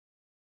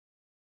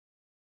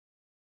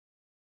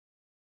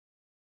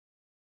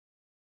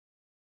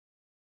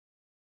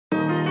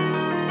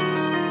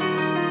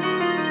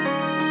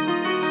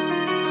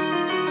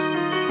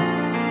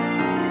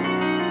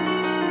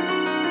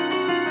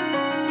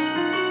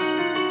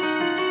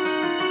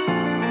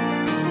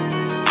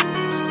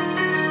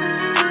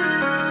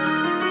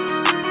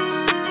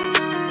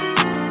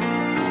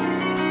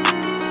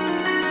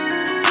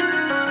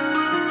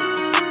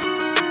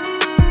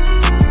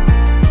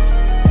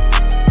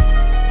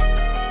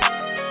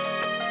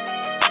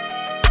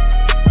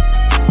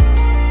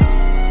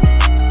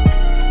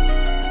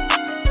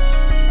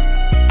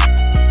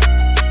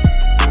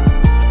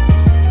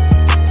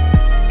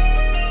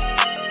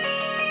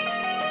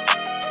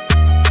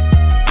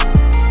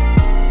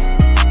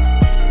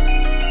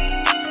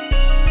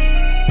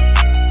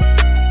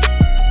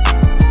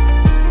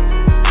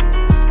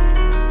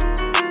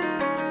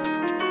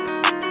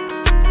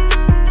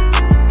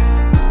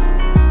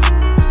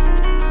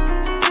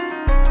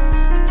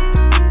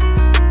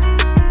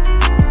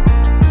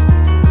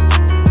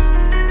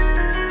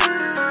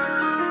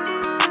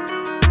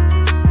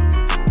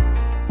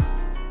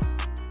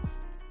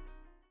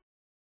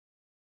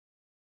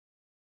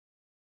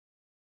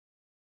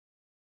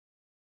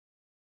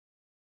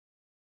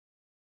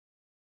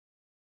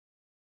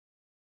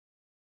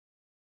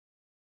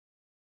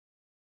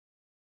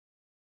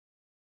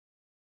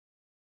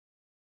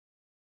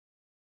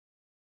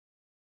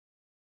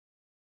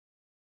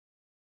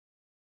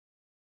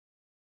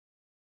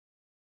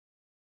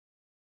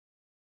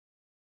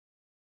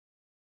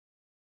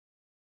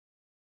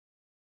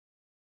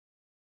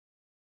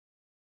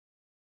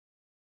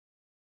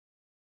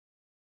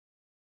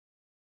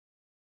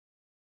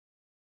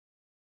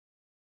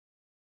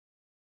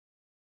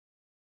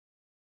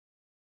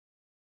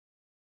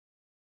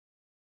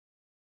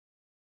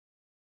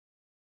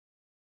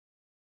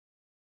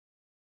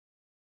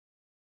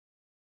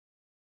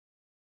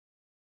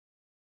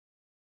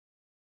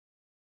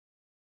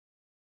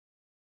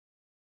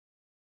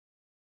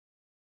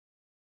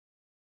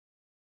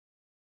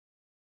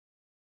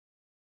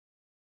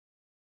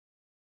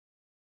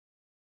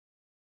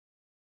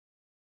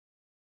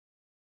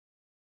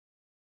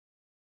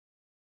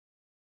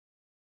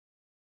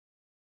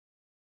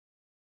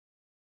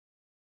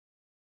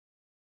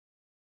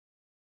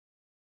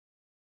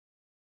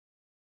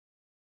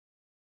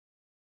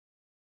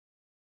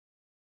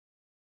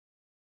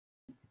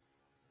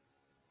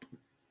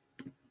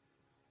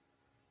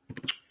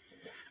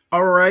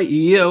All right,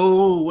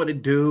 yo, what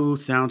it do?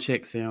 Sound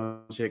check,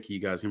 sound check. You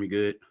guys hear me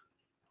good?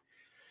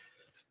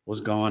 What's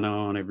going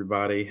on,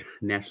 everybody?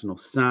 National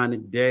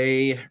Signing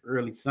Day,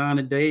 early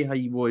signing day. How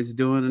you boys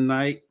doing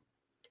tonight?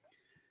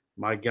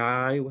 My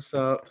guy, what's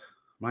up?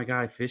 My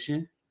guy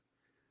fishing.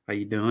 How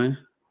you doing?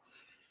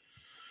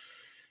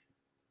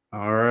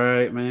 All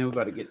right, man. We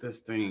about to get this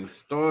thing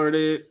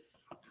started.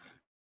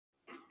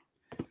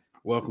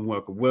 Welcome.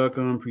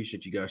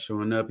 Appreciate you guys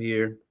showing up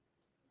here.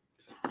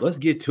 Let's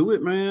get to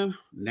it, man.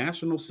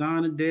 National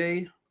Signing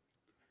Day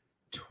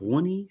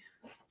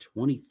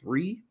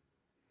 2023.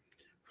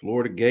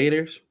 Florida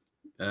Gators.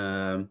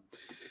 Um,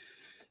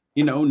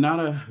 not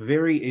a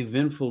very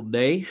eventful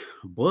day,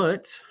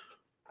 but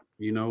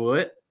you know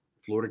what?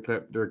 Florida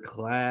kept their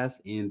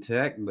class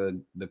intact.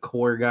 The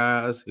core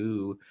guys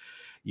who,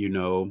 there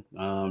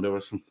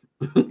was some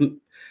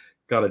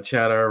got a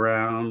chatter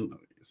around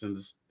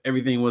since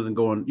everything wasn't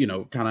going,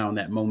 kind of on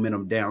that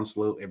momentum down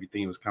slope.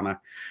 Everything was kind of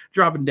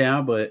dropping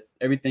down, but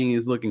everything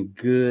is looking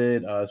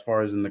good as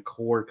far as in the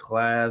core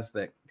class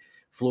that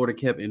Florida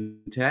kept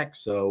intact.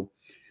 So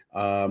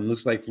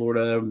looks like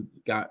Florida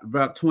got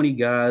about 20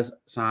 guys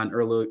signed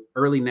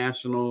early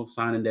national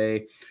signing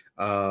day.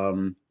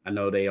 I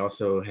know they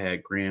also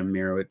had Graham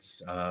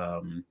Merritt's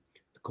the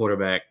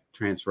quarterback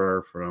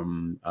transfer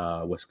from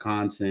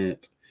Wisconsin.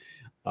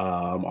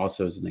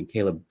 Also, his name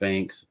Caleb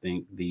Banks. I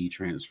think the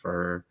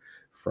transfer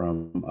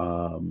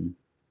from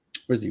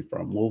where's he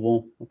from?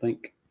 Louisville, I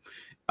think.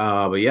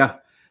 But yeah,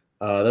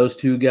 those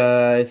two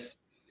guys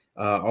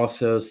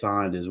also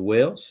signed as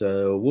well.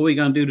 So what we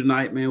gonna do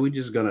tonight, man?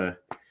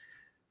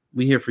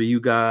 We here for you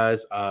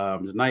guys.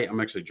 Tonight I'm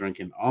actually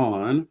drinking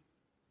on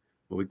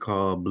what we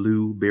call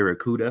Blue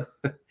Barracuda.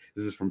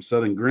 This is from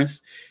Southern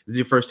Grist. This is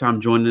your first time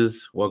joining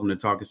us. Welcome to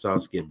Talking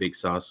Sauce. Get Big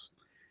Sauce.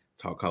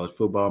 Talk college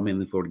football,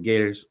 mainly for the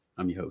Gators.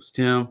 I'm your host,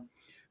 Tim.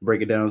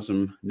 Breaking down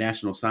some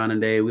National Signing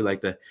Day. We like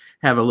to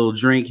have a little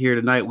drink here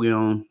tonight. We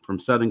on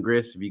from Southern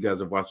Grist. If you guys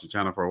have watched the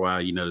channel for a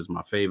while, you know this is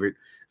my favorite.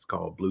 It's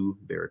called Blue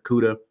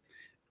Barracuda.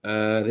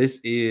 This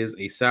is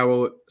a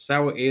sour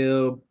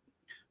ale,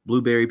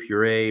 blueberry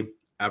puree,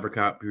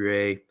 apricot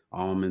puree,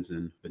 almonds,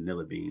 and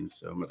vanilla beans.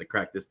 So I'm going to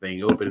crack this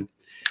thing open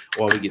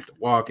while we get to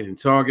walking and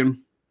talking.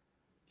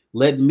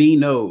 Let me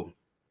know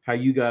how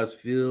you guys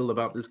feel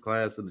about this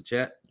class in the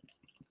chat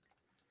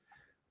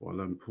while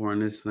I'm pouring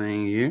this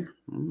thing here.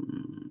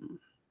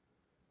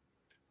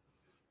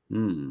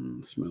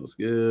 Smells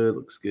good,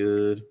 looks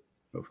good.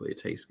 Hopefully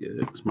it tastes good.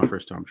 It's my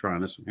first time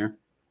trying this one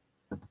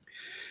here.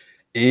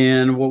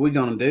 And what we're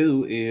going to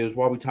do is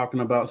while we're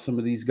talking about some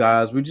of these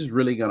guys, we're just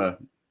really going to,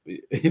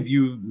 if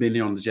you've been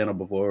here on the channel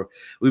before,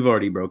 we've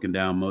already broken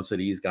down most of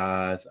these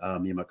guys.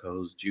 Me and my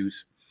co-host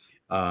Juice.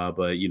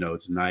 But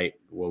tonight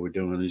what we're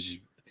doing is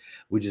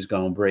we're just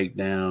gonna break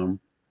down.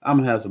 I'm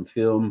gonna have some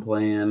film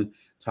plan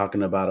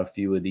talking about a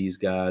few of these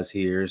guys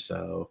here.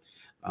 So,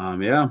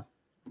 yeah,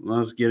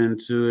 let's get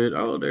into it.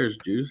 Oh, there's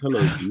Juice.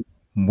 Hello, Juice.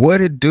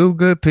 What it do,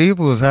 good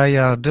peoples? How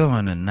y'all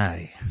doing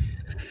tonight?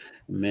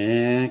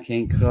 Man,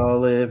 can't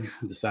call it.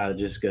 Decided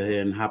to just go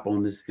ahead and hop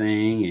on this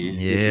thing and get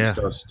some Yeah,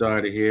 stuff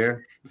started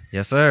here.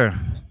 yes, sir.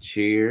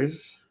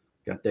 Cheers.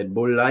 Got that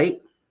bull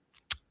light.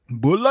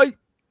 Bullet.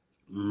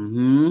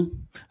 Mm-hmm.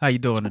 How you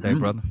doing today,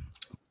 brother?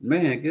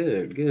 Man,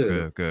 good.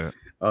 Good, good.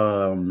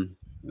 Um,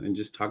 and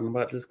just talking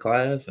about this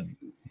class and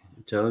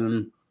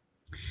telling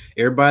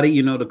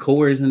everybody, the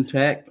core is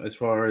intact as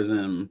far as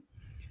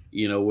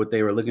what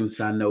they were looking to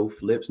sign. No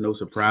flips, no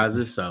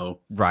surprises. So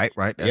Right,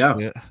 right. That's yeah,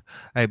 good.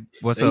 Hey,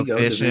 what's there you up, go, Da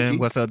fishing? Vinci.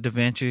 What's up, Da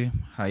Vinci?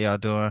 How y'all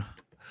doing?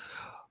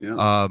 Yeah.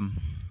 Um,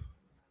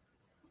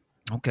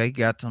 okay,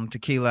 got some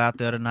tequila out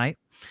there tonight.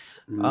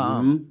 Um,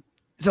 Mm-hmm.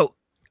 so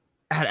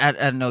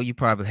I know you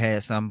probably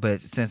had some,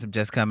 but since I'm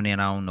just coming in,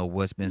 I don't know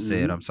what's been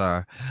said. Mm-hmm. I'm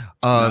sorry.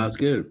 No, it's Um,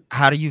 good.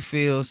 how do you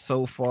feel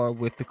so far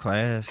with the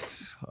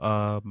class?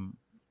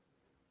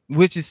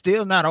 Which is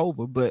still not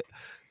over, but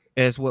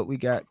as what we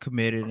got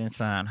committed and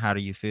signed, how do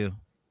you feel?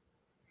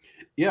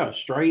 Yeah,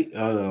 straight.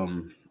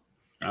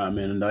 I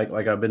mean,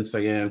 like I've been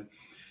saying,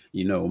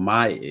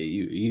 my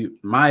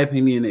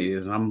opinion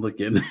is I'm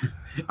looking.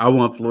 I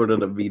want Florida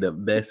to be the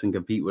best and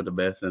compete with the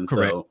best, and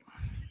Correct. so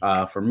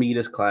for me,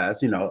 this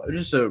class,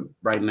 just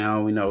right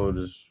now, we know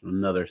there's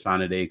another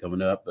signing day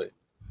coming up, but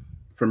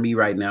for me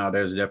right now,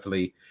 there's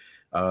definitely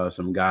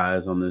some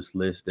guys on this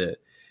list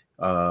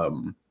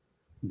um,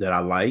 that I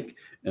like,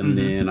 and Hmm.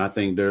 then I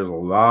think there's a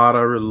lot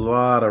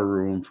of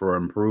room for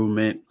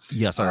improvement.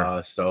 Yes,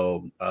 sir.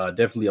 So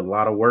definitely a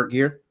lot of work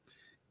here,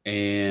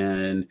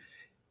 and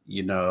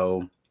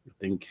I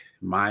think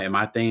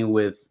my thing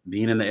with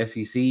being in the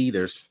SEC,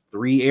 there's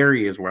three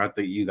areas where I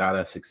think you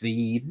gotta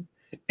succeed,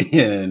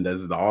 and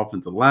that's the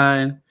offensive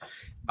line,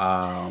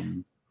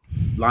 um,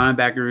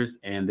 linebackers,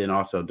 and then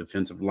also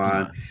defensive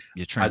line. Line.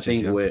 Your I trenches,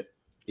 think yeah. with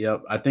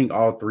Yep, I think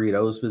all three of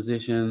those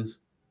positions,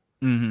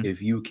 Hmm.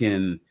 if you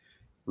can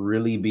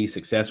really be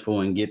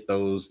successful and get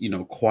those,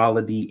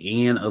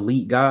 quality and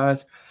elite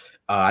guys,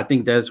 I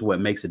think that's what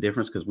makes a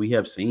difference because we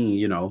have seen,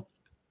 you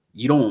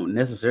don't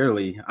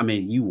necessarily, I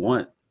mean, you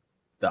want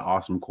the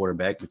awesome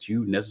quarterback, but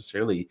you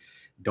necessarily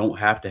don't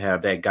have to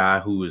have that guy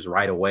who is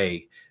right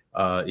away.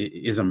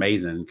 Is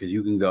amazing because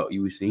you can go.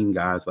 You've seen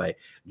guys like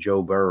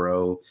Joe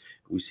Burrow.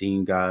 We've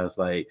seen guys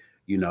like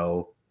you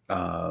know,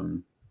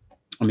 um,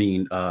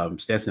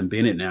 Stetson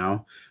Bennett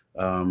now.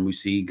 We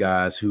see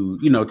guys who,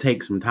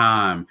 take some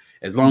time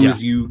as long Yeah.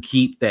 as you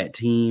keep that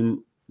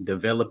team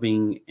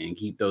developing and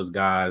keep those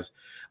guys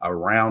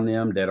around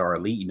them that are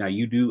elite. Now,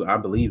 I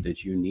believe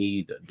that you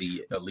need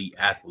the elite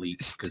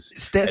athletes because at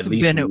Stetson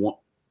least Bennett.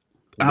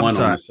 I'm one on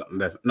sorry. the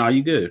that's no,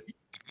 you good.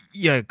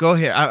 Yeah, go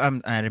ahead.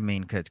 I didn't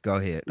mean to cut. Go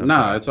ahead. I'm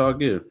Nah, sorry. it's all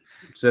good.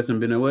 Stetson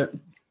Bennett, what?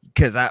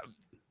 Because I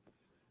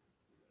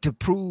to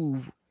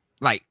prove,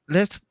 like,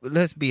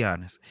 let's be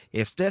honest.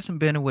 If Stetson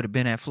Bennett would have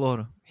been at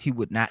Florida, he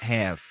would not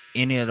have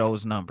any of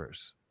those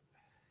numbers,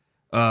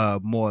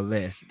 more or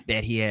less,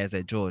 that he has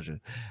at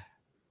Georgia,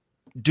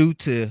 due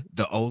to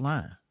the O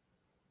line.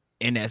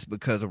 And that's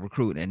because of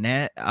recruiting. And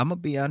that, I'm gonna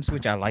be honest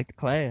with you, I like the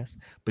class,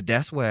 but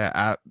that's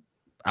where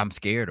I'm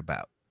scared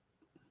about,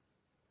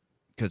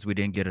 because we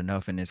didn't get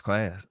enough in this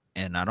class,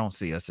 and I don't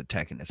see us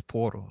attacking this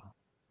portal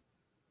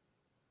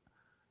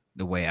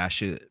the way I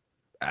should.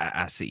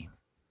 I see.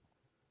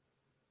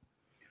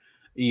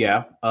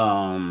 Yeah.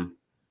 And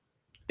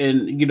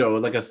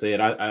like I said,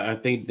 I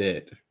think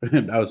that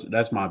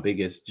that's my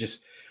biggest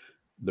just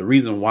the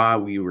reason why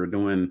we were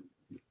doing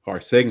our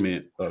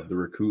segment of the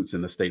recruits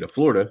in the state of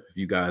Florida. If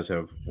you guys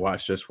have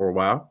watched us for a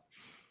while,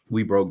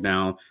 we broke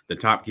down the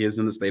top kids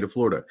in the state of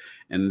Florida,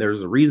 and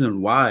there's a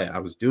reason why I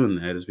was doing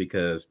that is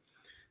because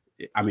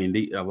a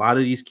lot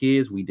of these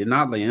kids we did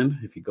not land.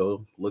 If you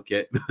go look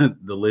at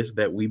the list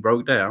that we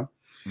broke down,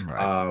 Right.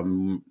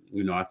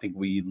 I think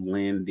we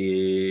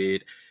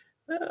landed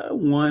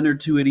one or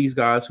two of these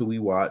guys who we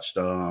watched,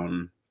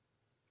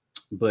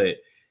 but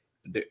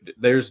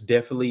there's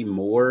definitely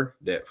more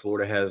that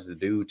Florida has to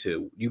do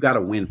to you got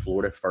to win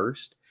Florida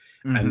first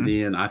and Mm-hmm.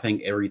 then I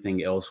think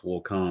everything else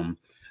will come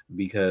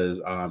because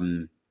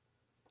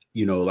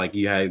like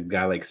you had a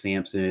guy like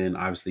Sampson,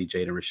 obviously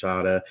Jaden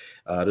Rashada,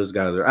 those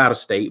guys are out of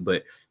state,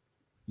 but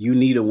you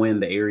need to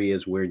win the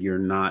areas where you're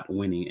not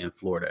winning in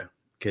Florida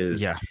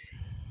because Yeah.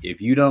 if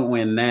you don't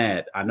win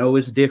that, I know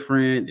it's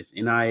different, it's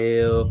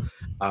NIL.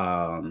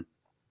 um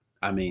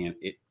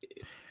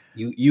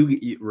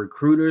you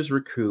recruiters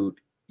recruit.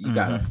 You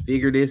got to Mm-hmm.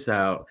 figure this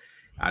out.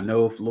 I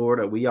know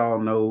Florida. We all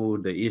know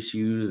the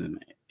issues,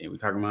 and we're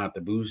talking about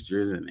the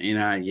boosters and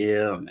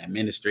NIL and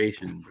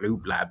administration, blue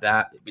blah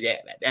blah blah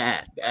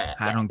blah blah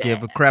I blah don't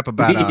give a crap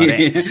about all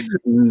that.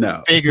 blah.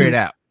 No. Figure it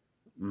out.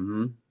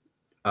 hmm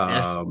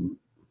That's Um,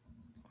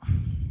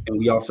 and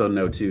we also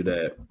know too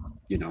that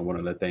one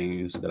of the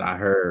things that I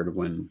heard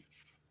when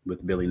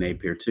with Billy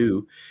Napier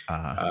too,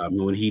 uh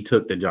when he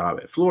took the job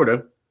at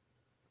Florida,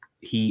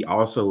 he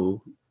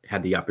also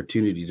had the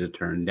opportunity to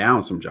turn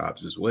down some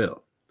jobs as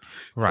well.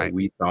 So right.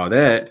 we saw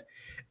that.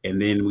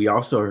 And then we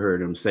also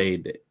heard him say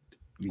that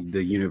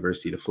the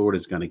University of Florida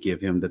is going to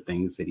give him the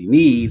things that he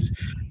needs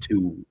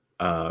to,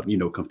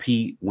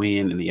 compete,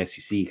 win in the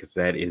SEC, because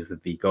that is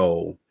the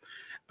goal.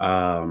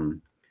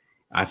 Um,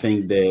 I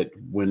think that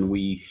when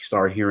we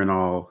start hearing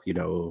all,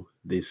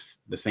 the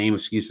same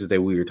excuses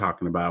that we were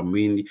talking about,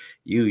 me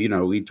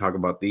and we talk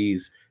about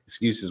these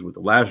excuses with the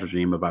last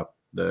regime about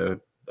the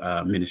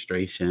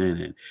administration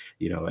and,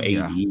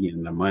 Yeah. AD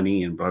and the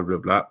money and blah, blah,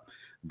 blah.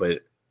 But,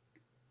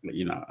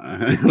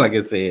 like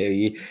I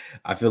said,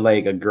 I feel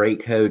like a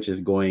great coach is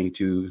going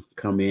to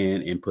come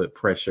in and put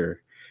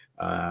pressure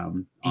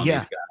on these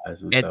Yeah.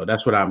 guys. And And so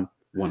that's what I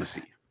want to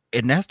see.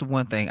 and that's the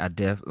one thing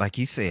like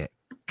you said,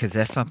 because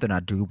that's something I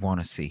do want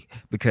to see.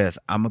 Because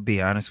I'm gonna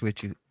be honest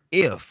with you,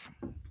 if,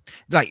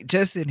 like,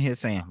 just in here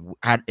saying,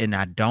 I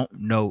don't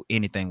know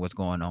anything what's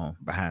going on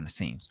behind the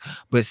scenes,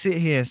 but sit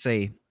here and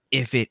say,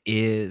 if it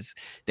is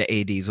the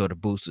ads or the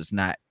boosters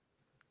not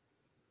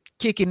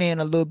kicking in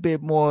a little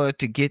bit more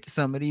to get to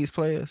some of these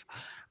players,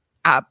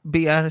 I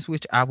be honest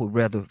with you, I would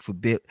rather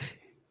forbid.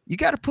 You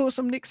got to pull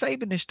some Nick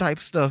Sabanish type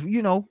stuff,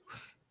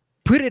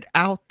 put it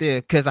out there,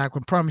 because I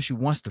can promise you,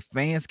 once the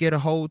fans get a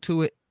hold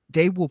to it,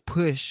 they will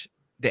push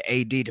the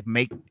AD to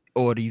make,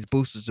 or these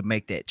boosters to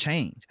make that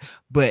change.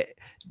 But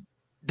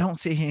don't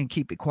sit here and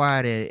keep it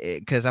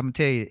quiet, because I'm gonna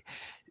tell you,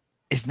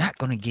 it's not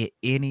gonna get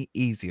any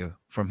easier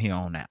from here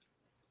on out.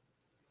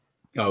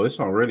 Oh, it's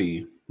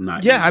already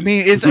not Yeah, I easy.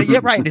 mean, it's yeah,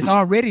 right. It's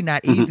already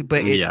not easy,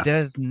 but Yeah.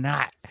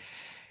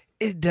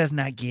 it does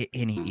not get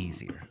any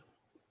easier.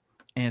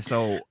 And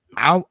so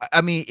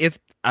I mean, if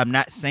I'm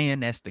not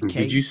saying that's the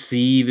Did you case,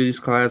 see this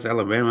class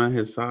Alabama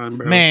has signed,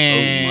 bro? Oh my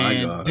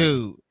man, god.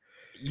 dude,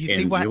 you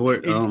see And why,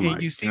 Jordan, oh and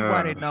my you see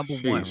why they're god. number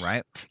one, Sheesh.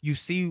 right? You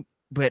see,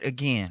 but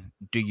again,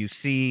 do you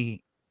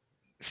see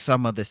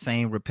some of the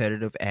same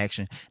repetitive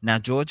action? Now,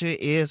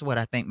 Georgia is what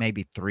I think,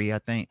 maybe three, I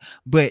think,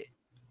 but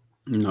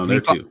No, there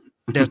we've too.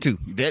 there too.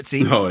 That's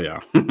see. Oh yeah.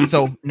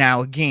 So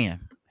now again,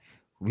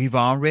 we've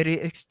already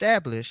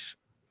established.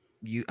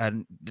 I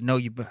know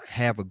you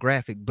have a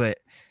graphic, but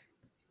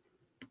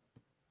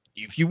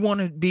if you want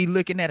to be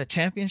looking at a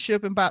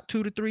championship in about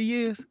 2 to 3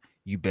 years,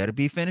 you better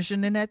be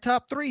finishing in that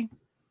top three.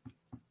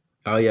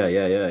 Oh yeah,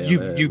 yeah, yeah,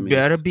 yeah. You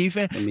better be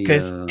fan Let me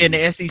because in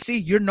the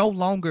SEC, you're no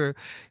longer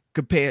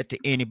compared to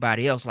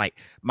anybody else. Like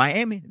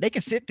Miami, they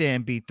can sit there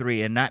and be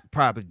 3 and not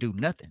probably do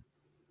nothing.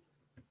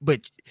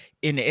 But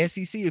in the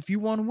SEC, if you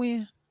want to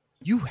win,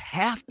 you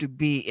have to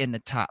be in the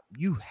top.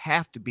 You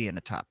have to be in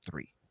the top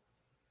 3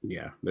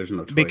 yeah, there's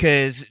no choice.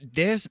 because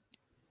there's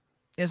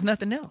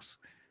nothing else.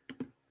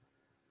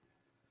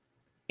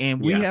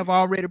 And we Yeah, have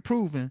already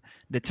proven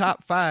the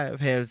top 5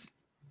 has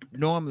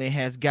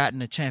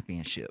gotten a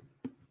championship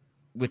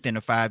within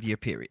a 5-year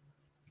period.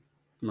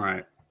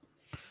 right.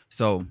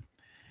 So I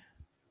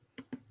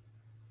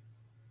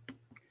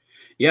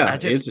Yeah,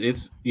 just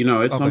it's you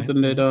know, it's okay.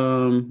 something that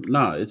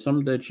no, it's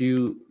something that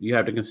you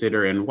have to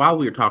consider. And while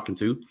we were talking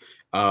to,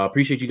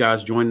 appreciate you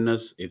guys joining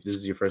us. If this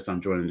is your first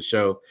time joining the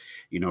show,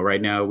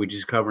 right now we're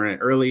just covering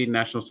early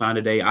National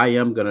Sign Day. I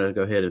am gonna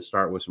go ahead and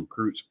start with some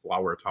recruits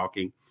while we're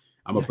talking.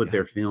 I'm gonna Yeah, put yeah.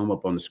 their film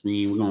up on the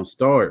screen. We're gonna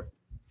start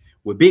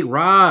with Big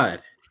Roger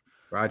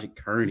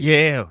Kearney.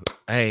 Yeah.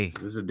 Hey.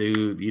 This is a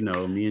dude,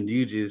 me and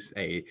you just,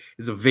 hey,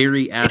 he's a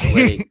very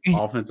athletic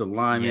offensive Yeah.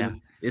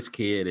 lineman. This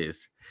kid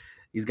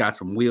he's got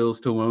some wheels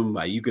to him.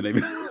 Like you can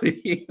even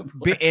see him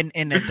play.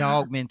 And that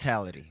dog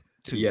mentality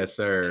too. Yes,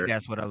 sir.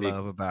 That's what I Big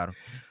love about him.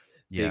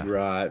 Big Yeah.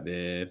 Rod,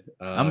 man.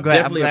 I'm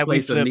Definitely a glad we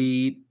place of flipped.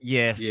 need.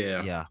 Yes.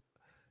 Yeah, Yeah.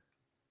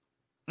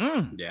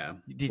 Mm. yeah.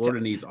 Did you,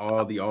 Florida needs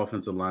all the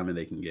offensive linemen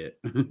they can get.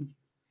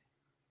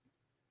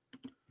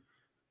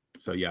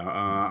 So yeah,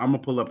 I'm gonna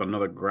pull up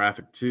another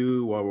graphic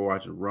too while we're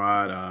watching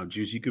Rod.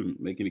 Juice, you can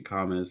make any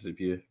comments if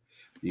you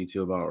need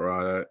to about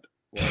Rod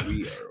while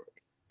we are.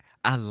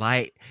 I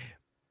like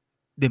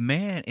the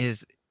man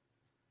is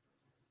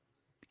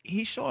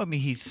he's showing me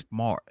he's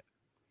smart.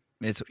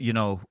 It's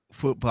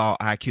football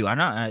IQ. I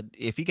know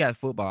if he got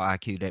football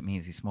IQ, that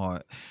means he's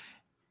smart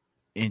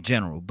in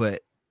general.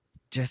 But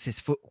just his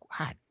foot,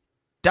 hot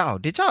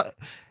dog. Did y'all?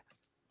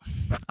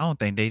 I don't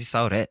think they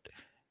saw that.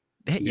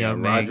 That Yeah,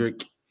 young man,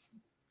 Roderick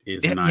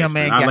is that young nice,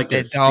 man. man I got like that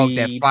his dog,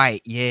 that speed,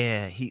 fight.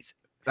 Yeah, he's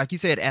like you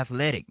said,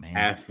 athletic, man.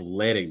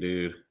 athletic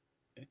dude,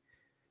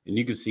 and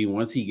you can see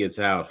once he gets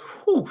out,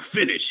 whew,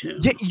 finish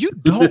Yeah, him. you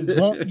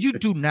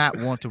do not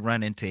want to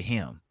run into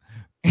him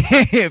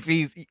if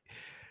he's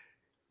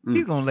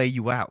Mm, gonna lay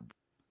you out.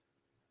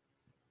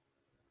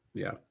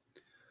 yeah,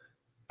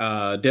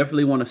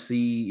 definitely want to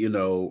see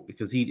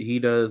because he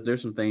does.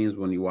 There's some things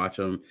when you watch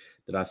him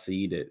that I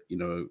see that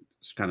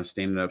just kind of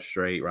standing up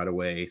straight right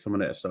away. Some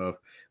of that stuff,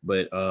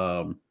 but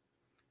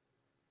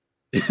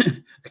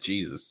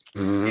Jesus,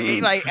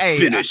 Like, hey,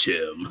 finish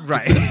him.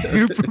 right,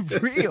 for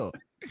real.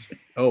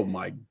 Oh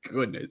my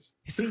goodness,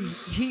 See,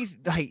 he's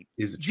like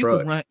he's a you can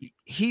truck. run.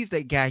 He's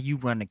that guy you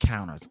run the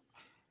counters.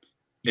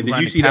 You And did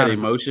run you the see that counters.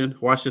 emotion?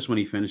 Watch this when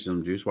he finishes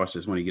them, Juice. Watch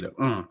this when he get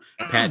up.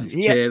 Patting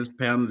his Yeah, chest,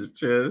 pounding his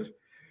chest.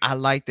 I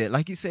like that.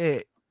 Like you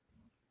said,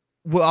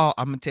 I'm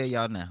gonna tell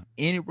y'all now.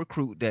 Any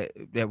recruit that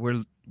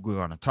we're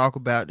gonna talk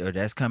about or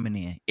that's coming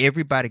in,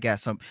 everybody got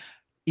some.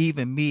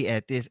 Even me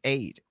at this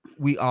age,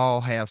 we all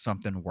have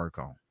something to work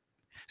on.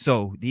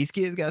 So these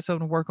kids got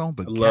something to work on, I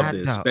but love God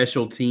this. dog,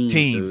 Special teams,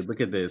 teams. dude.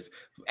 Look at this.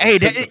 Hey,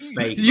 Took the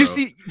fake, you bro.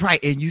 see right,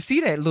 and you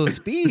see that little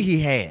speed he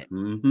had.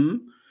 Mm-hmm.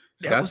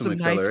 It's That got was some some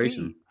nice speed.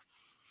 acceleration.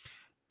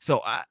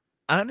 So I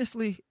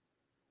honestly,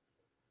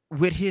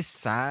 with his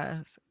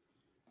size,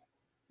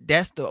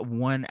 that's the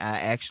one I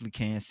actually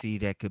can see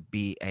that could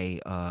be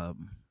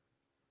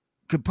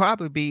could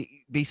probably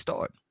be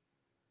started.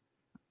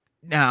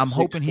 Now I'm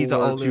hoping he's an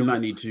 6'4", Ole.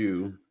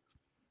 292.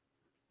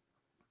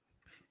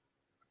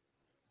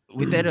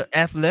 With that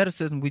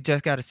athleticism, we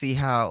just got to see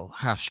how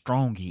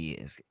strong he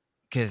is.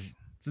 Because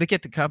look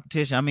at the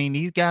competition. I mean,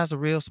 these guys are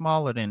real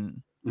smaller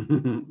than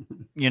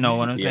you know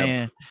what I'm Yep.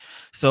 saying.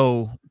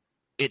 So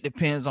it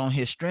depends on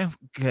his strength.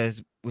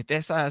 Because with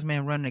that size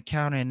man running the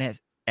counter and that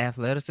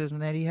athleticism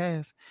that he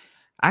has,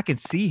 I can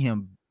see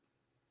him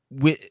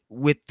with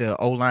the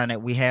O line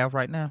that we have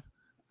right now.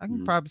 I can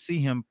Mhm. probably see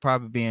him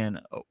probably being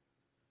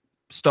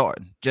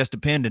starting, just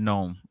depending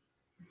on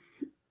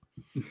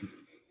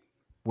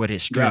what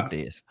his Yeah. strength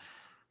is.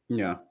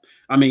 Yeah.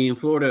 I mean,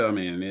 Florida, I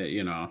mean,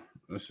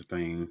 that's the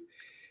thing.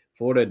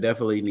 Florida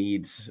definitely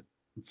needs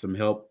some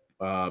help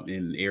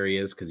in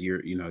areas because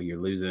you're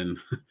losing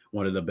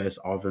one of the best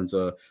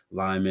offensive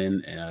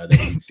linemen that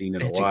we've seen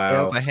in a That you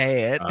while. ever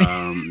had for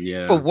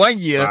Yeah, 1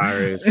 year.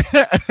 Cyrus.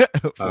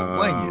 For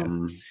 1 year.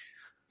 Um,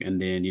 and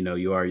then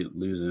you are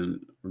losing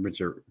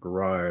Richard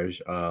Garage.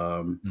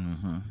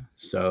 Hmm.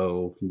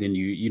 So then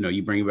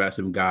you bring back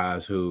some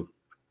guys who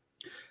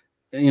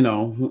you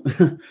know,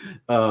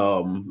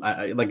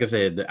 like I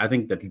said, I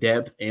think the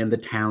depth and the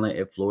talent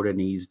at Florida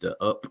needs to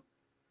up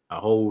a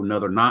whole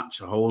nother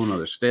notch, a whole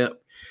nother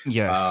step.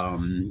 Yes.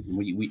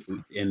 We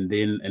and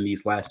then in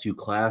these last two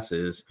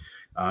classes,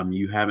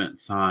 you haven't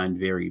signed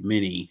very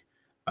many,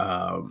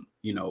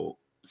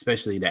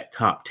 especially that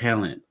top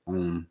talent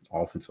on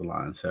offensive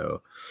line.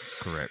 So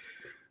Correct.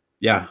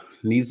 yeah,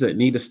 need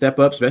to step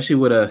up, especially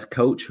with a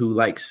coach who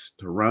likes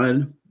to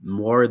run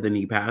more than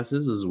he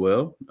passes as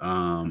well.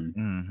 Hmm.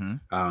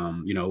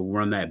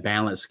 Run that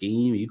balance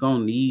scheme. You're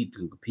gonna need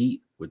to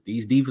compete with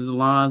these defensive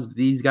lines,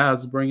 these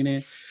guys are bringing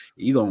in,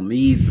 you're gonna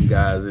need some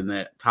guys in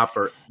that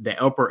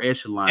the upper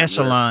echelon where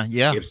Echelon,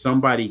 yeah. if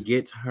somebody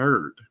gets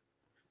hurt,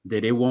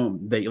 that it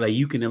won't they like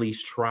you can at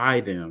least try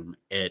them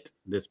at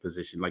this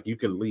position. Like you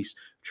can at least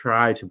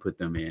try to put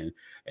them in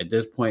at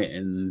this point.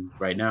 And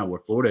right now, where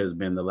Florida has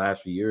been the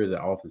last few years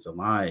at offensive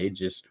line, it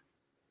just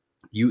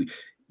you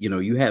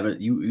you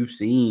haven't you've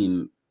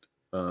seen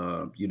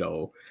you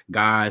know,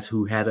 guys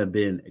who haven't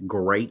been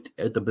great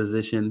at the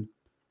position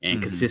and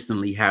Hmm.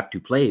 consistently have to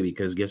play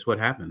because guess what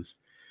happens?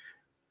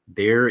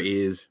 There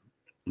is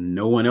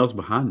no one else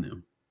behind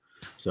them.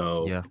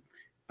 So Yeah.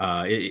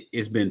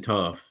 it's been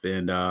tough.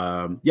 And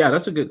yeah,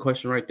 that's a good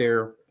question right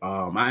there.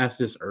 I asked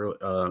this early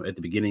at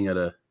the beginning of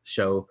the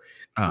show.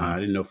 Uh-huh. I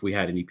didn't know if we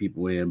had any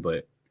people in,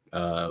 but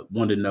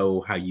wanted to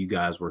know how you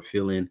guys were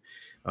feeling,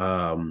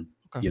 um,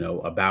 Okay. you know,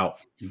 about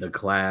the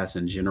class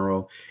in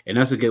general. And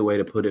that's a good way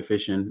to put it,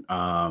 fishing.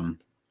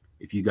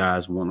 If you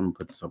guys want to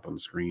put this up on the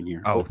screen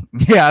here. Oh, Oh,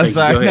 yeah, I'm thank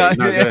you. sorry. Go No, ahead.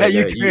 No, go yeah, ahead. Go you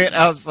ahead. good.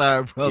 I'm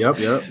sorry, brother.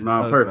 Yep. No,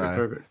 I'm perfect. sorry.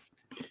 Perfect.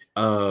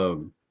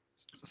 Um,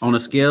 on a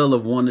scale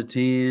of 1 to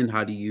 10,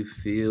 how do you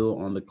feel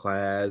on the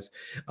class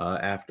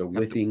after After,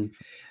 whiffing?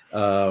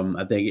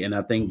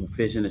 I think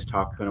Fishing is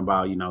talking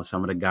about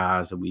some of the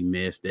guys that we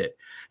missed. That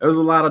there was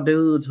a lot of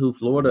dudes who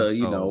Florida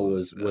so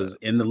was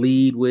in the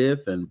lead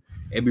with, and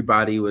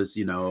everybody was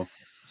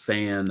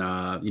saying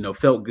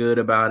felt good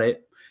about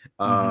it.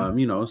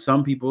 hmm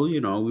Some people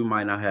we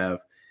might not have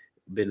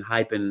been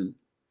hyping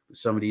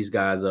some of these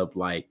guys up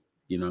like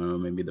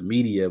maybe the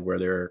media where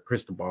they're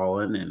crystal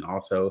balling and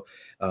also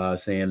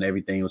saying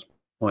everything was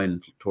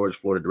pointing towards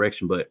Florida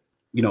direction. But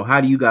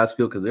how do you guys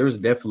feel? Because there was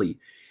definitely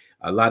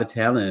a lot of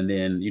talent, and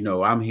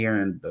then I'm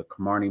hearing the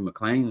Camardi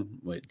McLean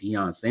with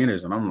Deion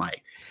Sanders, and I'm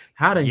like,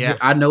 how the yeah,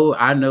 hell? I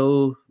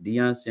know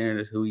Deion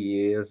Sanders who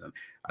he is, and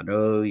I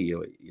know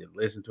you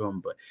listen to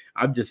him, but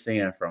I'm just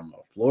saying from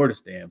a Florida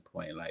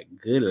standpoint, like,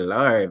 good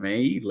lord, man,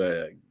 you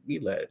look.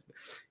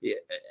 Yeah,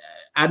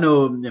 I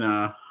know,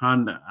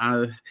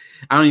 I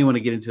don't even want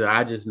to get into it.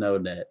 I just know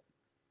that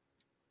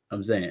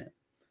I'm saying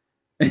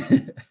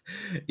this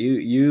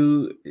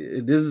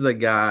is a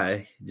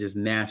guy just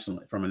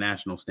nationally from a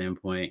national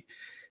standpoint,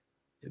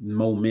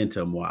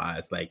 momentum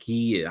wise. Like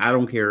I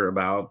don't care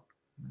about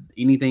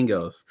anything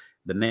else.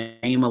 The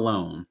name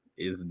alone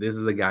is this is a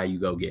guy you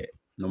go get.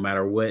 No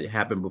matter what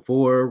happened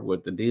before,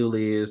 what the deal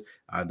is,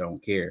 I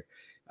don't care.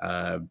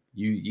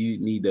 You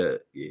need to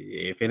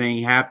if it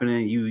ain't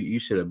happening, you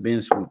should have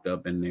been swooped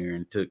up in there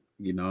and took.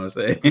 You know what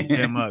I'm scoop saying?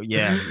 them up.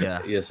 Yeah,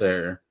 yeah. Yes,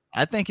 sir.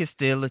 I think it's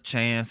still a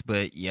chance,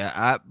 but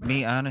yeah,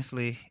 me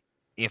honestly,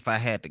 if I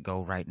had to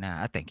go right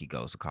now, I think he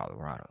goes to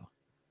Colorado.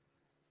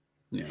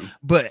 Yeah.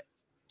 But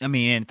I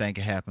mean, anything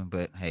can happen.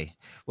 But hey,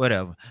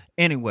 whatever.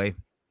 Anyway,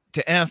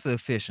 to answer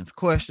Efficient's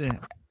question,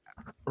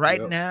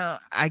 right Yep. now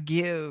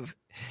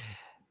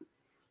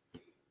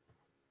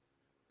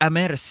I'm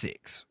at a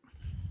 6.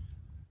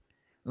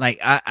 Like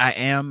I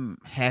am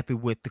happy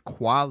with the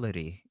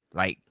quality.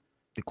 Like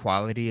the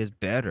quality is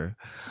better.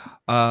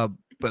 Uh,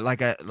 but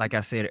like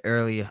I said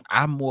earlier,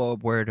 I'm more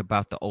worried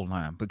about the O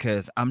line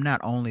because I'm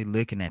not only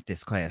looking at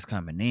this class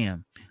coming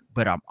in,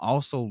 but I'm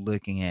also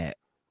looking at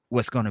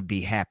what's going to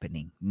be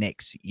happening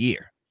next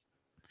year.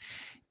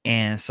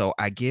 And so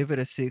I give it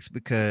a 6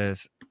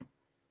 because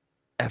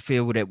I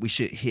feel that we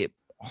should hit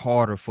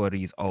harder for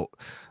these O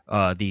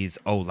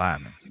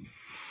linemen.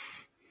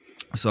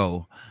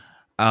 So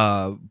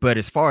but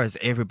as far as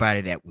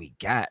everybody that we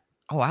got,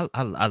 oh,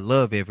 I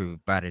love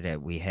everybody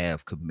that we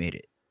have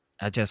committed.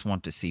 I just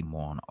want to see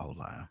more on the O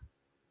line.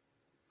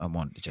 I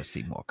want to just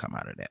see more come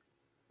out of that.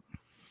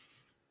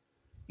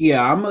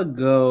 Yeah, I'm gonna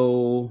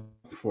go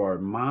for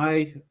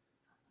my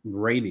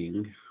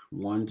rating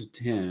 1 to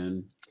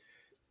 10.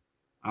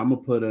 I'm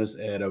gonna put us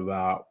at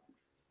about.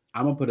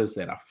 I'm gonna put us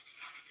at a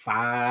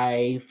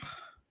 5.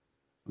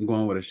 I'm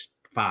going with a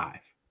 5,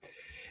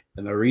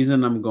 and the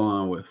reason I'm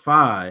going with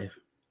 5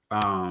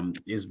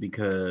 is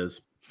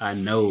because I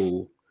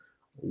know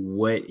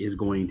what is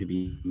going to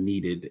be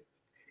needed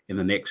in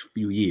the next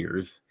few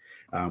years.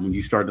 When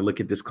you start to look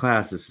at this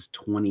class, this is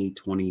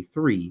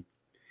 2023.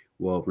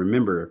 Well,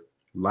 remember,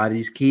 a lot of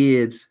these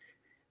kids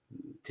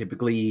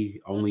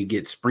typically only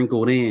get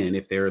sprinkled in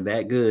if they're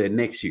that good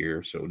next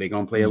year. So they're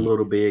gonna play a Ye-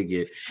 little bit,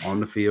 get on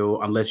the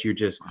field, unless you're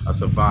just a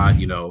savant.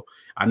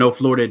 I know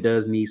Florida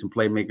does need some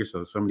playmakers,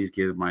 so some of these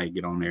kids might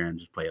get on there and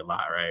just play a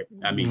lot, right?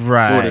 I mean,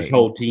 Florida's Right.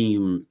 whole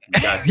team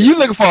got You this.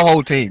 looking for a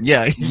whole team?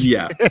 Yeah.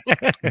 Yeah,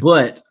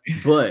 but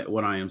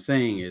what I am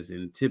saying is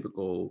in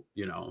typical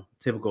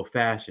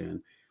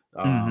fashion,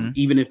 hmm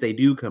even if they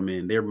do come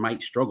in, they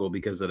might struggle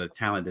because of the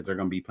talent that they're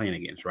going to be playing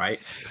against, right?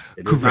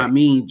 It does not Correct.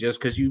 mean just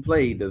because you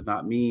play does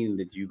not mean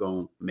that you're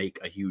going to make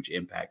a huge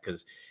impact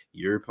because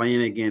you're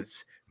playing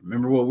against.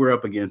 Remember what we're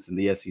up against in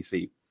the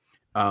SEC.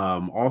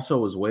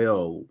 Also, as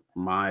well,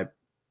 my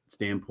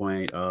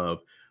standpoint of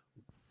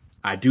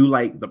I do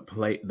like the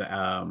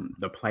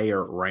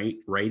player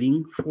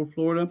rating for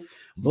Florida,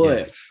 but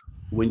Yes.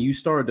 when you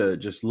start to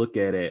just look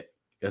at it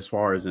as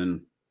far as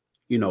in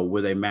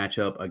where they match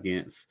up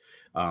against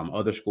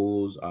other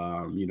schools,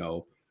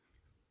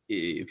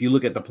 if you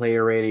look at the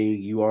player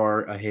rating, you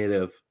are ahead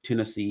of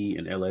Tennessee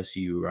and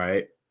LSU,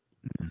 right?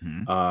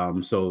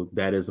 Hmm. So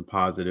that is a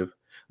positive.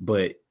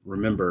 But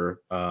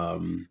remember,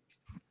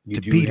 you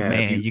To do beat a have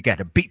man, you you got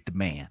to beat the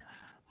man.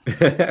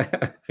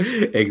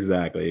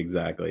 exactly.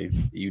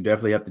 You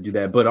definitely have to do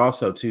that. But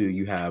also too,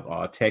 you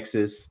have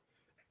Texas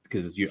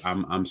because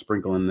I'm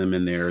sprinkling them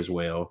in there as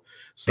well.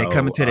 They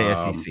coming So to the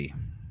SEC.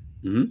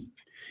 mhm.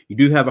 You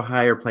do have a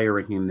higher player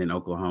ranking than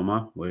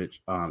Oklahoma,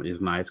 which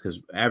is nice because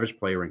average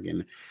player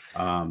ranking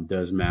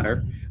does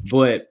matter.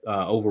 But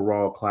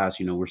overall class,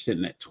 we're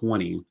sitting at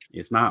 20.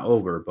 It's not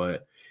over,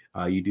 but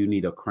you do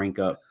need to crank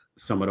up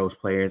some of those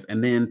players.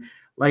 And then,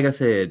 like I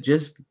said,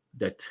 just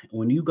that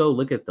when you go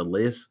look at the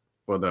list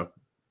for the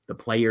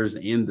players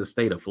in the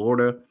state of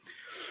Florida,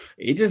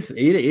 it just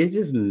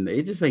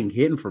ain't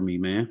hitting for me,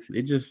 man.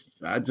 I just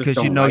Because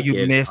don't like you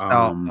it. missed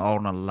out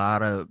on a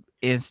lot of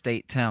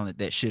in-state talent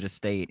that should have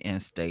stayed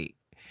in-state.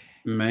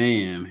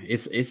 Man,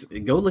 it's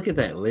go look at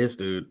that list,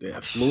 dude.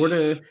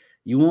 Florida,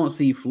 you won't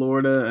see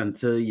Florida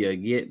until you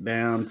get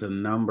down to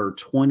number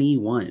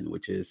 21,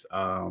 which is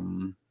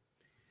Aiden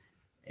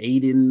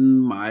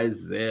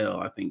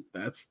Mizell. I think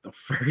that's the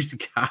first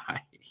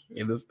guy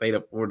in the state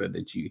of Florida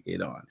that you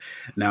hit on.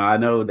 Now I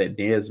know that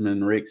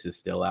Desmond Ricks is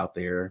still out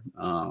there.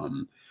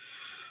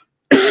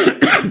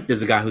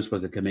 There's a guy who's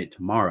supposed to commit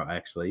tomorrow,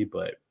 actually,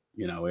 but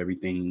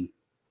everything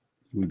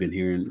we've been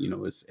hearing,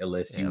 is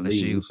LSU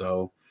leading. LSU.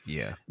 So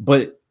Yeah.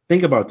 but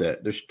think about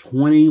that. There's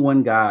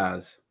 21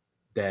 guys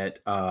that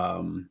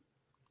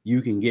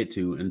you can get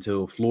to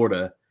until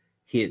Florida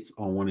hits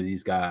on one of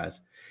these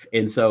guys.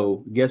 And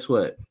so, guess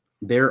what?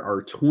 There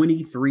are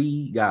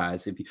 23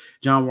 guys. If you,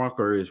 John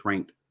Walker is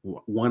ranked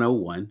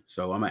 101,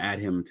 so I'm gonna add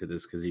him to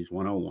this because he's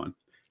 101.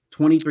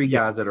 23 Yeah.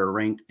 guys that are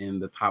ranked in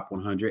the top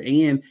 100,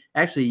 and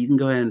actually, you can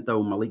go ahead and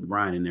throw Malik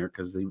Bryan in there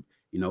because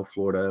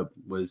Florida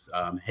was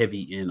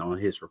heavy in on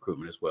his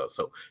recruitment as well.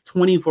 So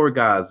 24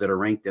 guys that are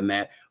ranked in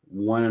that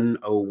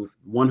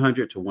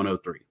 100 to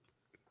 103,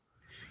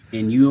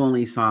 and you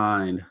only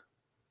signed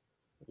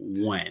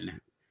one.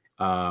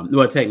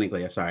 Well,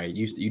 technically, I'm sorry,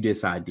 you did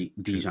sign Two.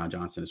 Dijon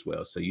Johnson as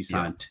well. So you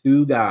Yeah. signed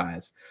two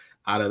guys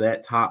out of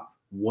that top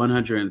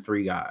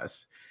 103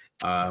 guys.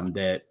 Yeah.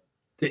 That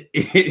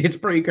it's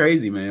pretty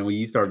crazy, man. When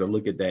you start to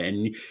look at that,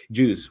 and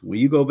Juice, when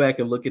you go back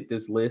and look at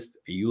this list,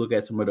 and you look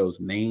at some of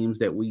those names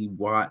that we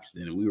watched,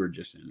 and we were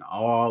just in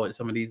awe at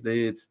some of these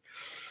dudes.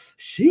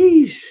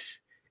 Sheesh,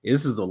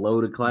 this is a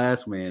loaded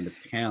class, man. The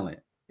talent,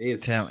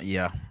 it's Talent.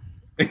 Yeah.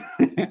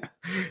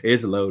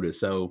 it's loaded.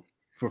 So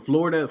for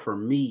Florida, for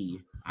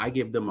me, I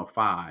give them a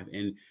 5.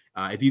 And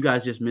if you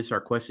guys just missed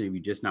our question, if you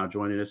just now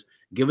joining us,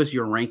 give us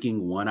your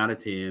ranking 1 out of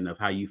 10 of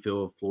how you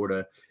feel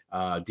Florida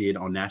did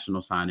on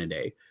National Signing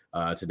Day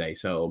today.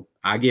 So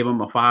I give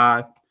them a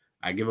 5.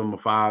 I give them a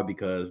 5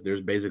 because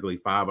there's basically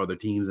 5 other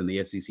teams in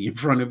the SEC in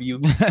front of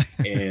you,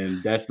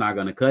 and that's not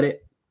going to cut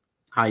it.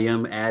 I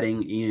am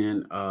adding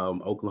in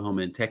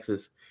Oklahoma and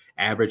Texas.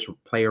 Average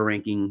player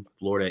ranking,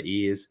 Florida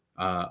is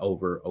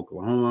over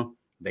Oklahoma.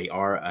 They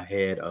are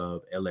ahead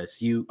of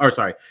LSU, or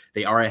sorry,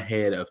 they are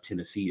ahead of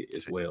Tennessee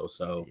as well.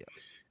 So,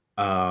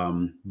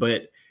 Yeah.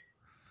 but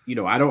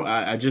I don't.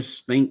 I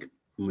just think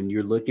when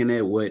you're looking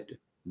at what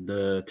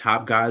the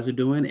top guys are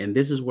doing, and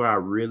this is where I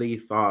really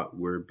thought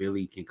where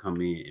Billy can come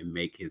in and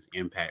make his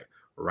impact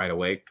right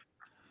away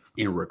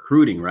in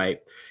recruiting, right?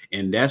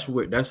 And that's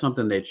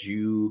something that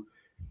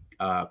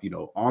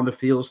on the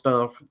field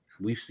stuff.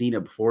 We've seen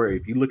it before.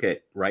 If you look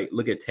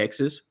at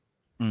Texas,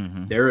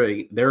 Hmm. they're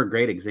a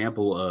great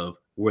example of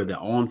where the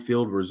on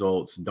field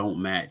results don't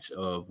match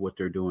of what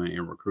they're doing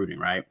in recruiting,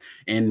 right?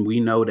 And we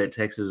know that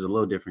Texas is a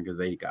little different because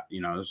they got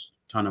there's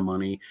a ton of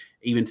money,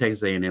 even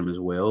Texas A&M as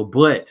well.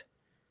 But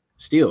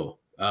still,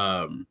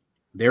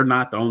 they're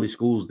not the only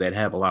schools that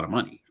have a lot of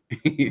money.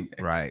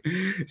 Right.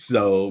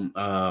 So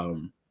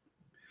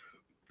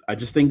I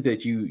just think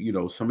that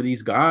some of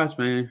these guys,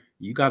 man,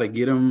 you got to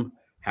get them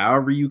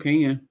however you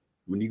can.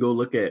 When you go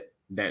look at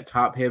that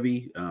top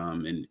heavy,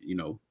 and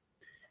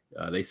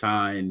they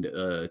signed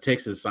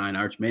Texas signed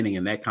Arch Manning,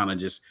 and that kind of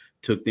just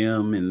took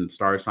them and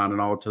started signing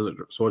all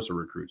sorts of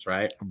recruits,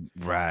 right?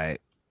 Right.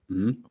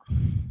 hmm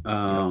Yep.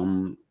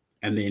 Um,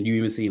 and then you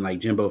even see like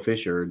Jimbo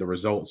Fisher, the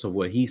results of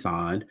what he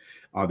signed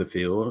on the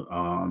field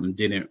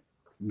didn't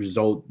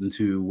result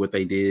into what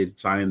they did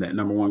signing that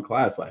number one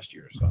class last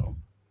year. So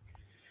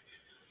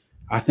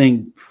I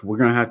think we're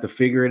gonna have to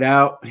figure it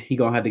out. He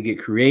gonna have to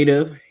get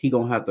creative. They're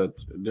gonna have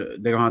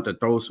to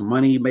throw some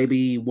money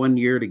maybe 1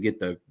 year to get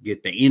the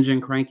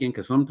engine cranking.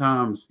 Because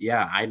sometimes,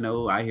 yeah, I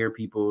know I hear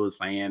people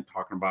saying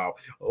talking about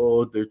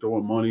they're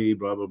throwing money,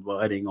 blah blah blah.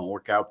 It ain't gonna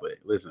work out. But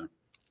listen,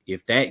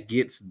 if that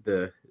gets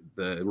the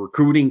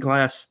recruiting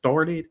class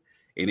started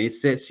and it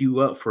sets you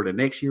up for the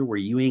next year where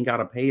you ain't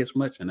gotta pay as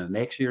much, and the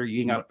next year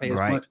you ain't gotta pay as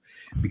Right. much,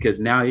 because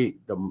now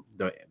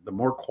the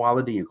more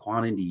quality and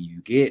quantity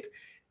you get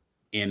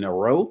in a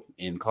row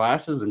in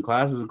classes and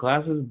classes and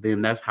classes,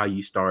 then that's how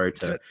you start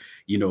So, to,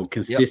 yep.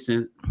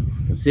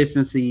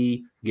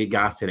 consistency, get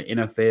guys to the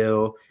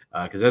NFL,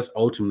 because that's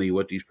ultimately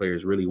what these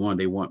players really want.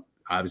 They want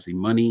obviously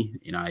money,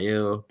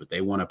 NIL, but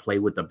they want to play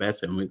with the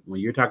best. And when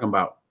you're talking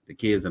about the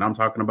kids that I'm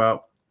talking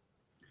about,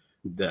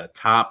 the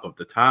top of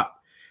the top,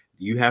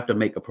 you have to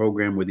make a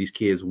program where these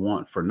kids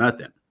want for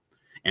nothing.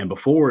 And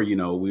before,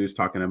 we was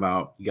talking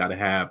about you got to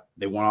have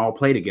they want to all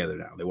play together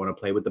now. They want to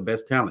play with the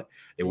best talent.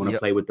 They want to Yep.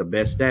 play with the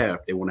best staff.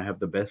 They want to have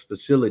the best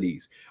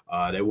facilities.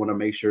 They want to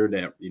make sure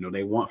that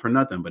they want for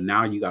nothing. But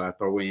now you got to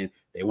throw in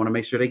they want to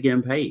make sure they're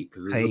getting paid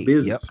because it's a Paid. Yep.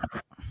 business.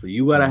 So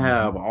you got to Hmm.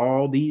 have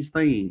all these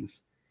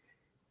things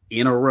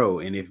in a row.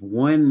 And if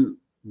one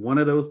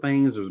of those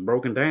things is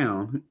broken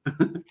down,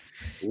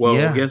 well,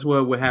 Yeah. guess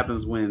what? What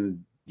happens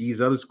when these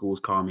other schools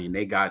call me and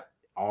they got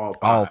all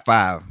All five?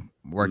 five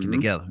working Mm-hmm.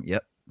 together.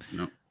 Yep. You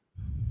know,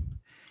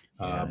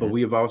 Yeah. but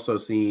we have also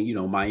seen,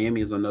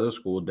 Miami is another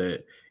school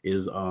that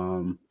is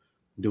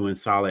doing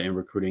solid in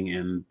recruiting,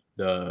 and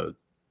the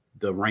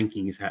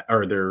rankings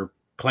or their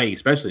play,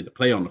 especially the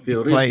play on the The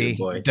field this year, play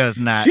boy, does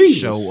not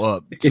show Jesus.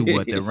 up to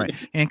what they're rank,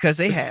 and because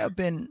they have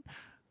been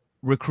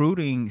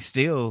recruiting,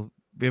 still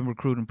been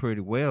recruiting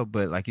pretty well,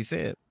 but like you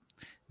said,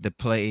 the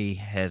play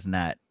has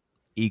not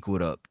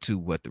equaled up to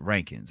what the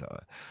rankings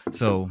are.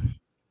 So,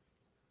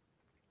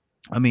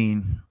 I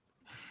mean,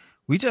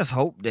 we just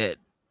hope that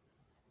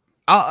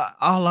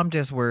all I'm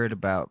just worried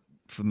about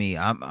for me,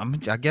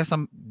 I guess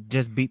I'm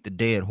just beat the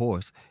dead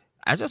horse.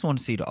 I just want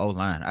to see the O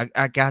line.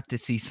 I got to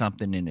see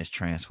something in this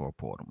transfer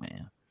portal,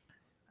 man.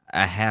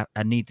 I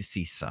need to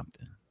see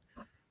something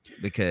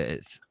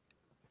because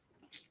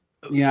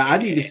Yeah, I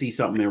need to see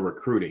something in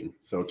recruiting.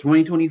 So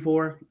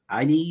 2024,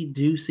 I oh, need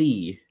to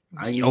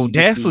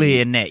definitely see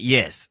in that.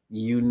 Yes.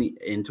 you need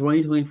in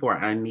 2024.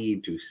 I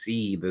need to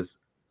see this.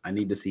 I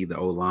need to see the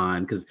O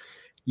line because,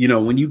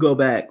 when you go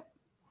back,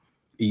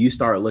 you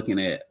start looking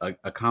at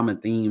a common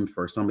theme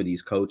for some of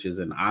these coaches,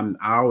 and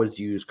I always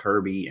use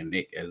Kirby and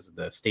Nick as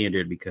the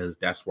standard because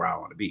that's where I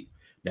want to be.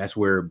 That's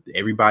where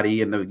everybody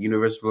in the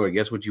universe floor.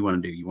 Guess what you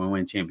want to do? You want to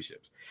win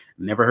championships.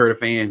 Never heard a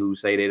fan who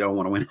say they don't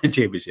want to win a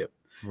championship.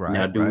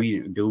 Now, Right. do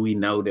Right. we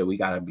know that we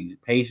got to be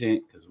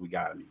patient because we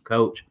got a new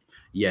coach?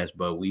 Yes,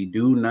 but we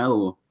do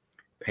know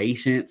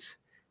patience.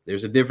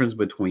 There's a difference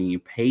between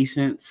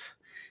patience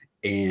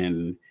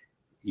and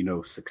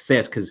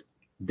success because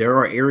there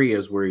are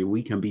areas where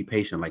we can be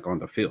patient, like on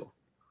the field,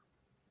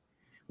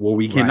 where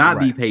we Right. cannot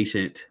Right. be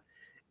patient.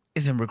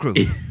 It's in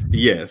recruiting.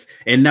 Yes,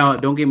 and now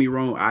don't get me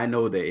wrong. I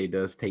know that it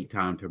does take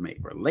time to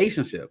make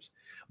relationships,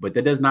 but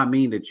that does not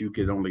mean that you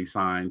could only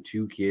sign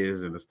two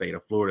kids in the state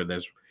of Florida.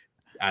 That's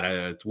out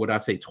of what I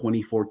say,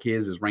 24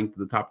 kids is ranked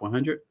in the top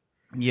 100.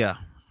 Yeah.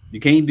 You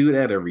can't do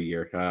that every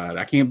year.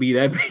 I can't be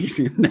that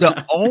patient.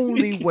 The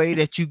only way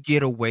that you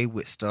get away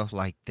with stuff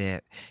like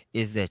that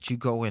is that you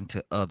go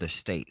into other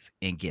states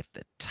and get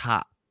the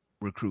top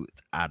recruits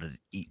out of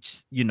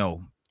each,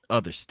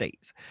 other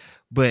states.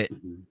 But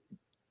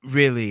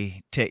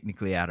really,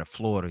 technically, out of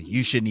Florida,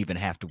 you shouldn't even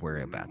have to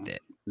worry about that.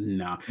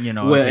 No. You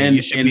know what I'm Well, saying? You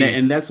and should and be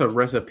and that's a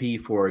recipe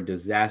for a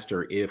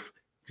disaster if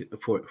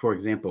for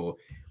example,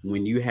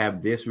 when you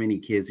have this many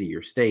kids in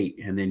your state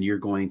and then you're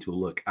going to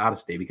look out of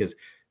state because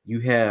you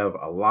have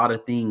a lot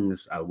of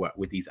things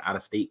with these out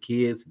of state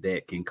kids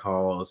that can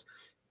cause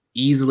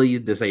easily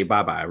to say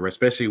bye bye,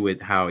 especially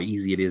with how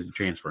easy it is to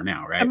transfer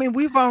now, I right? mean,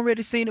 we've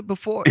already seen it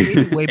before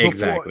anyway,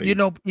 before, Exactly.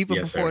 even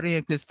Yes, before sir.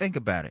 then, because think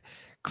about it.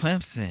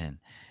 Clemson,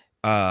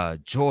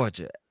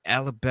 Georgia,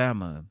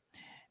 Alabama.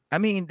 I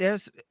mean,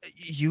 there's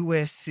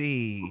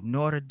USC,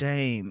 Notre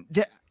Dame.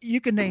 You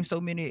can name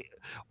so many,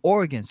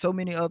 Oregon, so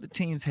many other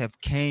teams have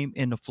came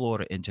into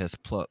Florida and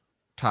just plucked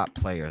top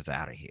players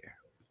out of here.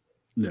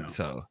 No.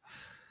 So,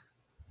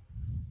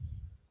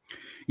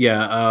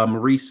 Yeah,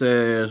 Marie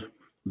said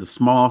the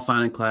small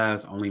signing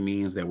class only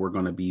means that we're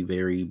going to be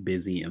very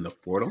busy in the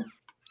portal.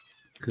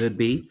 Could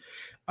be.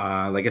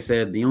 Like I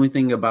said, the only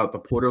thing about the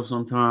portal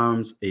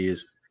sometimes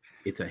is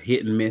it's a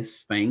hit and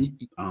miss thing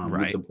with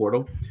right. the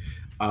portal.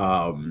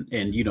 And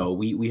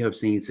we have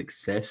seen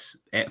success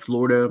at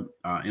Florida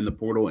in the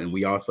portal, and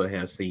we also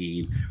have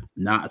seen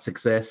not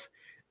success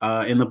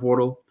in the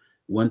portal.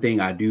 One thing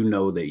I do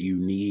know that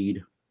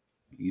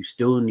you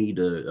still need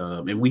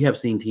to, and we have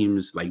seen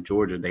teams like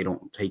Georgia, they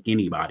don't take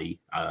anybody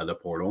out of the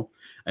portal.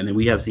 And then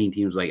we have seen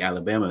teams like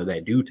Alabama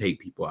that do take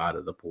people out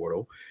of the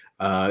portal.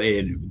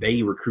 And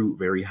they recruit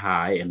very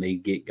high and they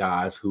get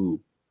guys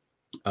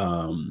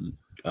um,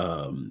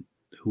 um,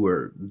 who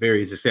are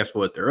very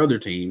successful at their other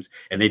teams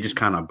and they just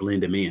kind of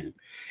blend them in.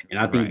 And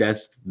I think Right.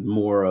 that's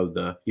more of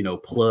the,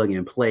 plug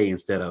and play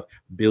instead of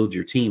build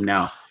your team.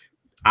 Now,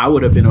 I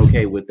would have been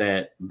okay with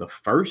that the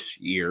first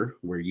year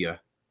where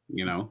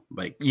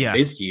like Yeah.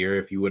 this year,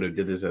 if you would have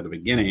did this at the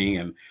beginning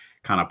and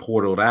kind of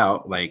portaled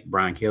out like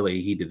Brian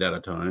Kelly, he did that a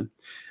ton.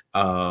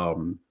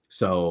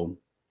 So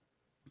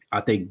I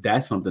think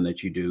that's something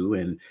that you do.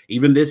 And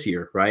even this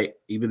year, right?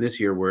 Even this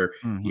year where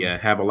you Hmm.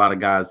 have a lot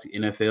of guys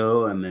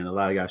NFL and then a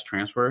lot of guys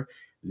transfer.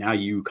 Now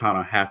you kind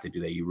of have to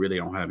do that. You really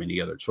don't have any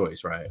other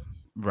choice, right?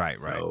 Right.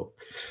 Right. So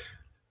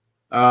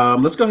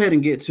let's go ahead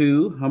and get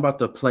to. I'm about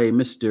to play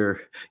Mr.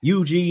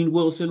 Eugene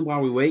Wilson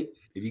while we wait.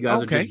 If you guys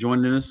are just Okay.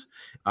 joining us,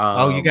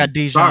 Oh, you got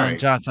Dijon Sorry,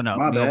 Johnson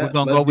up. my Yeah, we're bad.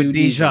 gonna Let's go with do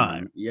Dijon.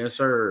 Dijon. Yes,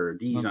 sir.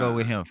 We're gonna go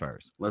with Dijon. him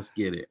first. Let's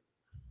get it.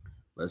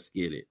 Let's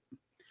get it.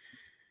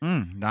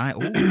 Nice.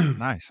 Ooh,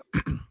 nice.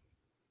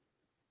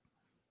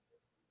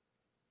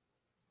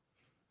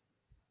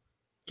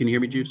 Can you hear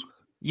me, Ooh. Juice?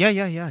 Yeah,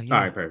 yeah, yeah, All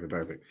yeah. right, perfect,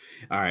 perfect.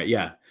 All right,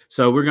 yeah.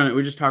 So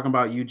we're just talking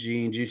about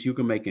Eugene. Juice, you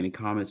can make any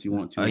comments you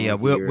want to Yeah, on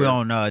we're here.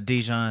 on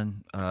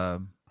Dijon.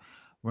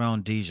 We're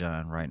on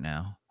Dijon right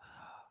now.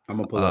 I'm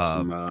gonna pull up Uh,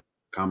 some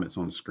comments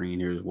on the screen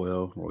here as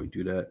well while we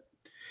do that.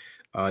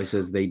 He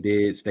says they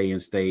did stay in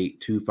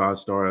state. 2 5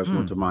 stars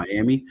went to mm,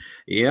 Miami.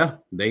 Yeah,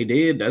 they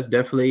did. That's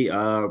definitely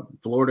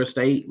Florida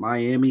State,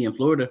 Miami, and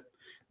Florida.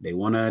 They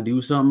want to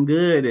do something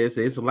good. It's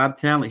a lot of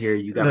talent here.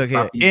 You got to Look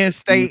here, stop these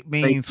in these state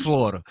mistakes. means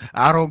Florida.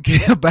 I don't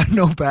care about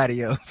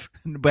nobody else,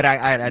 but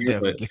I Yeah,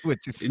 definitely but get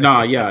what you're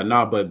no, saying. yeah,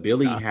 no, but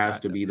Billy I has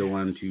to know. be the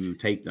one to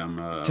take them.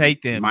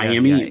 Take them. Yeah,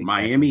 yeah, exactly.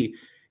 Miami.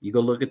 You go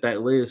look at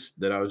that list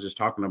that I was just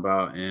talking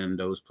about and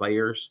those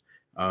players.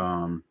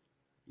 Um,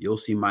 you'll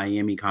see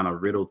Miami kind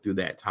of riddled through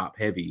that top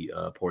heavy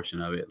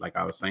portion of it, like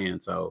I was saying.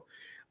 So,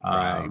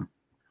 Right. um,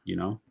 you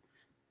know,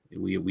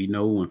 we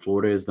know when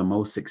Florida is the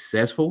most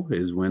successful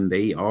is when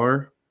they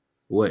are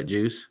what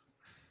Juice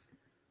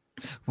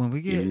When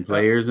we getting get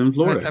players in that's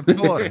Florida. at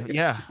Florida,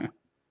 yeah.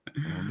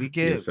 When we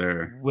get Yes,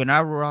 sir. when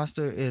our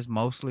roster is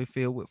mostly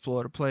filled with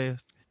Florida players,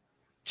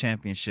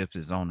 championships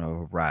is on the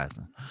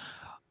horizon.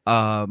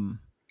 Um,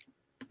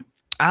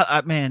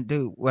 I man,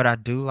 dude, what I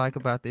do like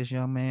about this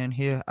young man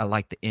here, I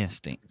like the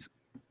instincts,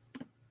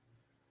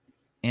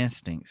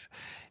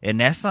 and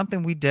that's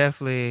something we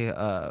definitely.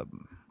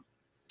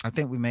 I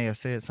think we may have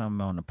said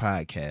something on the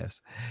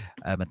podcast.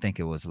 I think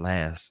it was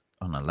last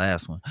on the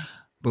last one,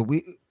 but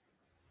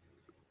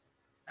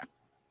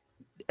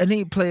I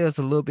need players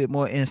a little bit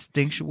more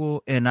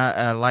instinctual, and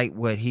I like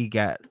what he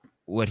got,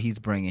 what he's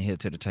bringing here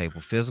to the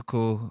table.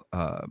 Physical,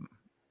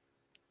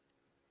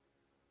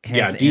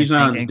 has Yeah, the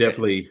instinct, Dijon's and good.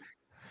 definitely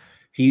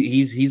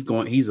he's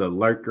going he's a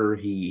lurker.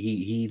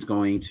 He's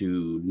going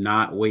to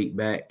not wait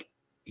back.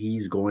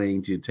 He's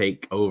going to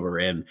take over.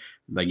 And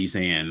like you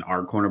saying,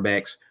 our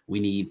cornerbacks, we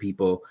need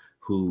people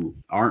who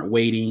aren't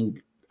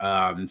waiting.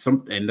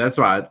 And that's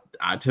why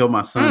I tell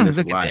my son this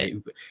Look at why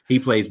that. he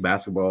plays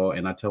basketball,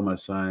 and I tell my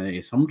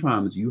son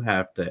sometimes you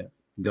have to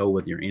go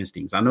with your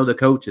instincts. I know the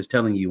coach is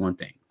telling you one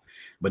thing,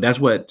 but that's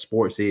what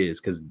sports is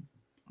because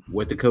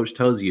what the coach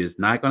tells you is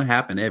not going to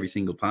happen every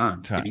single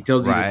time. If he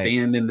tells you to Right,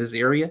 stand in this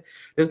area,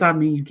 does not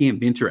mean you can't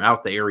venture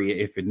out the area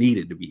if it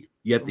needed to be.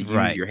 You have to use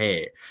right. your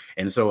head.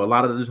 And so a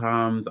lot of the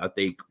times, I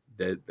think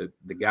that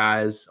the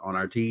guys on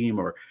our team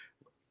are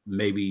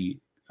maybe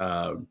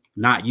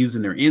not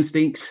using their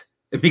instincts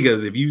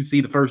because if you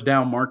see the first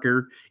down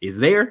marker is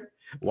there,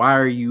 why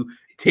are you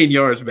 10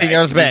 yards 10 back?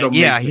 yards It just back. don't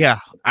make Yeah, yeah.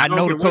 sense. I I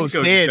don't know the care what the coach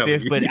coach is said telling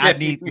this, you. but I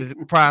need to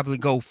probably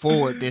go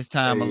forward this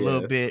time a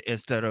little Yeah. bit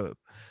instead of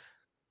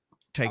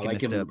I taking a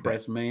like him in step back.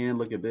 press man.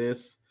 Look at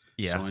this.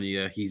 Yeah. Showing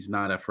you he's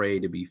not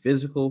afraid to be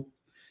physical.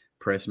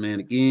 Press man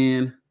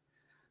again.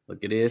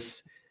 Look at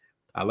this.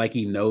 I like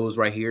he knows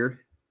right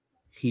here.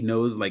 He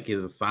knows like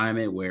his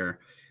assignment where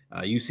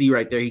you see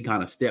right there he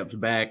kind of steps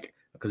back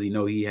because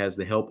he has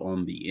the help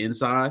on the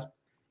inside,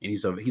 and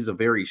he's a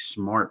very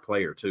smart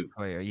player too.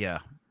 Player, yeah.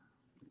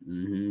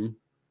 Hmm.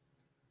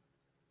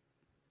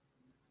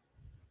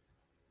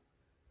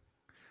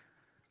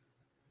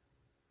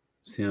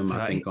 It's him, I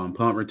So think, on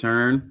punt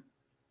return.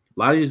 A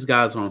lot of these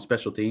guys are on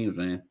special teams,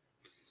 man.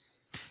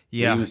 We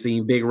yeah. even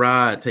seen Big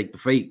Rod take the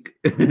fake.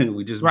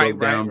 We just Right, broke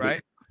right, down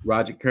right.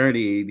 Roger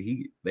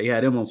Kearney. They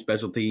had him on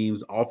special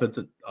teams,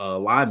 offensive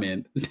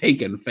linemen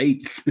taking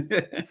fakes.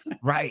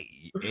 Right.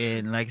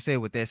 And like I said,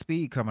 with that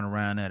speed coming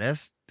around now,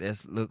 that's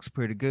looks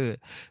pretty good.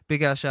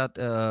 Big out shout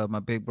to my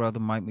big brother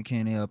Mike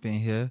McKinney up in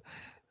here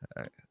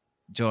uh,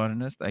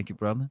 joining us. Thank you,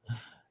 brother.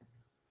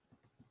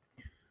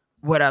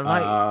 What I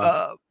like,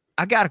 uh,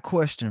 I got a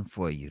question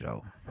for you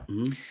though.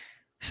 mhm,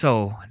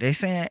 So they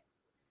saying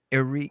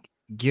Eric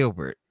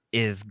Gilbert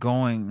is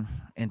going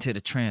into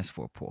the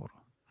transfer portal.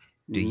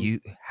 mhm,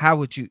 How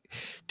would you,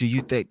 do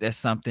you think that's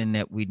something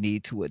that we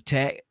need to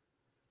attack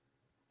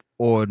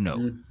or no?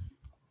 mhm.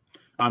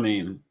 I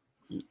mean,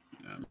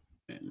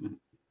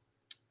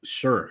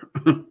 sure.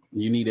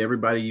 You need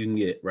everybody you can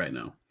get right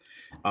now.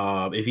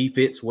 If he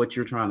fits what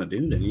you're trying to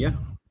do, then yeah.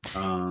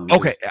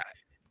 Okay,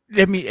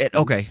 Because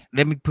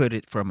let me put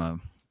it from a,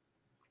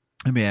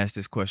 let me ask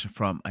this question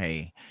from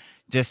a,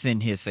 just in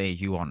here saying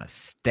you on a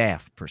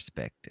staff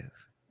perspective,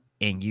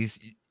 and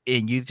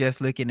and you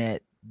just looking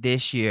at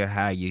this year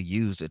how you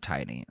use the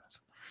tight ends.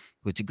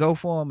 Would you go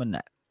for them or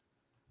not?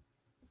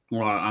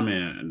 well, I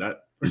mean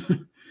that.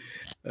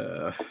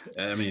 uh,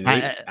 I mean,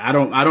 I, I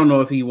don't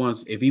know if he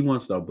wants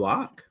to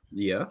block.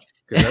 Yeah,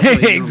 because that's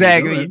what he's gonna be exactly,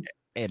 doing.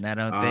 and I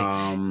don't think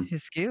Um,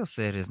 his skill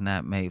set is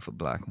not made for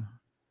blocking.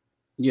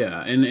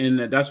 yeah,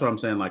 and that's what I'm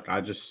saying. Like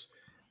I just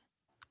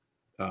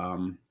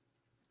um,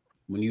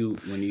 when you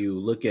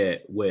look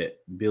at what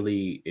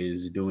Billy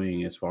is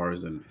doing as far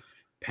as in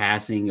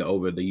passing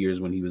over the years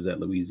when he was at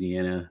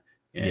Louisiana,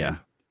 Yeah, and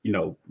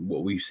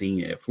what we've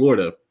seen at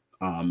Florida.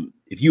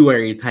 If you are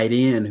a tight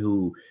end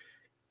who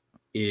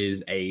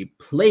is a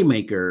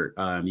playmaker,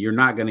 you're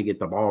not going to get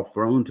the ball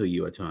thrown to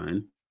you a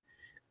ton.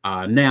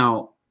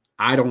 Now,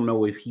 I don't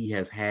know if he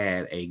has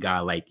had a guy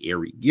like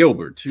Eric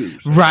Gilbert too.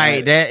 So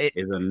Right. that That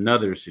is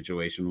another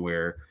situation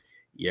where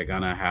you're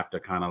gonna have to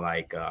kind of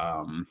like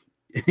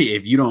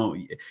if you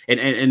don't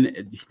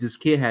and this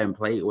kid hadn't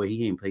played well,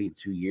 he ain't played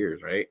 2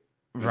 years, right?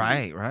 And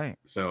right, right,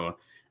 so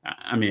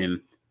I mean,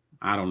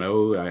 I don't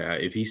know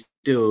if he's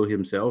still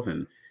himself,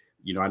 and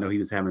I know he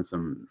was having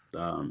some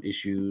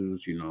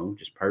issues,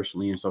 just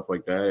personally and stuff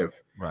like that. If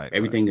right, right,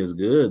 everything is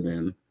good,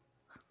 then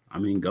I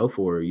mean, go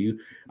for it.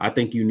 I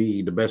think you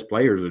need the best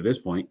players at this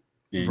point,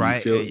 and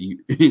you feel right.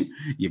 you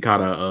you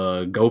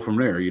gotta go from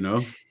there.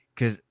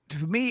 Because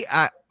to me,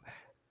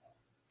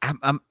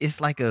 I'm it's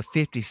like a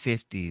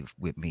 50-50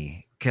 with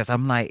me. Because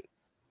I'm like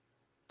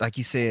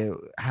you said,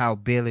 how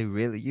Billy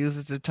really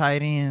uses the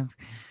tight ends.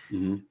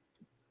 Hmm.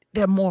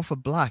 They're more for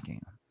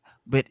blocking,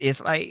 but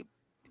it's like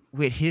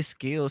with his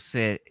skill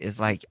set, it's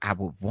like I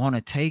would want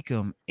to take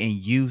him and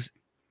use.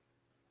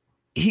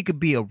 He could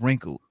be a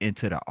wrinkle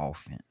into the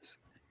offense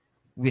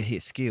with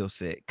his skill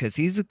set because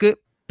he's a good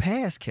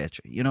pass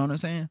catcher. You know what I'm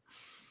saying?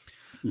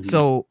 Hmm.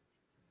 So,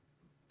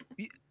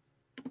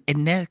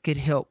 and that could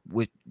help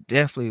with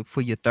definitely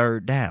for your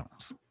third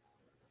downs.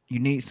 You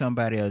need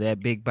somebody of that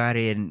big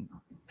body. And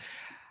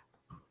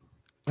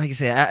like I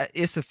said,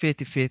 it's a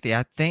 50-50.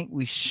 I think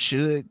we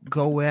should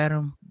go at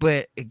him.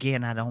 But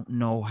again, I don't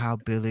know how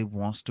Billy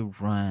wants to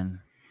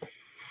run.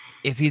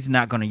 If he's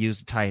not going to use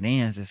the tight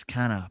ends, it's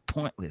kind of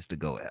pointless to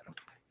go at him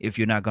if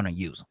you're not going to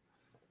use them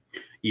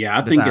Yeah,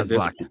 I think at besides this,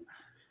 blocking.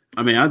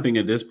 I mean, I think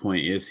at this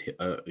point is,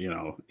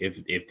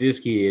 if this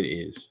kid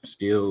is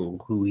still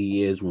who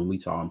he is when we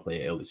saw him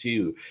play at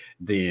LSU,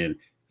 then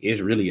it's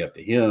really up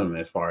to him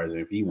as far as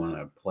if he want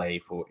to play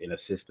for in a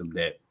system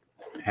that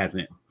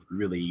hasn't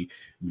really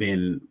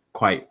been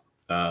quite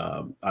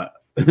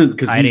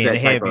because Tight he's end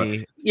that type of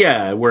heavy,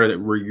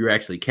 where you're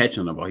actually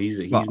catching the ball. He's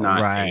but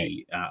not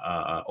right,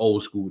 a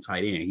old school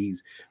tight end.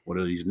 He's one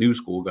of these new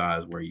school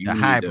guys where you the need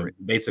to hybrid.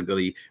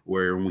 basically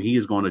where when he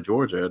is going to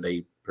Georgia,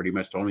 they pretty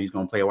much told him he's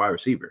going to play a wide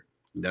receiver.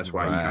 That's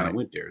why he kind of Right.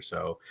 went there.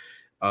 So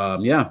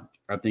yeah,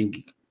 I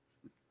think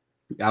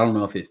I don't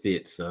know if it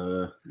fits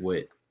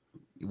what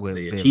With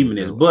the Billy achievement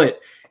is. do. But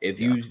if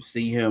Yeah. you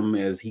see him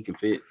as he can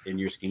fit in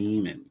your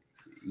scheme and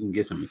you can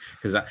get some,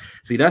 because I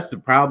see that's the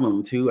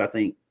problem too. I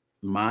think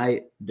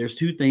there's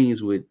two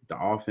things with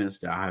the offense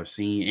that I have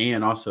seen,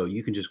 and also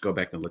you can just go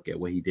back and look at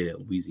what he did at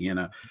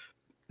Louisiana,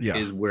 Yeah.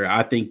 is where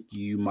I think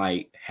you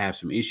might have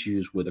some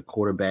issues with a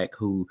quarterback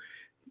who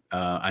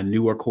a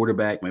newer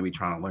quarterback, maybe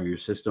trying to learn your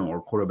system, or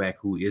a quarterback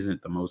who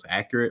isn't the most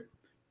accurate,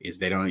 is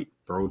they don't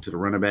throw to the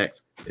running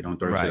backs. They don't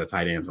throw to the Right.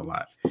 tight ends a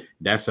lot.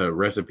 That's a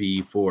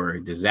recipe for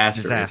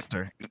disaster.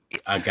 Disaster.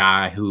 A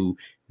guy who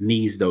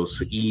needs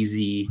those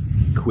easy,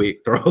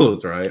 quick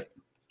throws, right?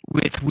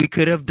 Which we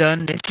could have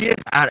done this year.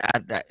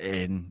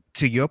 And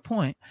to your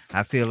point,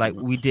 I feel like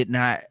we did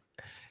not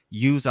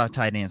use our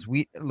tight ends.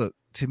 We look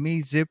to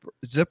me,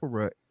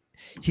 Zipper,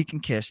 he can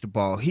catch the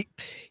ball. He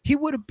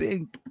would have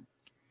been,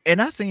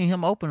 and I seen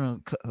him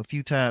open a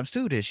few times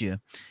too this year,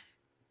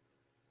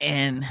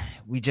 and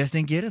we just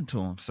didn't get into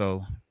him.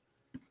 So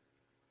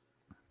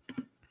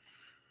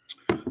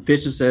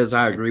Fisher says,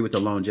 I agree with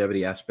the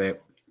longevity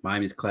aspect.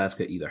 Miami's class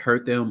could either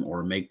hurt them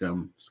or make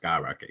them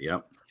skyrocket.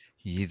 Yep.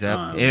 he's up,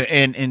 Um,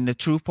 and the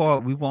true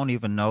part, we won't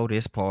even know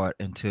this part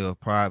until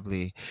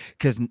probably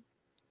because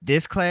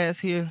this class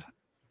here,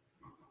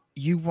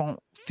 you won't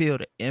feel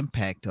the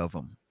impact of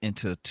them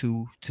until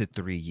 2 to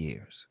 3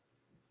 years.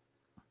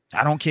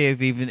 I don't care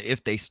if even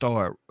if they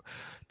start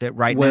that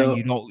right now,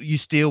 well, you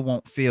still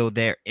won't feel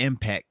their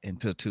impact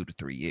until 2 to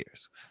 3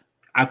 years.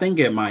 I think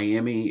at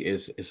Miami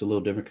is it's a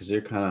little different because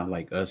they're kind of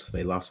like us.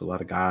 They lost a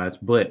lot of guys,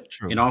 but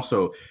True. and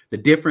also the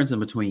difference in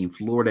between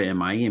Florida and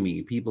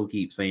Miami. People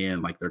keep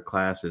saying like their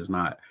class is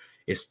not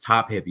it's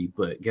top heavy,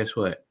 but guess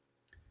what?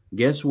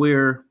 Guess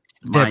where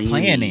They're playing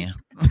Miami? in.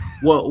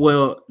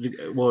 Well.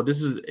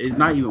 This is it's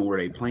not even where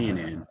they playing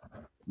in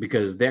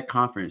because that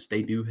conference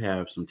they do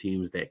have some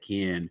teams that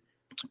can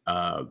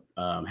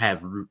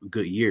have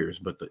good years,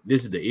 but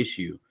this is the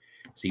issue.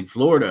 See,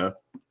 Florida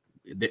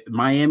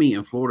Miami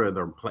and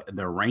Florida,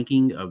 their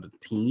ranking of the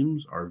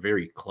teams are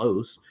very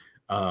close.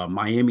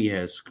 Miami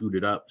has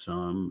scooted up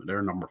some;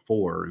 they're number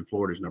 4, and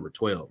Florida's number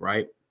 12.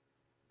 Right?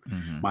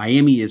 Hmm.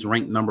 Miami is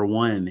ranked number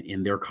 1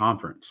 in their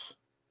conference.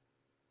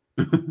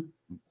 And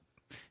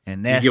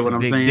You that's get the what I'm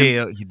big saying?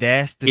 deal.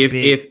 That's the If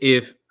big. if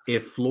if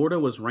if Florida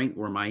was ranked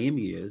where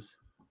Miami is,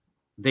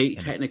 they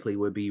And technically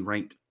would be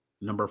ranked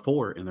number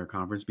 4 in their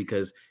conference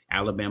because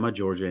Alabama,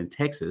 Georgia, and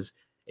Texas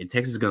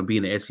is going to be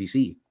in the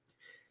SEC.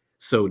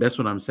 So that's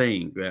what I'm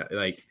saying. That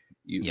like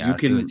yeah, you I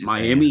see can what you're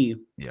saying. Miami,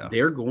 Yeah,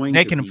 they're going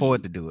they to can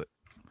afford be, to do it.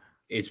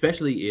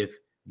 especially if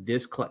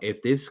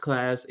if this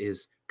class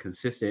is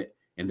consistent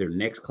in their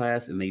next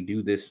class and they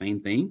do this same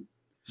thing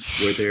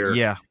where they're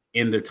Yeah,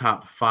 in the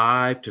top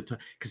 5 to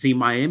because see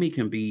Miami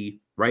can be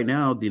right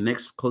now the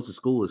next closest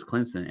school is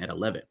Clemson at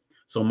 11.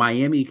 So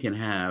Miami can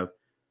have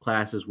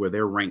classes where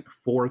they're ranked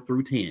 4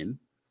 through 10,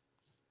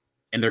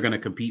 and they're going to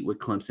compete with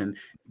Clemson.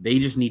 They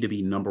just need to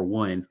be number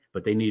one,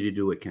 but they need to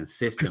do it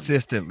consistently.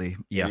 Consistently,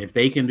 And yeah. if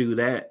they can do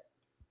that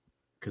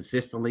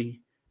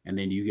consistently, and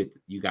then you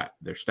got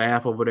their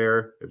staff over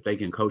there, if they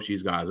can coach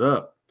these guys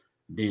up,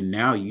 then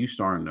now you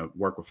starting to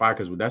work with fire,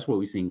 because that's what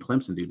we've seen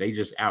Clemson do. They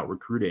just out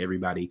recruited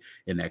everybody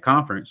in that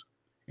conference,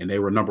 and they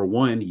were number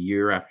one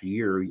year after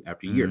year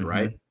after year, Mm-hmm.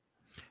 right?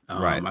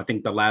 Right. I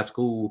think the last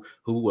school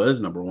who was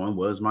number one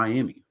was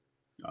Miami,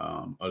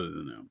 other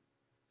than them.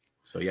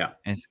 So yeah,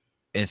 And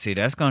and see,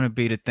 that's going to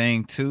be the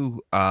thing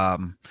too,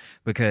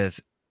 because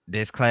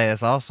this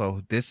class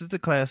also, this is the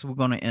class we're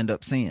going to end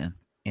up seeing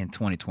in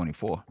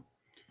 2024.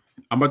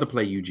 I'm about to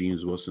play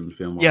Eugene's Wilson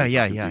film while Yeah, we're yeah,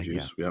 talking to yeah, you, yeah.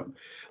 Juice. Yep.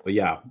 But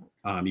yeah,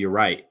 you're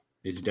right.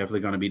 It's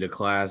definitely going to be the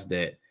class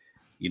that,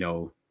 you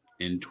know,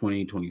 in Goodness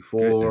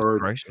 2024,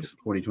 gracious.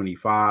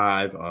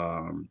 2025.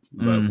 But we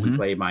Mm-hmm.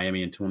 played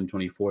Miami in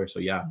 2024. So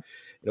yeah,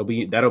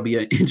 that'll be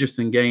an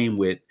interesting game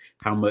with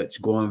how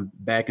much going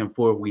back and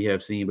forth we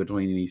have seen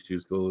between these two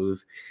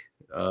schools.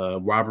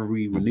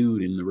 Rivalry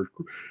renewed in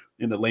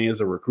the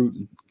lands of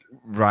recruiting.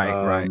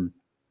 Right, right. Um,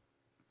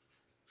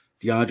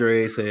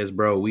 DeAndre says,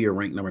 "Bro, we are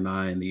ranked number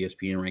 9 in the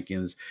ESPN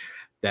rankings.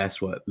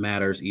 That's what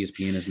matters.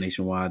 ESPN is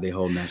nationwide. They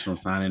hold National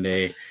Signing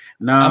Day." I'm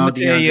No, gonna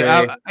tell you,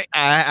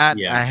 DeAndre.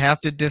 Yeah, I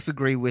have to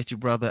disagree with you,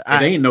 brother.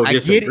 it ain't no I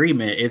get it.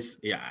 disagreement. It's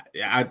yeah,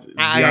 I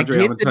DeAndre. I'm get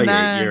gonna the tell you,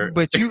 9, you're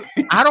but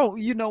I don't.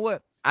 You know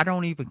what? I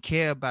don't even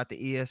care about the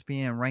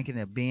ESPN ranking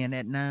of being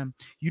at 9.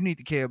 You need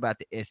to care about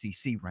the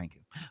SEC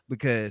ranking,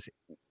 because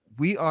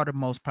we are the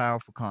most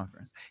powerful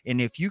conference.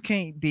 And if you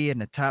can't be in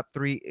the top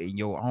 3 in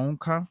your own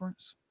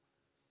conference,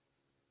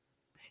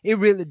 it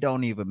really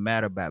don't even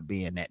matter about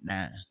being at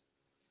 9.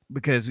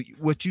 Because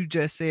what you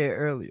just said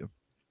earlier,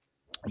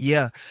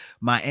 yeah,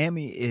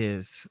 Miami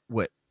is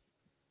what,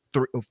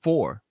 3 or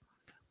 4,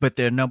 but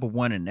they're number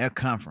 1 in their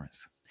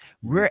conference.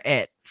 Mhm. We're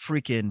at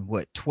freaking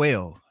what,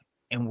 12,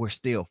 and we're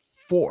still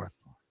 4th.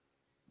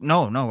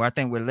 No, no, I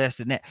think we're less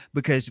than that,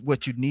 because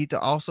what you need to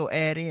also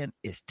add in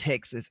is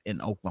Texas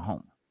and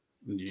Oklahoma.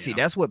 See, Yeah,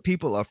 that's what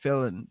people are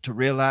failing to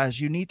realize.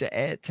 You need to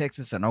add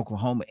Texas and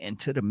Oklahoma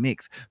into the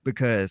mix,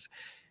 because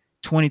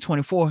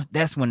 2024,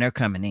 that's when they're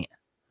coming in.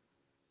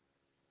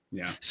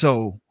 yeah,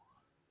 So,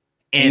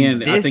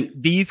 and and I think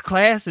these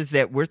classes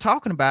that we're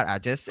talking about, I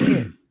just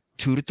said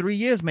 2 to 3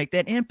 years make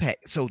that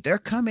impact. So they're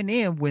coming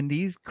in when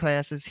these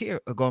classes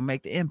here are going to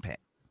make the impact.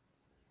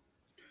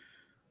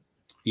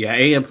 yeah,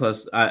 and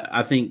plus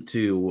I think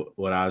too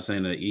what I was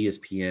saying to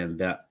ESPN,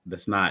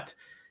 that's not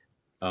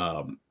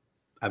um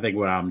I think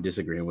what I'm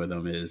disagreeing with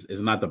them is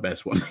not the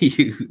best one to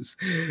use.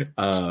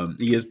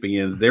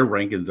 ESPN's their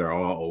rankings are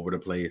all over the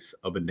place,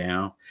 up and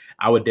down.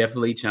 I would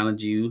definitely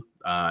challenge you.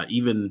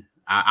 Even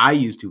I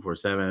use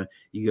 247.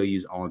 You go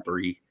use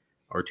On3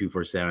 or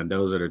 247.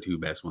 Those are the two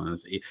best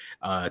ones.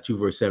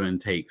 247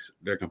 takes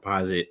their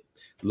composite,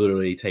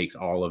 literally takes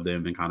all of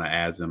them and kind of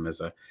adds them as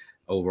a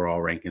overall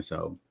ranking.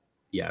 So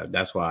yeah,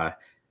 that's why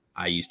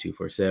I use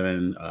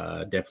 247.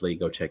 Definitely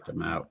go check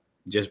them out,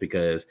 just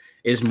because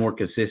it's more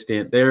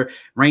consistent. Their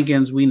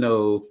rankings, we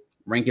know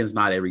rankings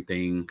not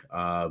everything,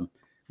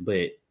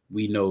 but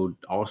we know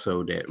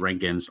also that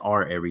rankings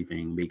are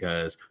everything,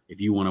 because if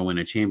you want to win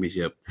a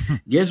championship,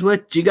 guess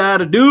what you got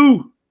to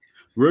do?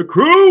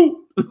 Recruit.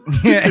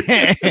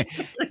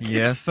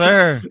 Yes,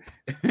 sir.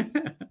 You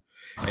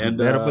And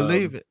better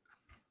believe it.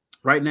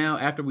 right now,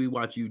 after we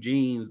watch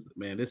Eugene,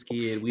 man, this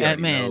kid, we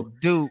And already know. man,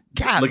 dude,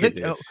 God, Look at look.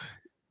 this. Oh,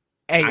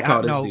 hey, I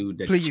call this no, dude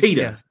the please, yeah.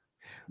 cheetah.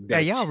 Hey,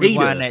 The y'all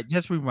rewind cheetah. that.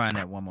 Just rewind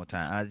that one more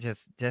time. I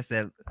just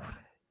that.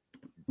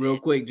 Real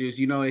quick, just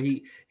he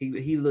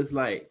looks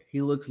like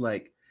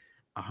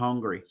a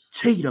hungry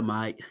cheetah,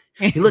 mate.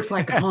 He looks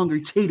like a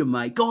hungry cheetah,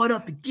 mate, going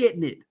up and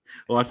getting it.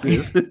 Watch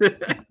this.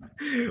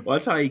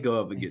 Watch how he go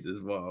up and get this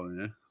ball,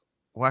 man.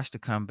 Watch the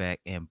comeback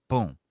and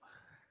boom.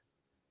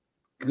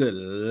 Good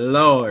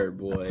lord,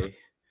 boy.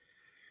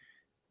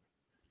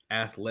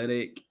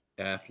 Athletic,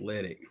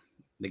 athletic.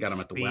 They got him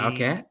at the Speed.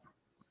 Wildcat.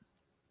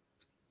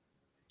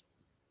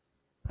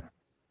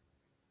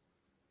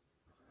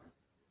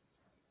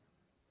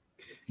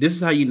 This is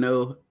how you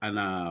know, and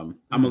I'm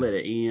gonna Mm, let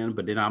it end,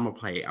 but then I'm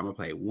gonna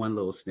play one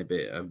little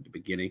snippet of the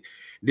beginning.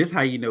 This is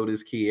how you know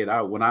this kid. I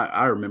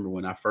remember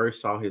when I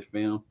first saw his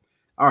film,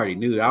 I already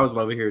knew it. I was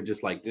over here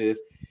just like this.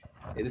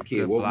 And this kid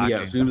good woke me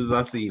up as blocking. soon as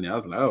I seen it. I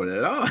was like,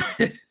 oh.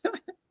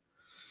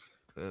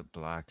 Good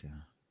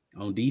blocking.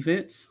 On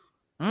defense.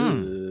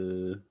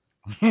 Mm.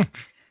 Uh,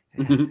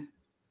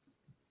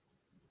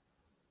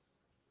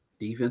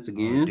 defense Oh,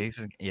 again.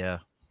 defense. Yeah.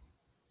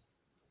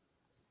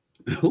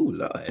 Oh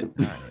Lord.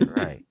 Right.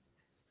 Right.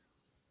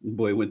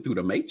 Boy went through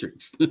the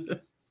matrix. Look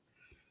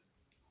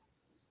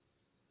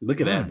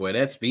at that, Mm. boy.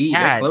 That speed,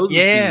 that God. closing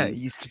Yeah. speed.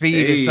 You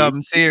speed is Hey.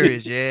 something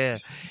serious. Yeah.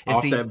 And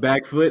Off see. that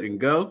back foot and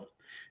go.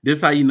 This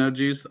is how you know,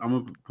 Juice. I'm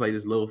gonna play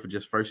this little for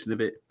just first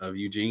snippet of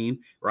Eugene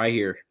right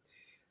here.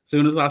 As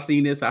soon as I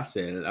seen this, I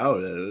said, "Oh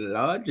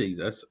Lord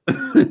Jesus!"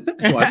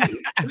 Watch this.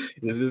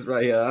 This is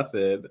right here. I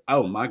said,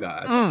 "Oh my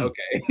God." Mm.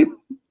 Okay.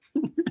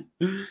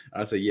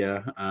 I said,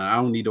 yeah, I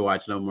don't need to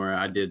watch no more.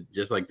 I did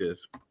just like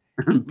this.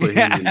 put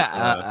him in,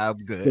 I'm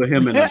good. put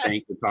him in a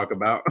bank to talk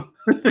about.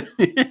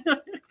 I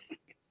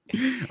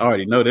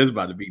already know this is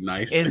about to be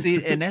nice. And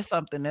see, and that's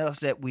something else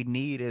that we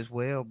need as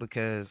well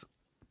because,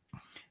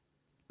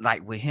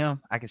 like with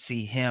him, I can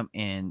see him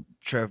and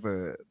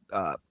Trevor.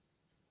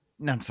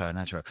 No, I'm sorry,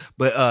 not Trevor,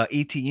 but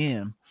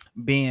ETN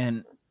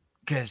being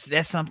because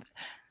that's something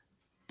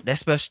that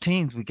special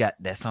teams we got.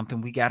 That's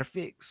something we got to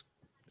fix.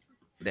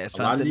 That's A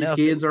lot of something these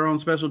else that kids are on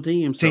special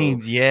teams, so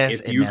teams, yes,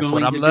 if and you're that's what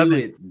going I'm to do loving.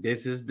 it,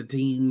 this is the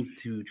team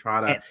to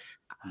try to And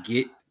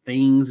get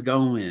things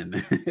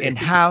going. and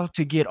how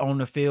to get on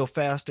the field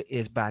faster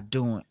is by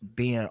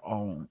being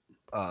on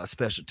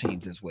special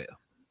teams as well.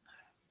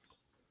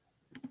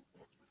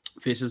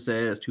 Fisher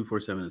says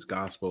 247 is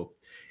gospel.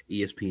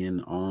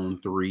 ESPN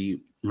on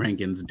three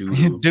rankings doo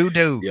doo. Do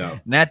do, Yeah,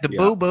 not the yeah,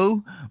 boo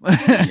boo.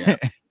 yeah.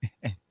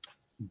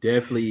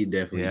 Definitely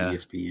Yeah,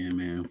 ESPN,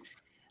 man.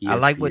 I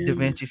like what Da ESPN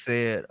Vinci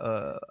said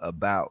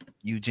about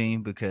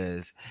Eugene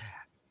because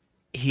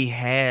he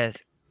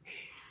has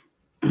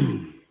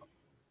is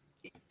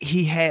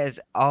he has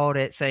all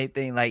that same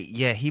thing. Like,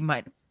 yeah, he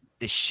might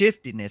the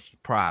shiftiness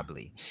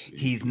probably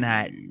he's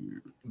not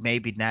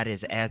maybe not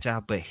as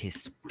agile, but his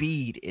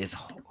speed is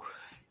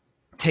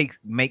take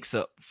makes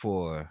up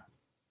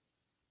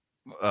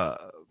uh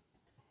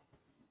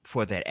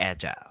for that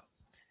agile.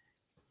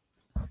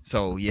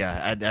 So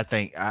yeah, I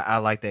think I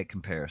like that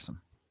comparison.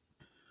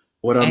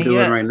 what I'm And doing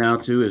yeah, right now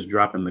too is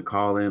dropping the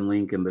call in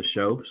link in the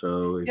show.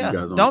 So if you yeah,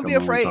 guys want to don't be come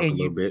on and afraid. talk a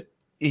little bit,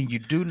 And you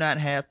do not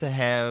have to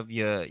have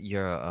your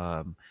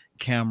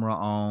camera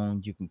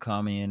on. You can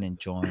come in and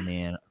join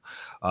in.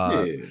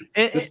 Uh, yeah,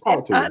 and, just and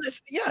talk to us.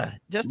 honest, yeah,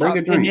 just Bring a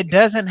talk. And it drink.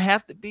 doesn't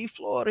have to be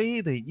Florida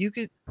either. You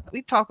could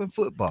we talking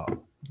football.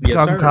 We Yes,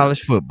 talking sir.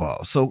 college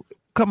football. So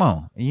come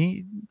on,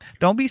 you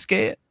don't be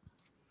scared.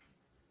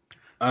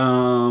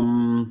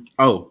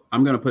 Oh,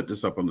 I'm gonna put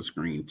this up on the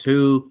screen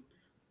too,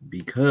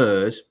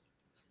 because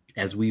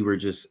as we were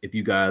just, if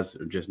you guys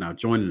are just now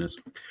joining us,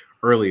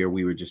 earlier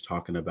we were just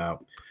talking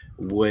about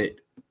what,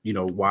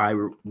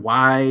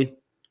 why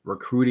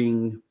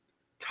recruiting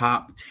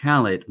top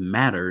talent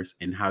matters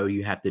and how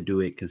you have to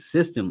do it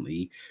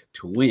consistently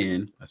to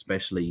win,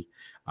 especially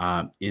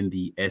in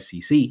the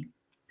SEC.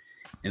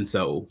 And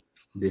so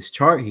this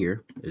chart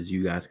here, as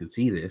you guys can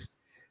see, this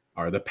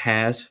are the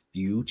past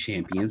few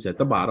champions at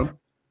the bottom.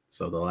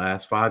 So the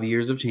last 5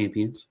 years of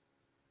champions,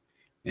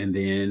 and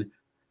then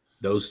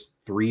those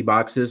three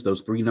boxes,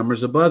 those three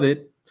numbers above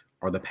it,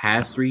 are the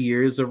past 3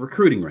 years of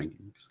recruiting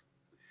rankings.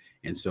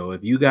 And so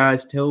if you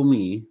guys tell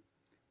me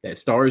that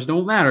stars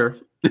don't matter,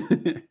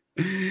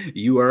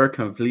 you are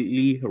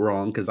completely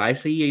wrong because I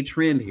see a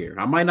trend here.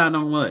 I might not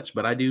know much,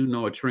 but I do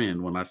know a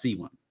trend when I see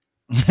one.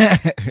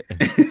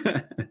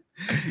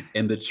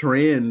 And the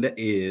trend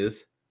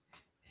is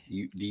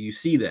do you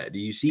see that? Do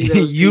you see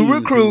those You teams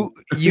recruit, who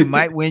you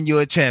might win you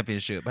a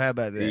championship. How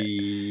about that?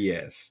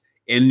 yes.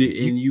 And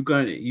You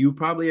you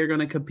probably are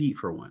gonna compete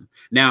for one.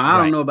 Now I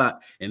don't right. know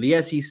about in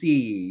the SEC,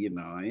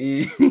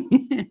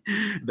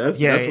 that's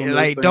Yeah, one of those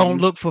like don't things.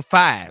 look for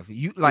five.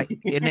 You like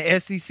in the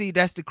SEC,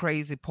 that's the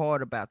crazy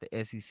part about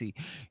the SEC.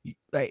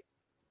 Like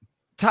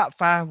top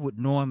five would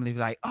normally be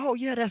like, oh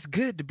yeah, that's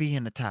good to be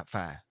in the top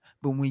five.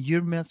 But when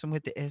you're messing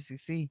with the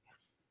SEC,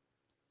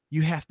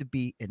 you have to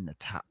be in the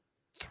top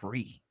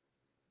three.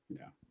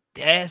 Yeah.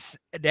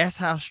 That's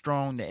how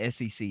strong the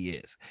SEC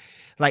is.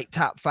 Like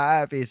top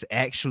five is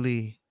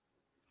actually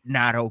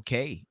not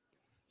okay.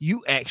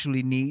 You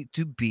actually need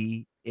to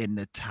be in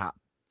the top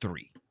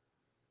three.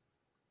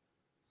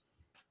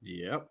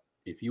 Yep.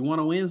 If you want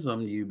to win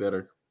something, you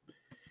better.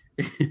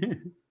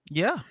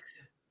 Yeah.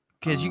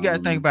 Because you got to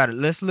think um about it.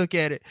 Let's look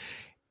at it.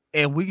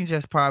 And we can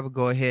just probably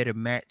go ahead and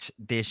match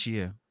this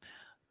year.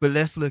 But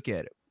let's look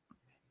at it.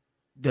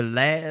 The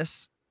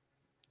last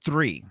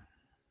three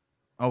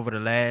over the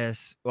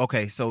last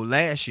okay, so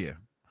last year,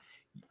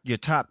 your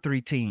top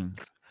three teams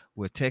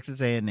were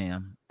Texas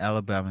A&M,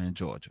 Alabama, and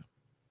Georgia.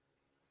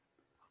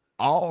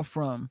 All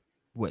from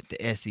what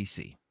the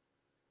SEC.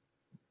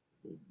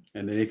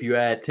 and then if you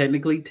add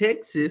technically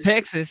Texas,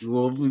 Texas,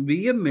 will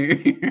be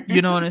in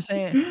you know what I'm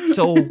saying?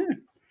 So there.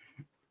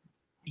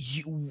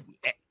 you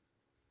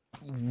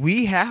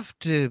we have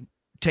to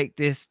take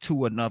this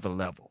to another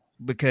level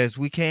because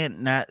we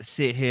can't not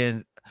sit here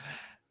and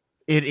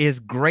it is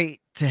great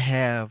to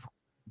have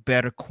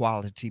better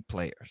quality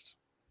players.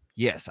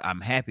 Yes,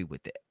 I'm happy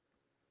with that.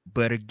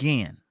 But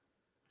again,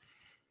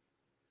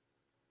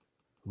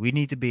 we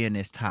need to be in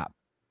this top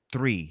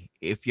three.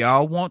 If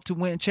y'all want to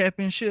win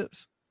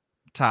championships,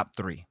 top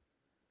three.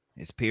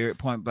 It's period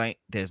point blank.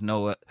 There's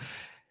no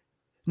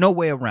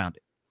way around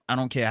it. I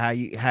don't care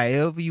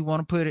however you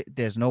want to put it.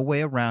 There's no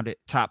way around it.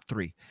 Top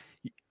three.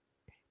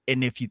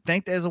 And if you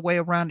think there's a way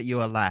around it,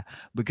 you're a lie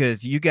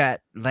because you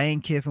got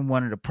Lane Kiffin,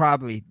 one of the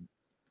probably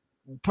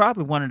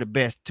one of the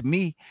best to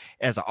me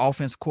as an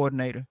offense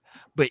coordinator.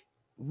 But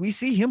we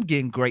see him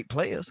getting great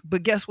players.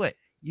 But guess what?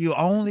 You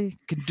only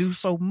can do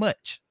so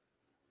much.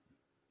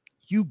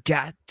 You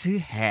got to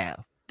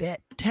have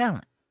that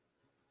talent.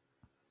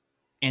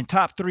 And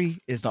top three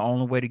is the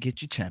only way to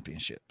get you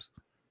championships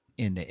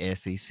in the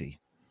SEC.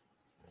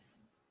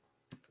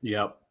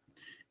 Yep.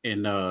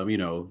 And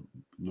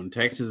when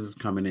Texas is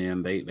coming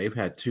in, they've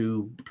had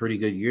two pretty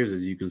good years,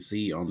 as you can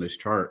see on this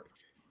chart.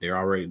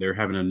 They're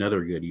having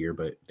another good year,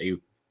 but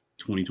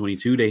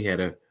 2022 they had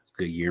a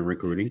good year in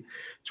recruiting.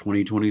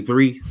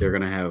 2023 they're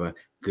gonna have a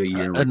good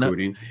year in Ano-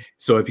 recruiting.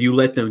 So if you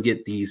let them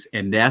get these,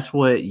 and that's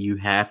what you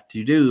have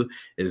to do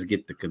is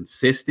get the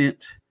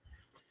consistent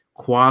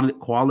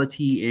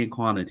quality and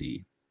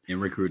quantity in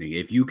recruiting.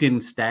 If you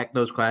can stack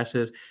those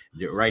classes,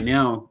 right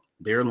now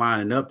they're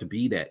lining up to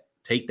be that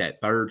take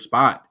that third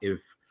spot. If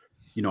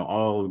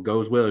all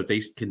goes well, if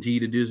they continue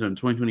to do so in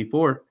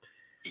 2024,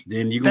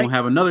 then you're Think gonna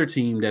have another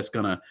team that's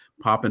gonna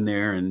pop in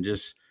there and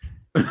just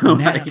now,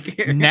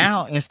 like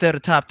now instead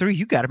of top three,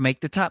 you got to make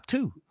the top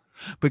two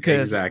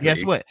because guess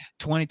exactly. what?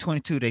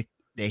 2022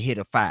 they hit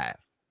a 5.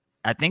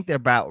 I think they're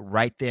about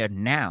right there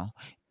now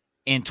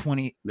in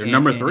 20 They're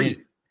number and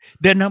three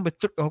they're number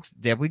 3. Oh,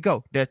 there we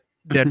go.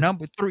 They're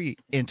number 3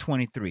 in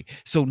 23.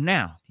 So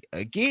now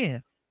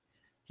again,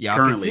 y'all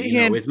can currently. sit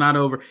here and It's not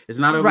over. It's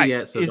not over right.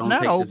 yet. So It's don't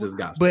not take this over, as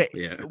gospel. but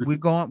Yeah.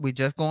 we're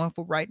just going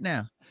for right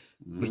now.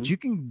 But Hmm. you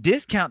can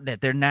discount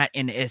that they're not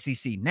in the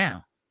SEC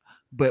now.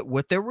 But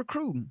what they're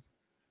recruiting,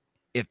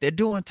 if they're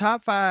doing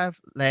top 5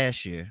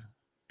 last year,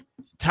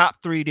 top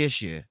 3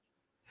 this year,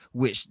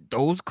 which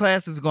those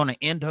classes are going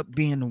to end up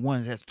being the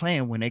ones that's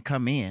playing when they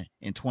come in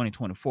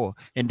 2024.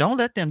 And don't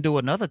let them do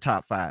another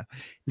top 5.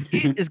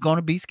 It is going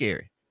to be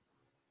scary.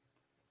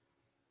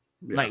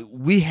 Yeah. Like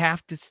we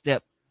have to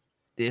step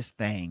this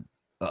thing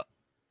up.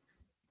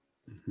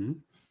 Hmm.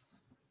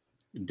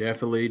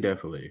 Definitely,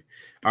 definitely.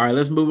 All right,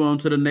 let's move on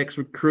to the next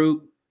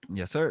recruit.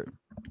 Yes, sir.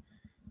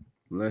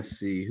 Let's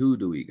see, who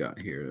do we got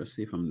here? Let's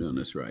see if I'm doing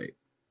this right.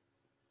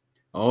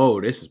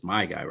 Oh, this is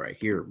my guy right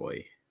here,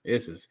 boy.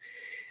 This is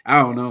I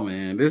don't know,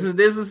 man. This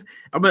is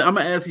I'm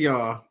gonna ask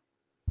y'all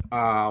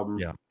um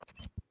Yeah.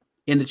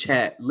 in the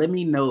chat. Let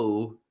me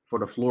know for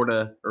the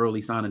Florida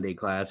early signing day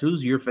class.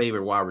 Who's your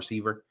favorite wide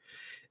receiver?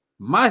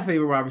 My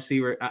favorite wide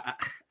receiver.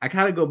 I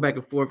kind of go back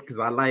and forth because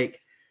I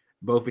like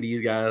both of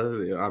these guys.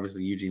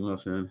 Obviously Eugene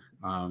Wilson,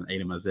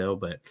 Aiden Mazel.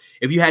 But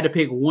if you had to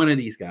pick one of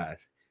these guys,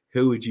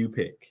 who would you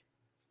pick?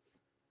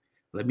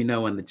 Let me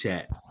know in the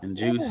chat. And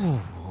Juice.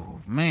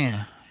 Oh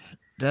man,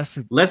 that's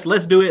a, Let's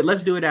do it.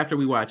 Let's do it after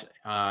we watch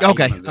Aiden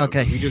okay. Mazel Okay.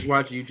 because we just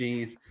watched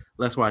Eugene's.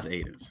 Let's watch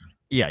Aiden's.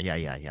 Yeah, yeah,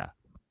 yeah, yeah.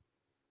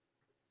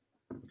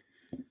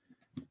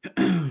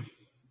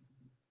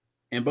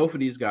 And both of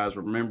these guys,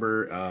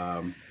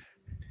 remember,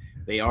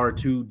 they are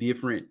two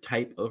different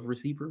type of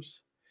receivers.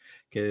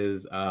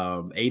 Because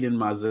Aiden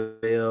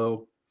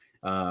Mazel,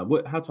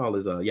 what? How tall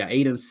is Yeah,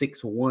 Aiden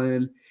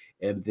 6'1",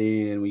 and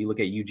then when you look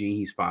at Eugene,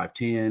 he's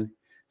 5'10".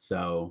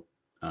 So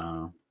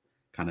uh,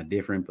 kind of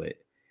different, but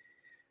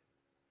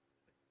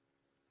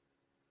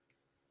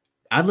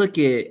I look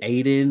at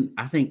Aiden.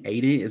 I think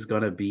Aiden is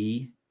gonna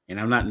be, and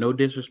I'm not no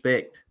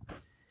disrespect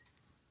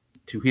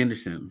to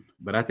Henderson,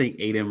 but I think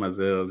Aiden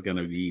Mazel is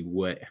gonna be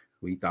what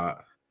we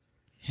thought.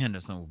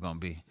 Henderson was gonna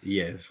be.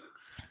 Yes.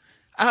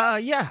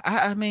 Yeah.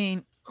 I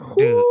mean,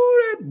 dude,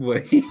 Who that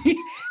boy?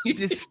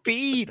 the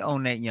speed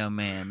on that young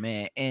man,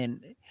 man,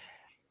 and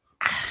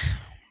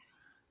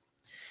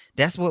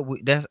that's what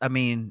we. That's. I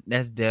mean,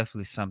 that's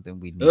definitely something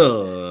we need.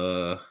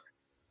 uh,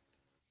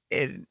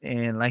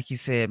 And like you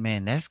said,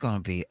 man, that's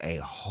gonna be a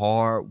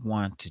hard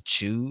one to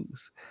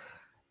choose.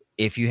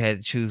 If you had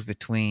to choose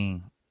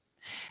between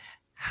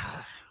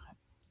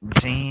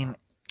Gene,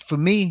 for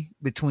me,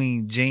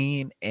 between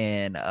Gene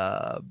and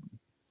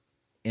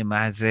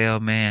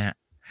Mizell, man,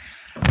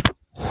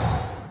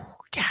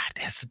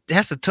 God,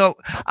 that's a tough.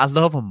 I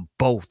love them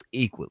both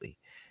equally.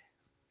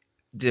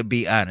 To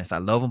be honest, I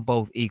love them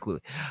both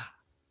equally.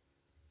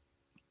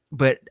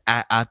 But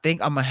I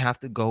think I'm gonna have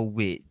to go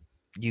with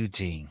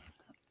Eugene.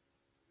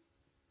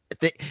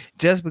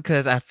 Just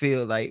because I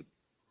feel like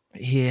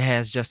he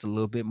has just a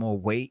little bit more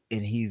weight,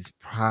 and he's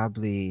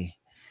probably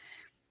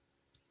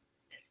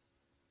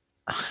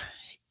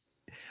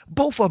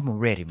both of them are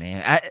ready,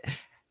 man.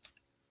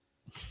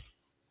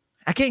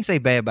 I can't say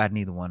bad about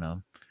neither one of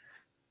them.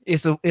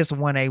 It's a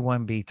 1A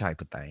 1B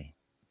type of thing.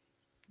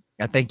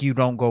 I think you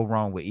don't go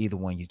wrong with either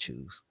one you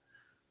choose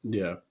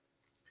yeah.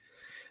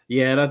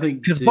 Yeah, and I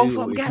think because both of too,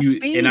 them if got you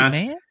and speed, I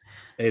man.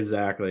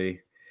 exactly,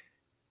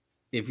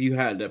 if you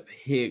had to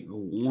pick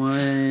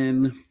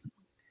one,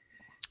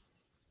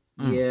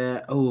 Mm.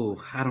 yeah.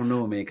 Oh, I don't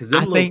know, man, because them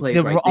I little think plays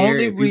the right there.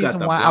 only If you got reason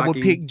the why I would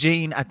blocking, pick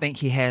Gene, I think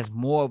he has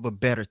more of a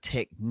better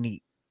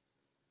technique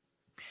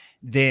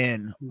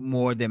than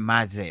more than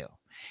Mizell.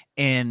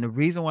 And the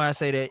reason why I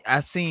say that, I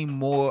seen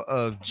more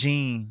of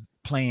Gene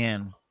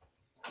playing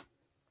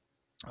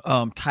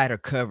tighter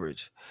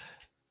coverage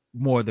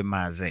more than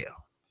Mizell.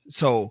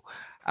 So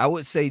I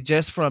would say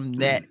just from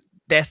that,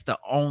 that's the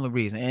only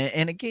reason.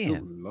 And oh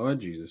again,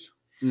 Lord Jesus,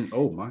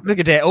 oh my look God,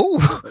 at that.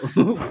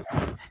 Oh,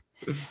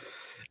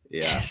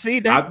 yeah. see,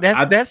 that's I, that's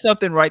I, that's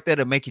something right there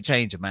to make you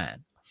change your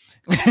mind.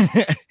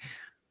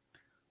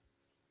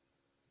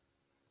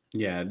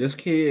 yeah. This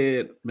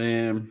kid,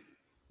 man.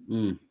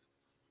 Mm,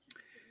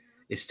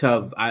 it's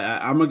tough.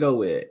 I'm gonna go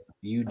with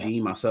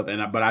Eugene myself,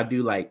 but I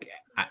do like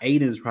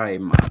Aiden's probably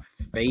my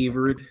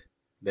favorite.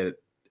 That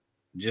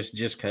just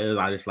because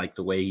I just like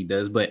the way he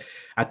does. But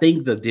I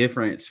think the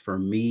difference for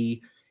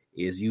me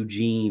is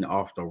Eugene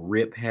off the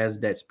rip has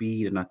that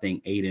speed, and I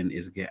think Aiden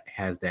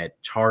has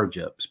that charge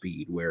up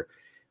speed where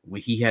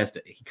when he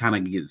kind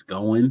of gets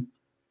going,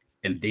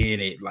 and then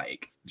it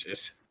like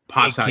just It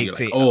pops out. You're kicks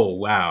like, it. oh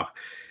wow.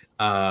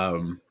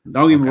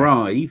 Don't get me Okay.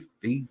 wrong,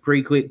 he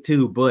pretty quick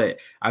too, but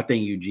I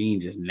think Eugene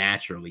just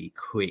naturally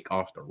quick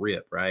off the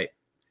rip, right?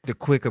 The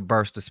quicker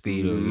burst of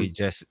speed, or Mm-hmm. you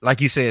just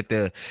like you said,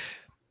 the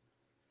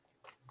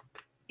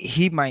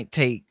he might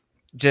take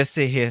just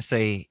sit here and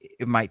say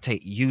it might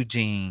take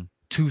Eugene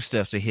 2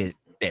 steps to hit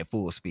that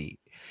full speed.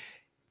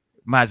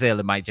 Mizell,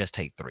 it might just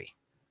take 3.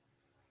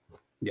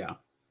 Yeah,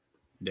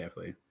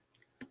 definitely,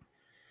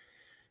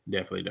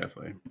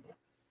 definitely.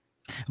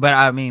 But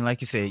I mean,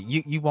 like you said,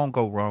 you won't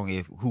go wrong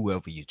if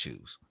whoever you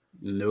choose.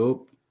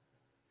 Nope.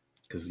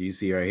 Because you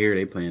see right here,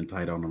 they playing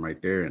tight on them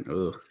right there, and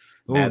Oh,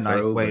 bad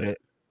nice throw, way but to.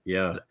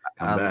 yeah,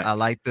 come I back.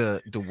 like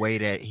the way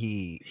that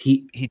He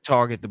he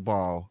target the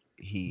ball.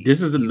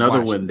 This is He another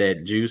watched. one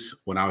that Juice.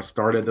 When I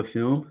started the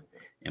film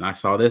and I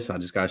saw this, I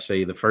just gotta show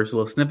you the first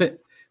little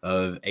snippet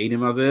of Aiden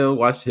Mazel.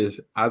 Watch this.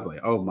 I was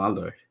like, oh my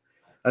lord.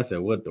 I said,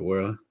 what the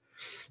world?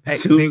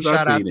 As Hey, soon big as I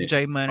shout out seen to it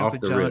J Money for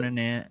off the rip, joining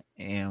in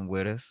and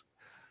with us.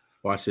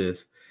 watch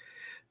this.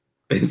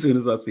 As soon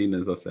as I seen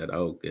this, I said,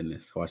 oh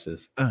goodness, watch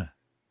this. Uh,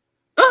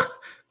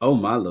 Oh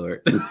my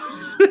lord.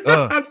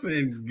 uh, I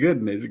said,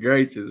 goodness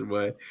gracious,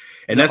 boy.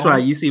 And the that's why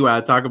only you see what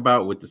I talk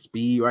about with the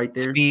speed right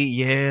there. speed,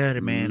 yeah,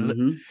 the man. Look,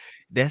 Mm-hmm.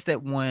 that's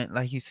that one.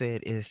 Like you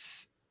said,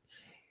 is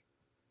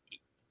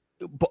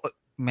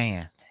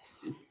man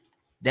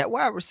that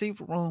wide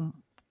receiver room.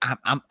 I'm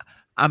I'm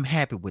I'm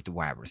happy with the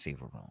wide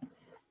receiver room.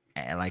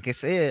 And like I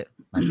said,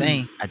 my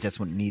thing, I just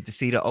would need to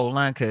see the O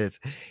line because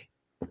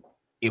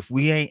if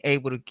we ain't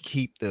able to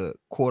keep the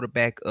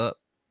quarterback up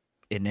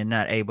and they're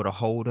not able to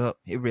hold up,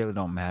 it really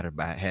don't matter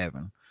about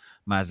having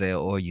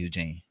Mizell or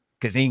Eugene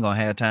because he ain't gonna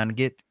have time to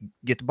get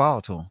the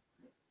ball to him.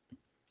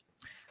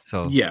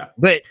 So, Yeah.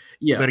 but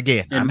Yeah. but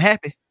again, I'm And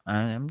happy.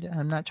 I'm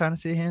not trying to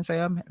sit here and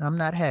say I'm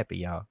not happy,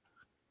 y'all.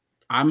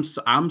 I'm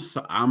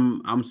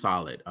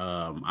solid.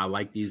 I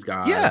like these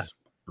Yeah, guys.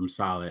 I'm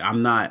solid.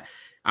 I'm not.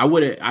 I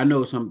wouldn't. I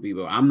know some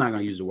people. I'm not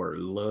gonna use the word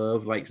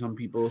love like some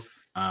people.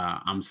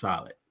 I'm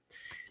solid.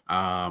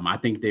 I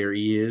think there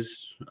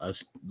is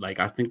like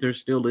I think there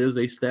still is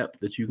a step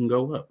that you can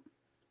go up.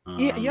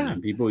 yeah, yeah,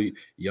 And people,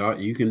 y'all,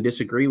 you can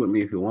disagree with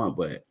me if you want,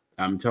 but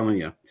I'm telling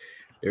you,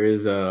 there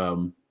is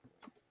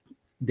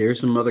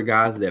there's some other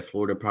guys that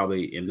Florida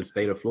probably in the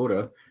state of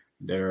Florida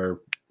that are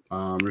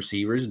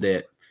receivers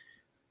that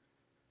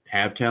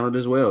have talent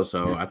as well.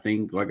 So I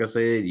think, like I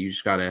said, you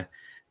just gotta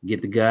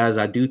get the guys.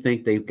 I do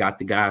think they've got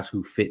the guys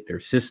who fit their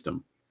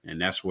system, and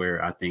that's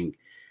where I think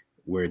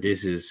where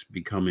this is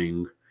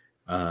becoming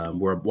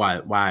where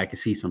why I can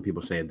see some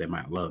people say they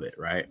might love it,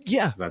 right?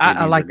 yeah. Because I think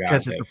I these are like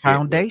guys because it's a that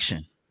fit with.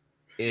 foundation.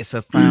 It's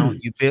a found.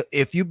 You build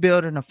if you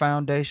building a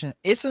foundation.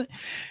 It's a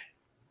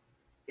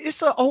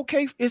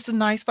okay. It's a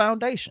nice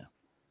foundation.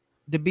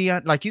 To be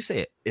like you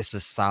said, it's a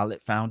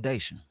solid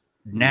foundation.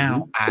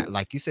 Now, Hmm. I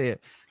like you said,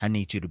 I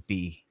need you to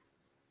be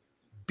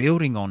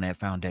building on that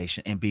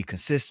foundation and be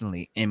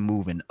consistently and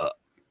moving up.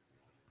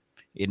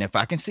 And if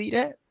I can see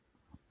that,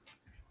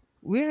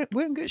 we're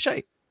in good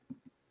shape.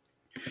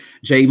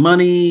 Jay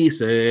Money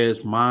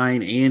says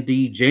mine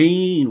Andy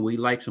Jean. We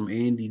like some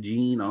Andy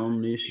Jean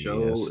on this Yes,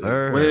 show as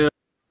well. sir.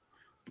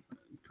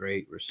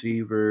 Great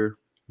receiver.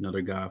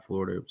 Another guy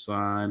Florida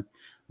signed.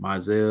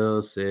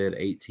 Mizell said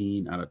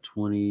 18 out of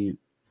 20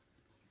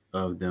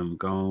 of them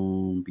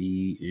gonna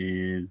be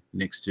in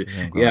next to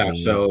We're gonna yeah.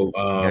 be So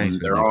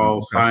Gangster they're next month.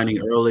 all Okay. signing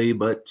early,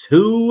 but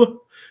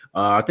two.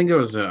 I think it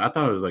was I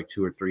thought it was like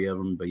two or three of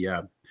them, but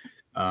yeah.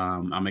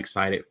 I'm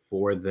excited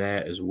for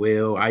that as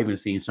well. I even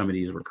seen some of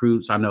these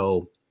recruits. I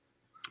know.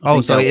 I Oh,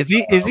 think so that was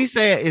is he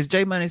saying is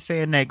J Money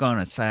saying they're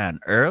gonna sign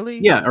early?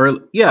 yeah,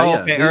 early. Yeah, Oh,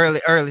 yeah. okay,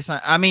 early sign.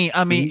 I mean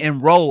Mhm.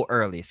 enroll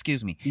early.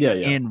 Excuse me, Yeah,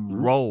 yeah. Mhm.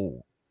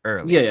 enroll Yeah,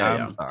 early. yeah, I'm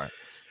yeah. sorry.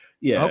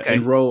 Yeah, Okay,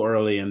 enroll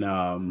early, and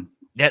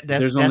that's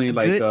there's that's only a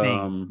like good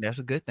thing. That's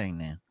a good thing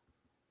then.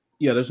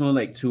 yeah, there's only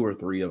like two or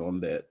three of them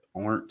that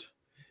aren't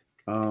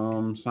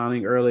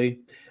signing early.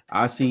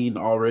 I seen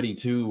already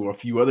too a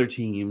few other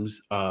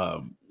teams,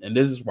 and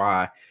this is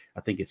why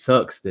I think it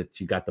sucks that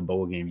you got the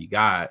bowl game you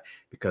got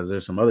because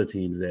there's some other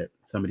teams that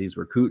some of these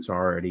recruits are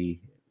already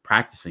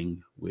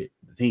practicing with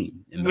the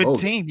team in the With bowl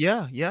game. team,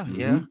 yeah, yeah, Hmm.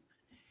 yeah.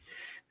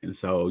 And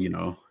so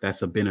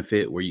that's a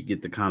benefit where you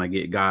get to kind of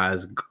get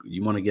guys.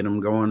 You want to get them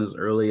going as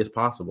early as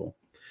possible,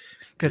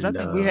 Because I and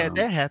think we had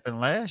that happen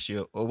last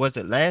year, or was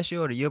it last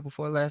year or the year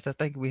before last? I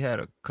think we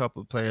had a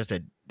couple of players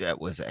that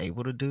was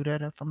able to do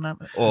that, if I'm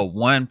not, or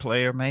one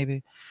player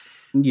maybe,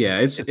 yeah,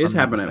 if it's I'm not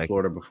happened at mistaken.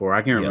 Florida before.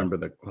 I can't Yeah. remember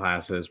the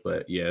classes,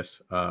 but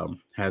yes,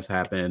 has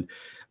happened.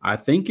 I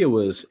think it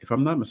was, if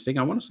I'm not mistaken,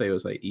 I want to say it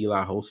was like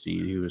Eli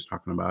Holstein who was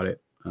talking about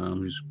it.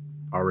 Who's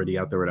already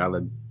out there with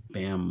Alabama.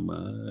 Bam,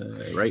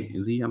 right?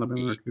 Is he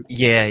Alabama recruit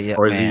Yeah, yeah,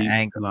 or is man. he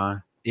I ain't, Eli?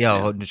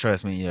 Yeah, yo,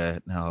 trust me. Yeah,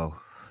 no,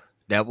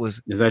 that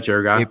was is that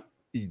your guy?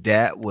 it.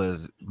 That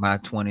was my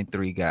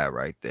 23 guy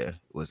right there.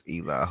 Was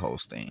Eli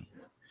Holstein.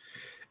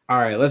 All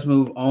right, let's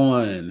move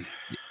on.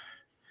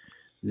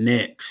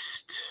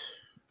 Next,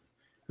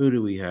 who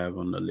do we have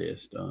on the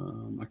list?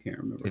 I can't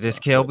remember Is who this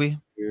I put Kelby?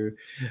 here.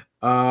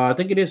 I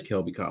think it is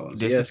Kelby Collins.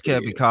 This Yes, is it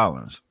Kelby is.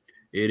 Collins.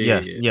 It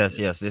Yes, is yes,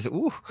 yes. This,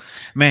 ooh,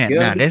 man.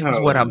 Now Kelby this is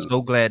what I'm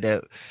so Collins. glad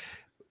that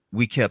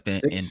we kept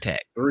Six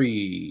intact.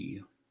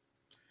 three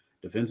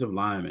defensive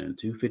lineman,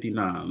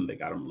 259. They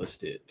got him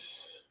listed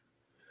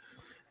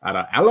out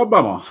of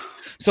Alabama.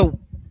 So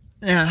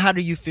now, how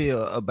do you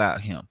feel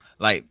about him?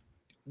 Like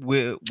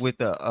with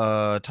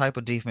the type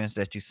of defense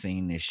that you've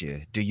seen this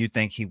year, do you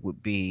think he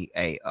would be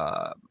a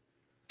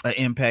an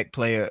impact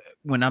player?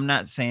 When I'm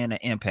not saying an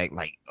impact,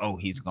 like oh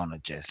he's gonna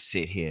just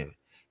sit here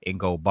and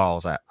go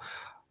balls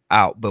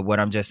out, but what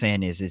I'm just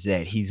saying is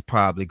that he's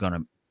probably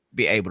gonna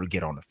be able to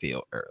get on the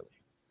field early.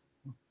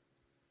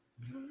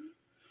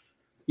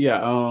 Yeah,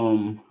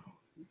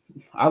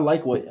 I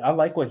like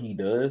what he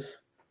does.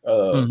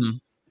 Um, Hmm.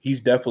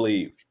 he's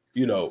definitely,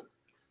 you know,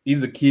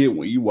 he's a kid.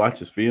 When you watch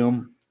his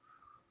film,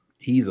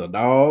 he's a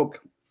dog.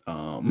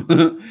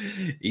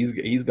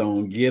 He's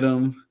gonna get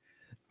him.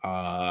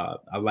 I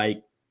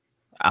like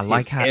I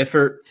like his how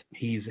effort.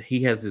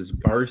 He has this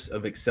burst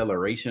of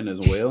acceleration as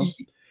well.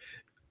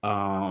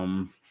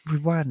 Um,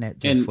 rewind that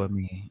just and for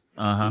me.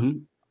 Uh-huh.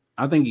 mhm,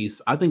 I think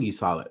he's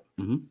solid.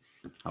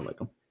 I like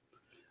him.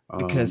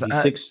 Because He's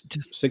I six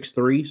just six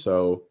three,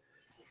 so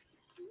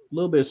a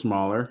little bit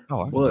smaller,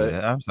 oh I can do but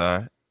that. I'm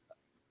sorry.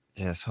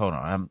 Just hold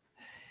on.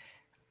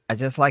 I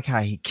just like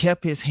how he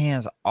kept his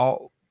hands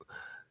all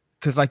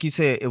because like you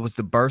said, it was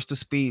the burst of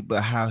speed,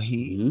 but how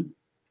he mhm,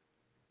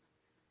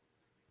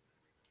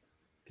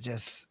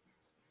 just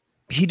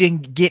he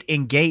didn't get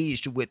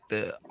engaged with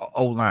the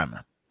old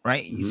lineman,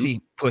 right? You mhm.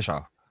 see, push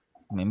off.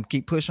 I mean,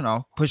 keep pushing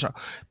off, push off.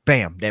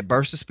 Bam, that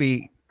burst of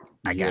speed.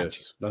 I got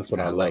you. Yes, that's what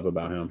I I like. love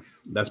about him.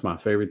 That's my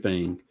favorite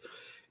thing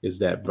is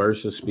that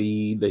burst of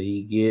speed that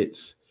he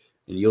gets,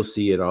 and you'll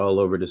see it all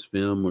over this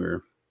film.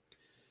 Where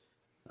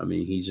I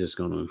mean, he's just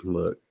gonna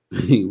look.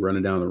 He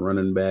running down the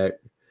running back.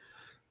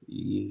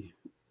 He,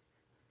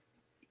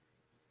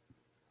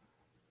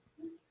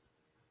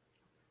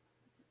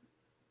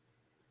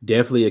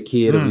 definitely a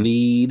kid of Mm,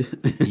 need.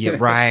 yeah,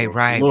 right, For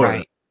right,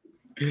 Florida, right.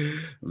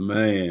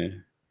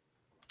 man.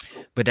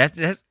 But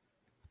that's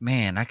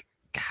man.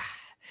 God,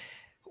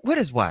 what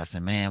is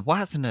Watson, man?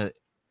 Watson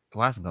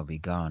gonna be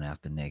gone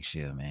after next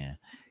year, man.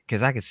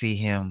 Because I could see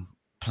him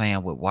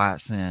playing with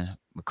Watson,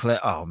 McCle.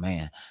 Oh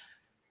man,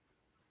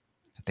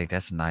 I think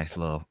that's a nice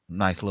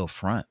little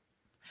front.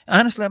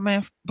 Honestly,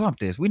 man, bump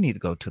this. We need to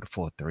go to the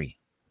 4-3.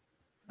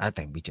 I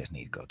think we just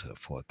need to go to the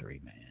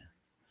 4-3, man,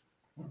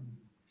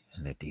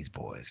 and let these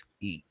boys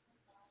eat.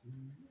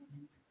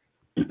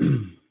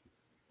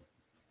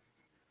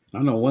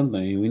 I know one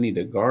thing: we need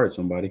to guard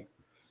somebody,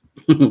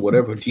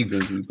 whatever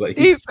defense we play.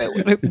 Defense,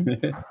 what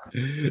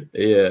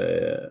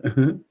Yeah,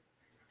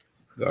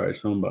 guard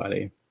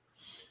somebody.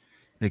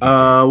 look at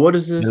that. What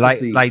is this? Let's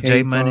see. Like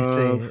Jay K Money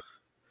five. said.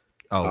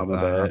 Oh Oh, my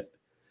bad.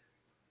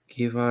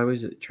 K5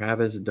 is it?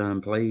 Travis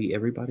done play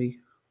everybody.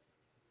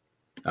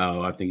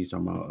 Oh, I think he's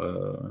talking about.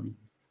 Uh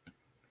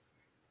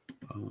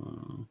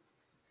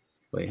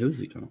wait, who's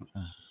he talking about?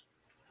 uh,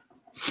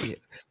 yeah.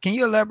 Can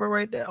you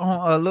elaborate that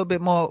on a little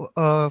bit more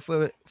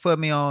for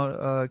me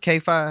on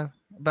K5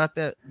 about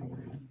that?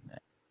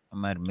 I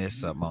might have missed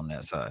something on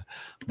that side,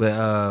 but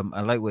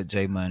I like what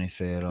Jay Money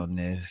said on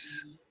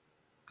this.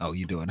 Oh,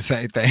 you doing the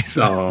same thing?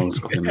 So Oh, I was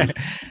clicking on.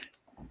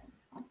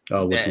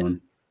 Oh, which that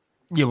one?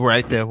 you're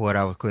right there. What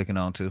I was clicking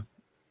on to.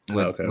 Oh,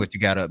 What okay. what you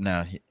got up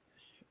now?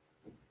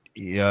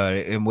 Yeah,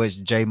 and what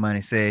Jay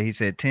Money said, he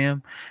said,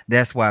 Tim,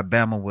 that's why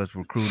Bama was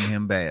recruiting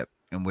him bad.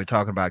 And we're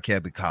talking about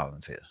Kelby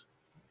Collins here.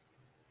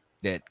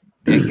 That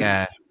that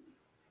guy,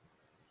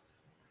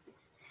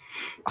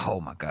 oh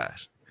my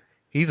gosh,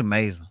 he's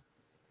amazing.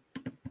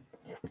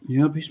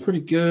 Yep, he's pretty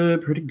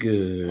good. Pretty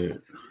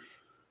good.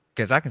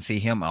 Because I can see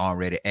him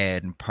already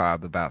adding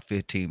probably about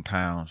 15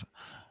 pounds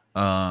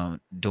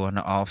during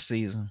the off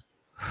season.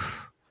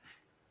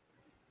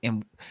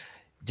 And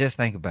just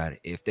think about it.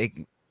 If they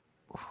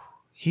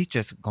he's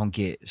just gonna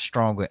get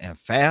stronger and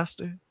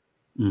faster.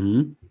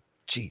 Hmm.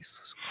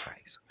 Jesus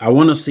Christ. I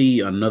want to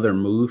see another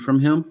move from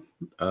him.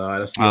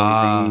 That's the only Ah,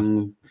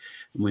 thing.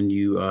 When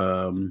you,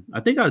 I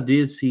think I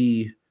did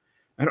see.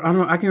 I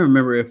don't. I can't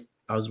remember if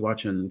I was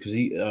watching because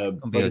he.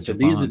 gonna be Like I a said,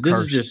 these. Javon This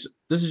is Curse. just.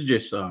 This is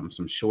just some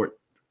short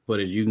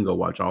footage. You can go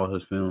watch all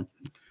his film.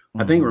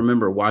 I think Hmm.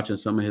 remember watching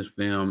some of his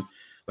film.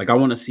 Like I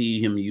want to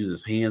see him use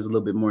his hands a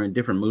little bit more in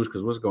different moves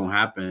because what's going to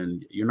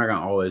happen? You're not going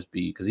to always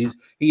be because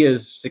he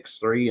is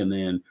 6'3" and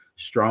then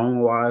strong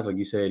wise, like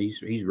you said,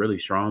 he's really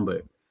strong.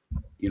 But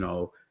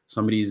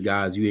some of these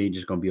guys you ain't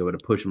just going to be able to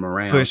push them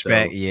around.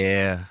 Pushback, So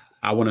yeah.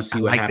 I want to I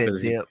see what like that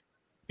happens dip.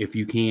 if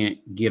you can't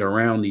get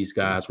around these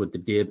guys with the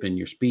dip and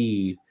your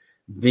speed.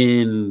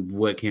 then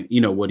what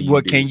do you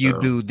What do? can you So,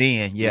 do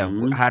then? Yeah.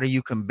 hmm How do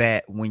you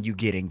combat when you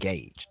get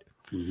engaged?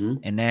 hmm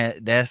And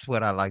that's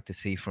what I like to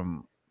see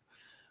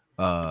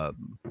uh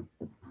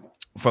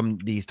from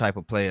these type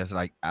of players.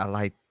 Like I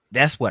like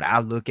that's what I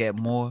look at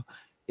more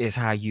is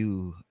how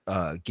you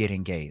get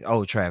engaged.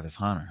 Oh, Travis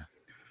Hunter.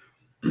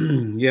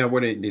 yeah,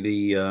 where did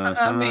he I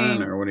sign,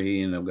 mean, or where did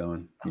he end up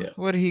going? Yeah,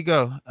 where did he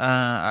go?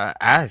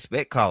 I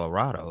expect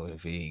Colorado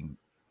if he ain't.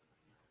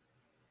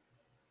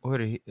 Where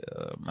did he?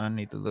 I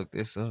need to look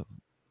this up.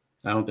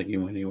 I don't think he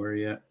went anywhere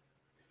yet.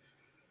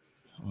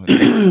 Where did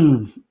he?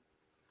 Nope,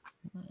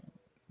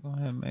 Go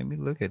ahead and make me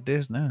look at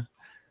this now.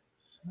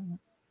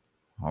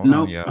 Hold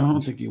on, I y'all.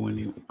 don't think he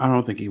went. I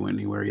don't think he went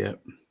anywhere yet.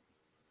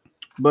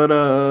 But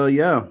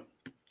yeah,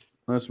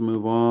 let's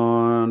move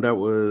on. That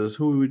was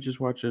who we were just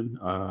watching.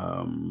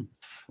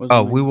 What's his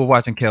Oh, we name? were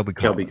watching Kelby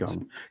Kelby Collins.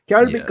 Collins.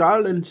 Kelby Yeah.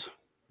 Collins.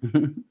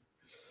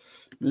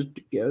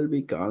 Mr.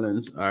 Kelby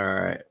Collins. All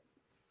right.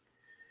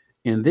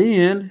 And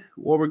then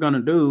what we're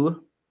gonna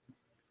do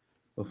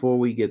before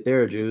we get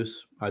there,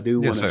 Juice, I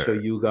do Yes, want to show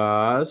sir. you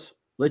guys,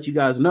 let you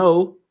guys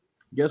know.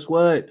 Guess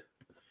what?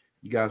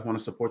 You guys want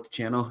to support the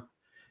channel?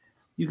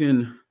 You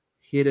can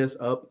hit us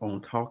up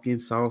on Talking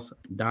Sauce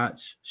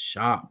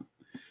Shop.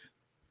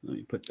 Let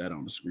me put that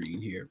on the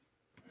screen here.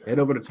 Head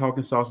over to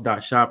Talking Sauce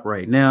Shop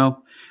right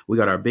now. We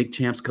got our Big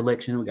Champs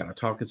collection. We got our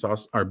Talking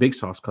Sauce, our Big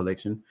Sauce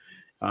collection.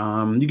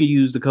 You can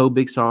use the code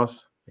Big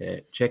Sauce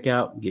at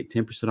checkout and get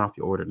 10% off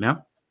your order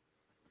now.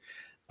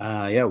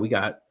 Yeah, we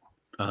got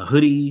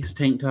hoodies,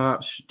 tank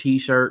tops,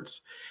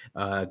 t-shirts,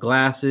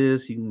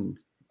 glasses. You can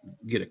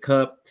get a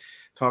cup,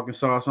 talking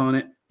sauce on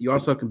it. You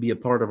also can be a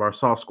part of our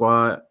Sauce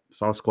Squad.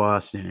 Sauce Squad,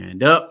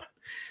 stand up.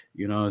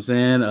 You know what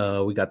I'm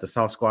saying? We got the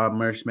Sauce Squad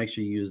merch. Make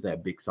sure you use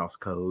that Big Sauce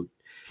code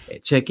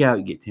at checkout.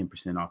 You get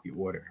 10% off your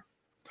order.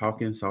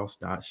 Talking Sauce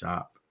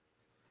Shop.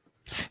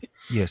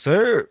 Yes,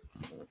 sir.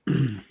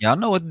 Y'all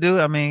know what to do.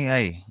 I mean,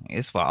 hey,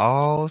 it's for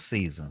all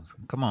seasons.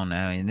 Come on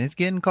now, and it's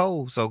getting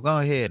cold, so go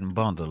ahead and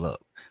bundle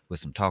up with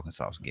some talking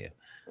sauce gear.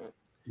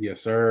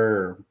 Yes,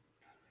 sir.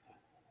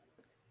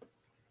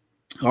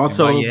 And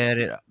while you Also, at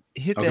it,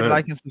 hit that okay.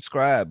 like and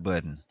subscribe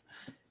button.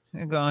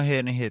 And go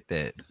ahead and hit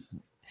that.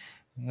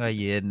 While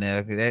you in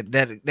there,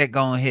 that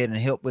go ahead and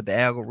help with the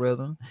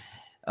algorithm,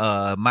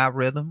 my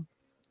rhythm,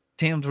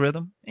 Tim's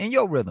rhythm, and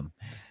your rhythm.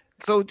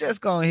 So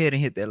just go ahead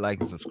and hit that like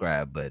and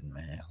subscribe button,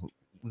 man.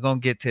 We're gonna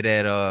get to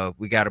that.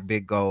 We got a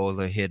big goal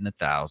of hitting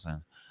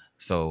 1,000.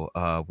 So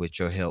with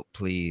your help,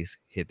 please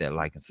hit that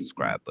like and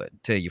subscribe button.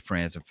 Tell your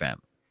friends and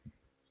family.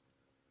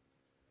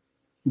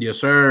 Yes,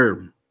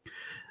 sir.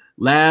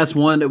 Last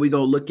one that we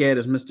gonna look at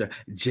is Mr.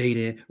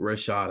 Jaden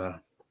Rashada.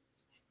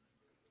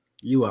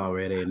 You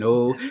already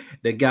know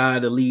the guy,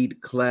 the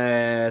lead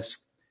class,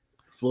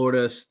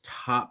 Florida's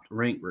top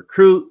ranked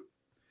recruit,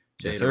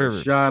 Yes, Jada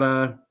sir.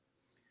 Rashada,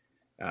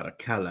 out of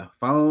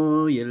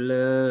California,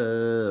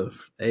 love.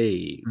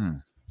 Hey, Hmm,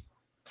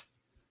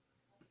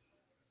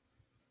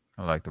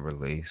 I like the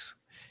release.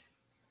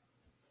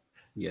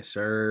 yes,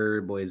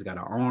 sir. Boy's got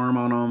an arm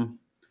on him.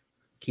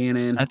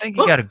 Cannon. I think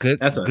he got Huh, a good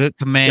that's a good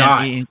command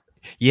dot. in.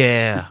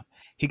 Yeah,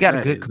 he got a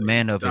That good is a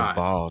command of his dot.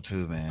 ball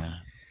too, man.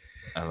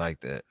 I like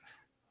that.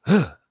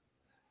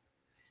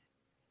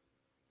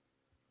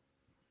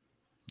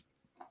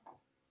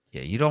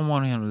 Yeah, you don't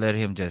want him to let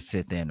him just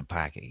sit there in the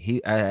pocket.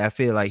 I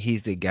feel like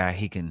he's the guy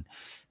he can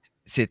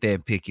sit there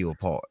and pick you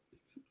apart.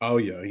 Oh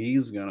yeah,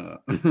 he's gonna.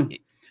 Y-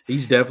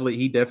 He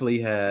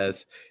definitely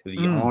has the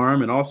Mm,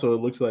 arm, and also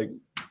it looks like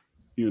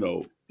he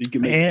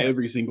can make and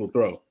every single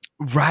throw.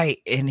 right,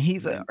 and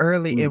he's an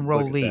early Look at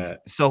enrollee.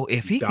 that So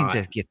if he can dot.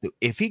 just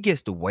if he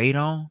gets the weight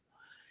on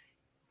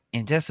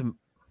and just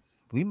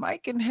we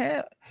might can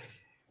have.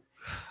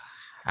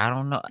 I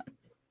don't know.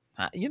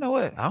 You know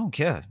what? I don't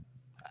care.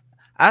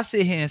 I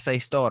sit here and say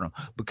start him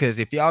because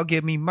if y'all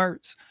give me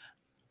Mertz,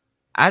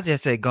 I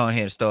just say go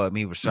ahead and start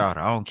me with Shard.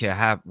 I don't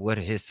care what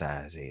his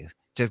size is.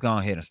 Just go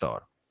ahead and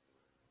start him.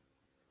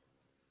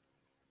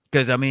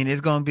 Because I mean, it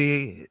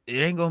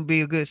ain't gonna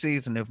be a good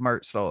season if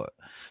Mertz start.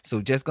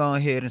 So just go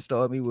ahead and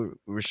start me with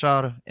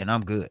Rashada, and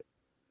I'm good.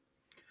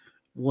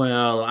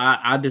 Well,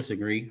 I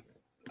disagree.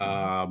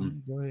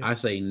 Um, Go ahead. I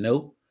say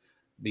no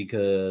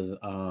because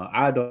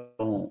I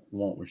don't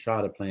want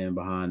Rashada playing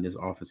behind this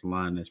offensive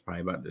line that's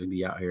probably about to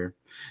be out here.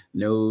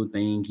 No,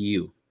 thank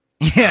you.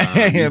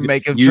 Yeah,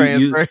 make him You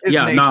transfer his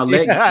yeah, next no,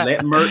 year.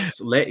 let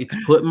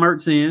Mertz put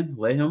Mertz in,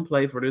 let him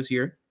play for this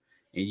year,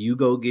 and you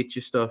go get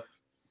your stuff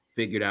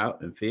figured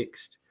out and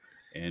fixed,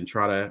 and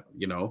try to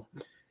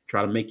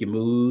make your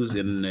moves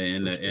Appreciate in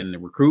the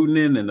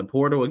recruiting and the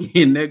portal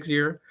again next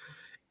year,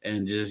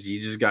 and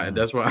you just it. got.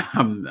 That's why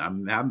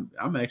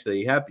I'm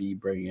actually happy you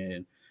bring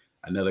in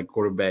another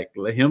quarterback.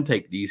 Let him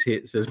take these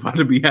hits that's about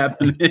to be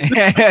happening.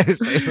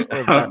 See,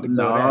 we're about to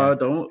go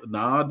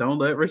down. Don't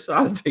let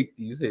Rashad take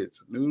these hits.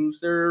 No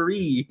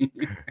sirree.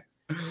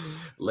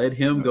 Let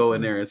him go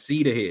in there and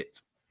see the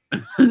hits.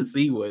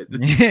 See what.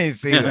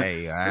 See,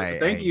 hey, all right,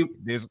 Thank hey, you.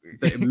 this.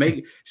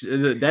 Make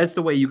That's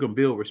the way you can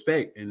build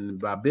respect, and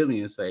by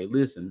building and say,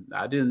 listen,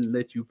 I didn't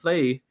let you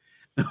play.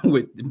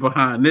 with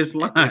behind this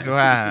It's line.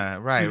 right,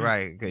 right,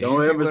 right. Because you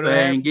Don't see ever what'll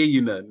say I happen. ain't give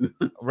you nothing.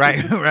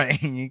 Right,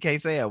 right. You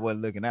can't say I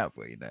wasn't looking out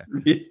for you now.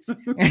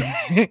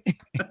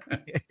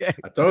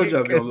 I told you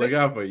I was gonna 'Cause look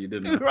out for you,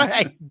 didn't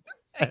right.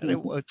 I I?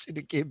 didn't want you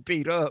to get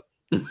beat up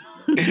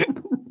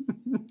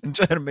and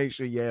try to make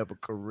sure you have a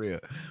career.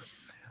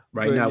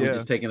 Right But now, we're yeah,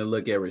 just taking a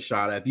look at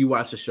Rashada. If you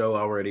watched the show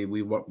already,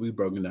 we've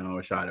broken down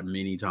Rashada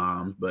many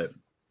times, but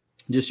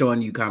just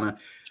showing you kind of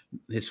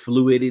his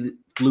fluidity.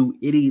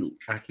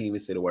 I can't even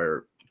say the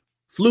word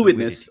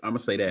fluidness. fluidity. I'm gonna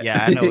say that.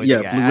 Yeah, I know what you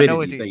Yeah, got. I know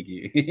what fluidity. you. Thank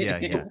you. Yeah,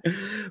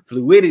 yeah.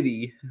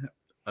 Fluidity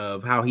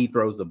of how he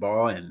throws the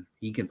ball, and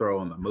he can throw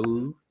on the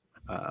move.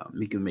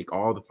 He can make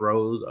all the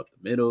throws up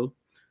the middle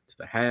to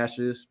the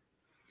hashes,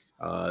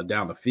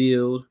 down the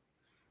field.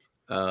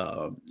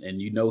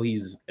 And you know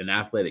he's an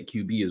athletic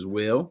QB as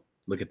well.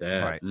 Look at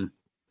that. Right.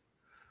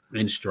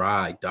 In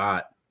stride,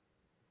 dot.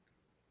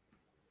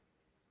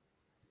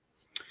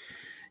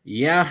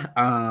 Yeah.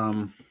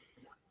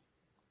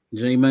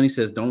 J Money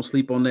says, "Don't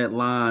sleep on that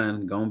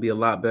line. Gonna be a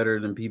lot better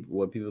than people.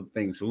 What people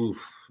think." Oof,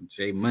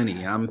 J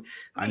Money. I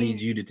I need mean,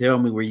 you to tell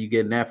me where you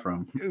getting that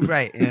from.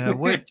 right.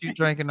 What you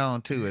drinking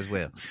on too as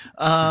well.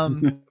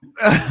 Um,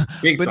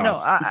 Big but no,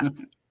 sauce.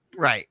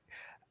 right.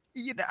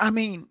 You know, I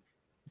mean,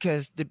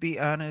 because to be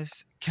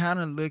honest, kind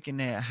of looking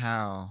at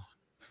how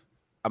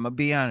I'm gonna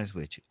be honest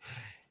with you.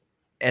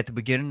 At the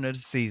beginning of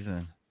the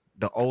season,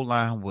 the O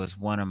line was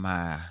one of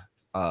my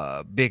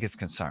biggest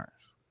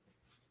concerns.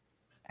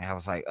 And I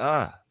was like,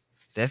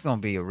 that's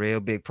gonna be a real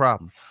big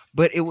problem.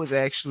 But it was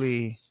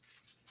actually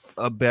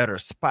a better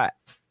spot.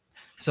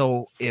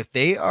 So if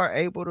they are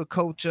able to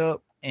coach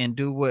up and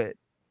do what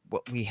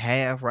we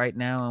have right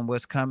now and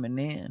what's coming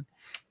in,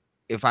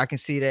 if I can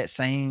see that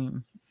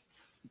same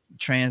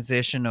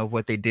transition of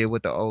what they did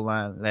with the O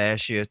line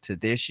last year to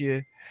this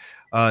year,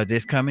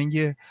 this coming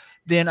year,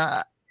 then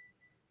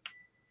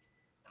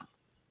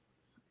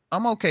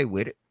I'm okay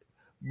with it.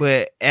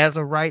 But as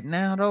of right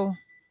now, though,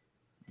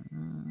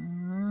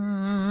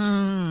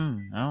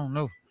 I don't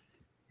know.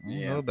 I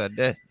don't know Yeah, about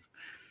that.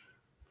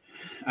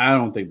 I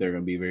don't think they're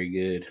gonna be very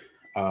good.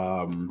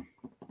 Um,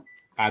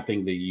 I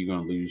think that you're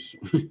gonna lose.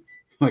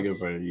 Like I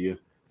said,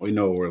 we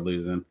know we're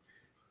losing.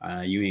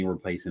 You ain't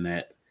replacing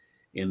that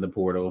in the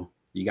portal.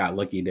 You got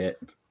lucky that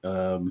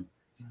um,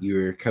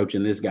 you're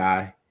coaching this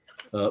guy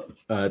up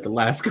at the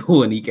last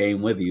school and he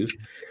came with you.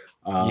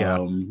 Yeah.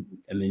 And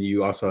then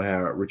you also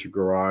have Richard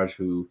Garage,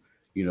 who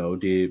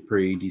did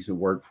pretty decent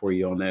work for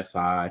you on that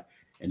side.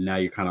 And now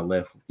you're kind of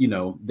left.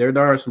 There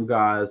are some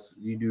guys.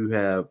 You do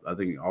have, I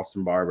think,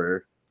 Austin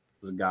Barber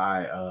was a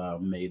guy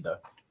made the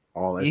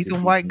All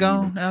Ethan SEC White team.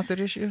 gone after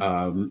this year?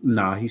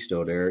 Nah, he's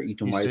still there.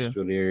 Ethan He's White's still.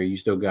 still there. You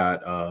still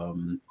got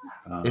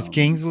It's the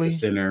Kingsley,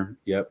 center.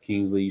 Yep,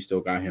 Kingsley. You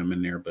still got him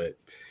in there, but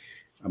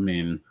I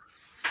mean,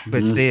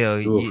 but still,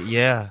 oof,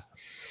 yeah.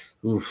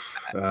 oof.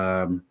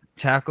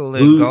 Tackle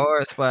and Who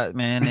guard spot,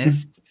 man.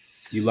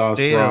 It's you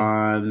lost? still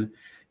Ron,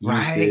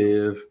 right.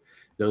 Yusuf.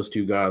 Those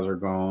two guys are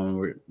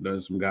gone.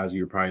 There's some guys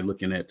you're probably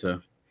looking at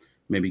to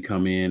maybe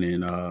come in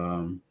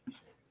and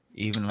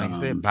Even like I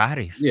said, um,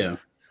 bodies. yeah,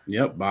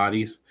 yep,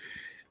 bodies.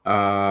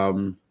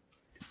 Um,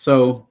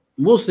 So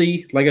we'll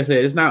see. Like I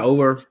said, it's not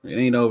over. It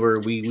ain't over.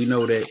 We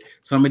know that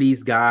some of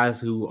these guys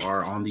who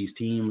are on these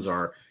teams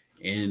are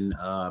in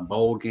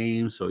bowl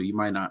games, so you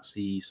might not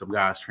see some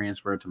guys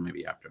transfer to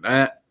maybe after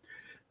that.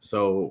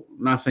 So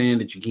I'm not saying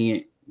that you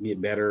can't get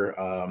better.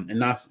 And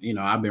not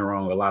I've been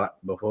wrong a lot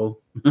before.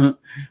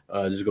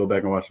 Just go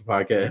back and watch the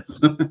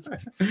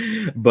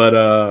podcast.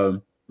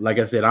 But like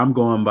I said, I'm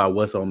going by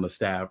what's on the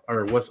staff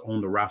or what's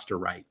on the roster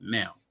right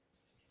now.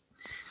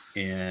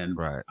 And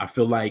Right. I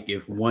feel like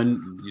if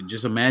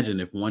just imagine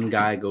if one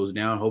guy goes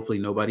down, hopefully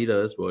nobody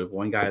does, but if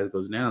one guy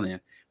goes down, then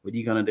what are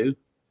you gonna do?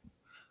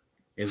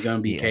 It's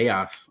gonna be Yeah.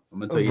 chaos. I'm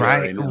gonna tell you that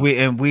Right. right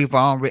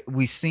now.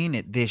 We've seen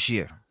it this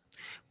year.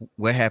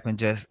 What happened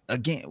just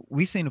again,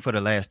 we seen it for the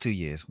last 2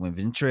 years. When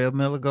Ventrell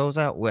Miller goes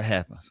out, what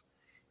happens?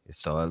 It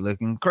started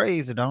looking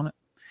crazy, don't it?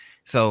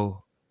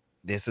 So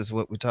this is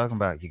what we're talking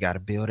about. You got to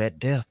build that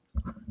depth,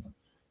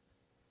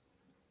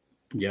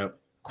 Yep.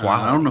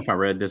 I don't know if quality. I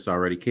read this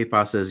already.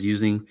 K5 says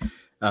using.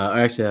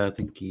 Actually, I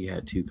think he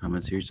had two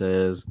comments here. He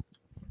says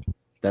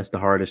that's the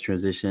hardest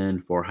transition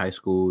for high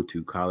school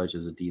to college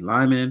as a D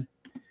lineman.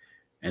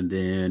 And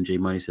then J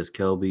Money says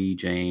Kelby,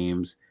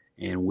 James,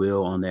 and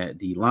Will on that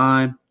D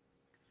line.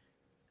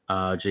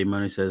 J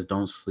Money says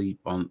don't sleep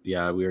on.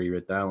 Yeah, we already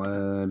read that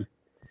one.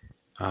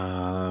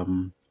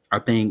 I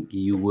think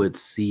you would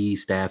see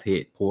staff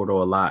hit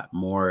portal a lot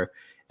more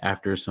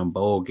after some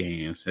bowl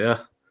games. Yeah,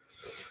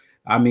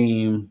 I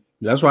mean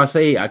that's why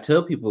I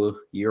tell people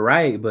you're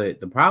right, but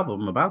the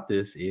problem about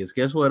this is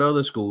guess what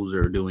other schools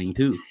are doing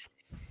too.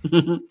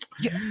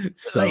 Yeah,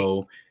 like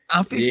So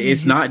I'm fixing to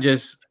it's hit. not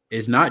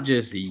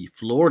just the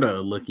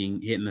Florida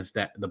looking hitting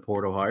the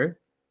portal hard.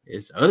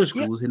 It's other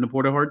Yeah, schools hitting the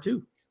portal hard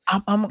too.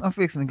 I'm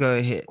fixing to go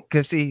ahead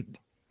because see,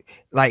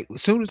 like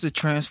as soon as the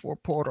transfer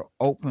portal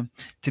opened,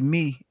 to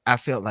me, I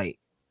felt like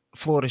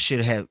Florida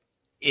should have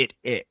it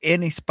at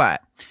any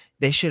spot.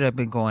 They should have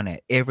been going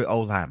at every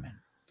O lineman.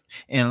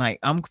 And like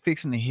I'm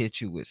fixing to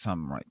hit you with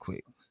something right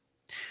quick.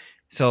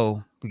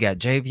 So we got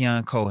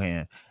Javion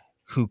Cohen,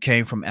 who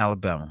came from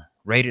Alabama,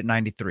 rated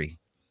 93.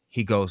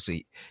 He goes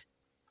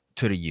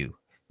to the U.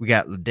 We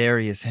got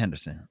Ladarius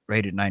Henderson,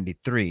 rated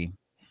 93.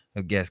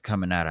 I guess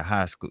coming out of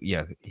high school.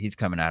 Yeah, he's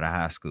coming out of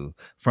high school.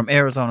 From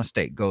Arizona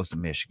State, goes to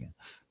Michigan.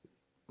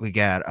 We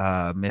got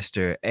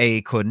Mr.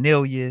 A.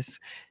 Cornelius,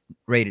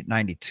 rated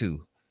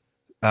 92.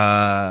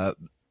 Uh,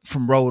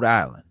 from Rhode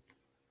Island.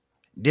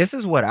 This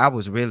is what I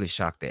was really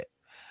shocked at.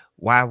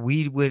 Why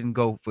we wouldn't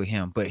go for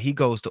him, but he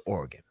goes to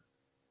Oregon.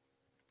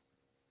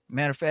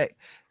 Matter of fact,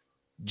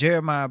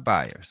 Jeremiah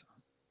Byers,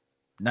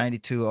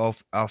 92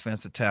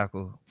 offensive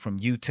tackle from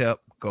UTEP,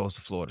 goes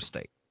to Florida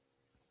State.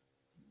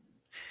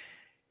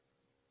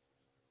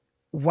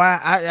 Why?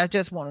 I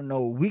just want to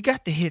know. We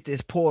got to hit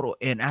this portal,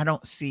 and I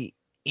don't see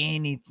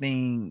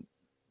anything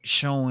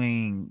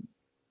showing.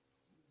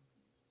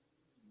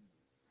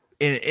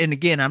 And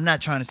again, I'm not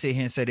trying to sit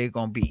here and say they're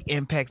going to be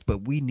impacts, but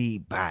we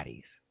need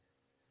bodies.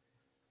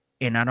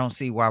 And I don't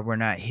see why we're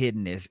not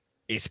hitting this,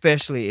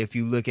 especially if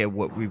you look at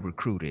what we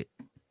recruited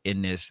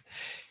in this,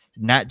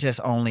 not just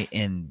only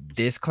in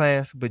this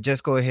class, but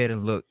just go ahead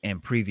and look in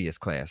previous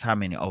class. How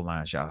many O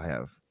lines y'all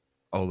have?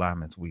 O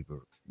linemen we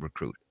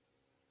recruited.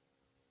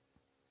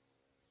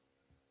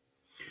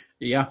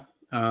 Yeah.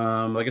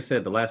 Like I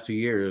said, the last 2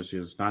 years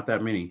is not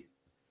that many.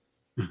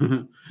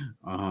 And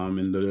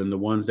the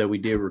ones that we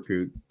did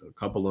recruit, a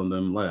couple of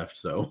them left.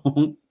 So,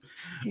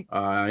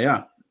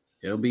 yeah,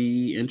 it'll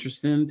be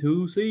interesting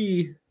to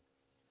see.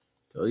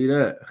 Tell you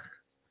that.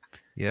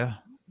 Yeah,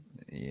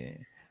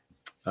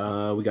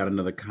 yeah, We got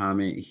another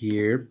comment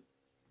here.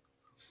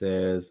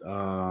 Says,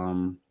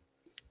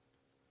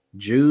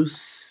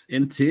 Juice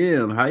and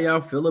Tim, how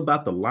y'all feel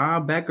about the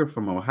linebacker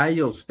from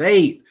Ohio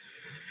State?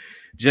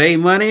 J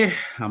Money,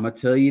 I'm gonna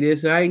tell you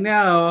this right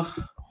now.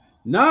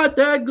 Not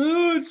that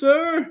good,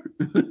 sir.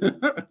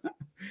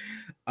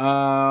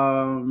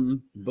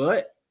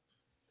 But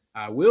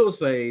I will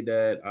say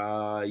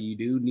that you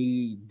do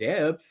need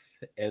depth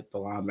at the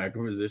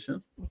linebacker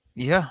position.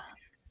 yeah,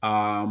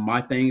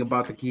 My thing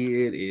about the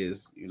kid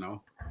is, he's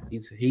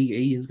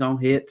gonna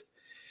hit.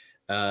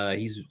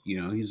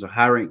 He's a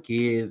high ranked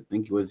kid. I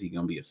think he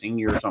gonna be a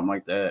senior or something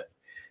like that.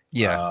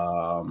 yeah,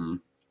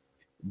 Um,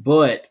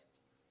 but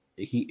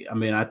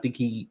I think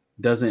he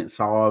doesn't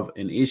solve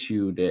an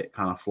issue that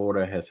kind of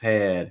Florida has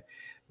had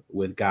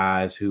with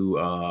guys who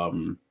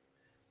um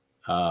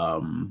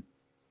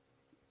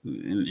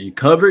in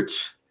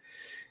coverage.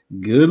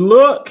 Good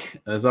luck.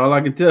 That's all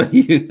I can tell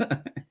you.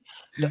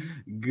 The,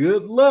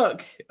 Good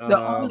luck. the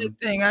only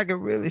thing I could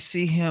really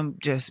see him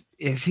just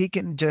if he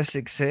can just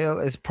excel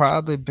is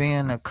probably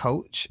being a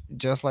coach,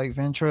 just like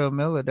Ventrell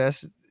Miller.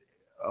 That's the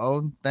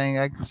only thing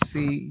I can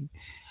see.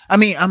 I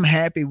mean, I'm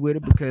happy with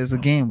it because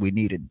again, we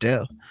needed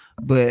depth,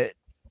 but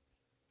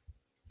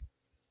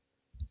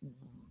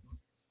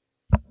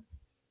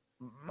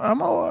I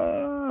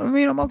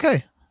mean, I'm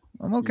okay.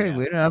 I'm okay Yeah,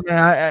 with it. I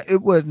mean,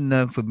 it wasn't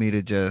enough for me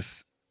to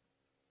just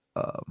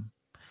um,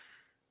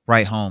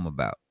 write home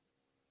about.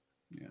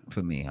 yeah,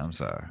 For me, I'm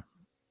sorry.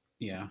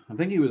 yeah. I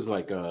think he was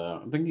like, I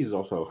think he was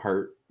also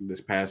hurt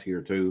this past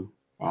year too.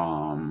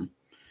 Um,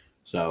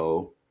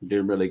 so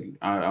didn't really.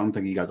 I don't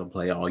think he got to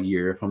play all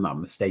year, if I'm not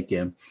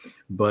mistaken.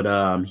 But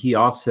he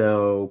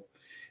also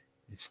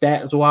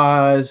stats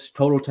wise,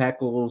 total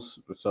tackles.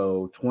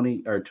 So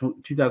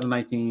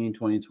 2019,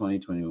 2020,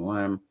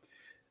 21.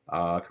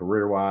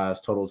 Career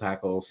wise, total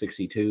tackles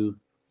 62,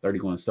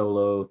 31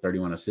 solo,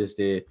 31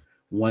 assisted,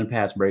 one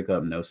pass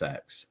breakup, no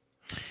sacks.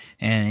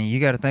 And you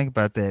got to think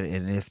about that.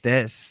 And if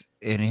that's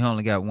and he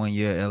only got 1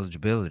 year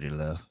eligibility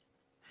left.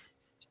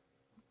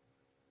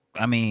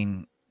 I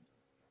mean,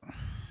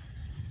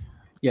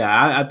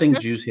 Yeah, I think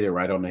Juice hit it that's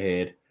right on the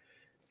head.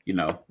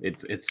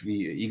 It's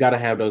you got to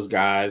have those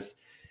guys.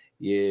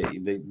 Yeah,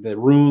 the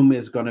room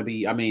is going to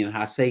be. I mean,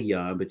 I say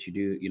young, but you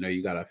do.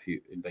 You got a few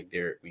like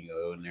Derek when you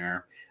go in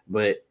there,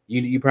 but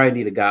you probably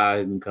need a guy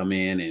who can come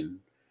in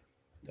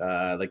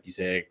and like you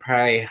said,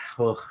 probably.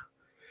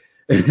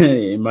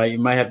 You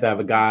might have to have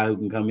a guy who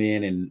can come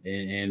in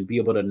and be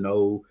able to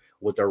know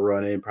what they're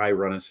running. Probably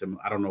running some.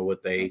 I don't know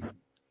what they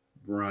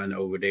run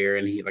over there,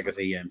 and he, like I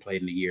said, he hadn't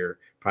played in a year,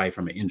 probably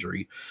from an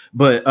injury.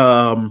 But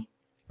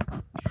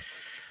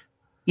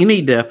you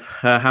need depth.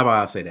 How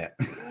about I say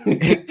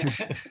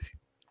that?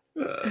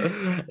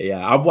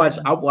 Yeah, I've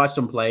watched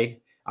him play.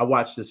 I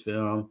watched this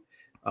film.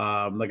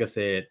 Like I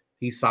said,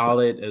 he's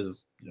solid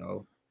as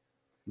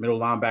middle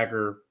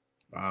linebacker.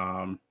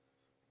 Um,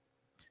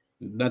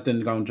 Nothing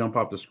gonna jump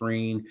off the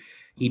screen.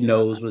 yeah,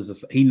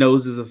 He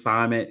knows his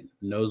assignment,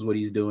 knows what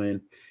he's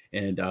doing,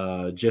 and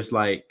just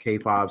like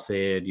K5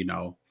 said,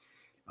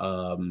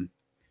 um,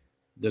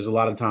 there's a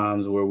lot of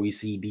times where we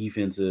see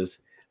defenses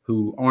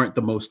who aren't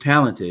the most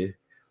talented,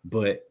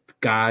 but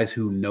guys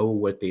who know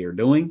what they are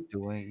doing,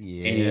 doing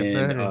yeah,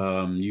 and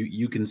buddy.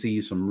 you can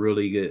see some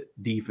really good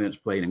defense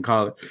played in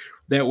college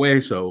that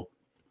way. So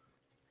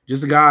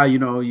just a guy,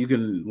 you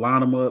can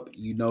line him up.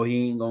 He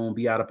ain't gonna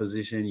be out of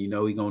position. He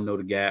gonna know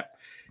the gap,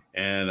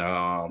 and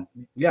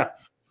yeah,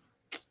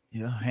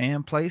 Yeah,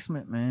 hand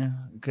placement,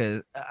 man.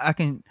 Because I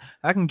can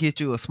get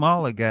you a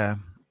smaller guy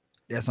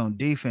that's on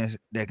defense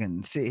that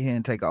can sit here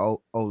and take a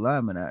O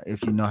lineman out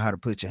if you know how to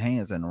put your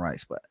hands in the right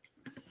spot.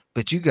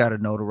 But you got to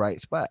know the right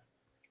spot.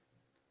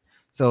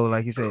 So,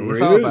 like you said,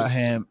 it's all about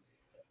Chris.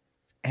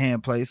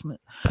 hand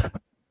placement.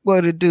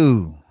 What it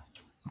do,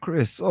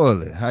 Chris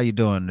Orley? How you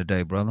doing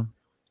today, brother?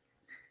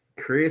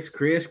 Chris.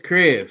 He's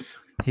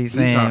He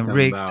saying talking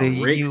Rick's about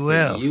the Rick's to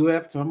the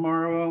UF. UF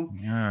tomorrow.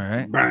 All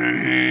right.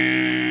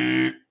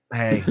 Bang.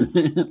 Hey,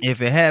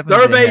 if it happens,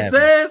 it Survey happens.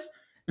 says.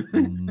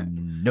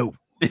 No.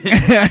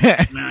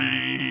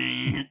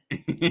 I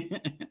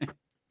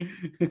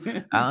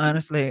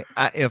honestly,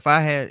 if I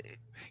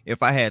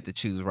had to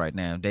choose right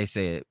now, they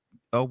said,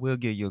 "Oh, we'll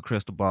give you a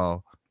crystal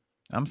ball."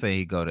 I'm saying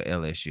he go to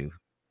LSU.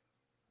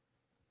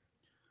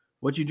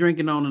 What you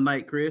drinking on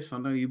tonight, Chris? I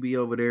know you be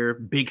over there,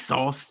 big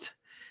sauced.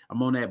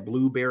 I'm on that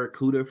blue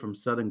barracuda from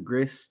Southern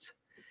Grist.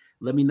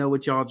 Let me know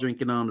what y'all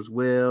drinking on as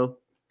well.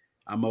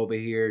 I'm over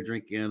here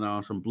drinking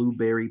some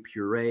blueberry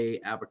puree,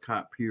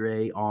 apricot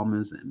puree,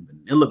 almonds, and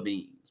vanilla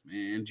beans.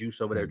 Man, juice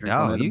over there drinking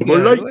on Dog, that you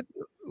got bullet.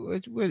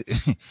 what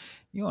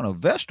you on a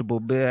vegetable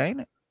bill,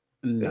 ain't it?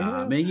 The Nah,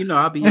 hell? man, you know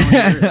I'll be on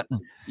here.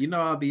 You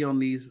know I'll be on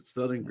these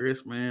Southern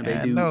Grist, man. They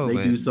I do know, they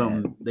but do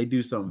something they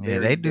do something yeah,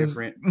 very they do.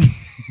 different,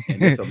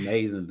 and it's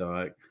amazing,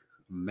 dog.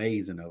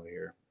 Amazing over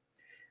here.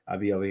 I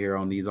be over here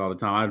on these all the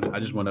time. I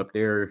just went up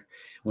there,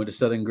 went to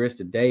Southern Grist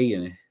today,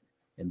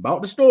 and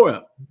bought the store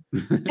up.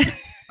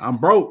 I'm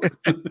broke.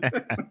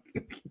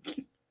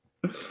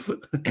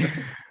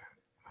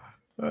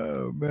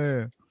 Oh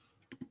man.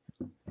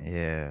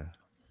 Yeah.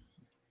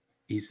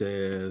 He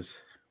says,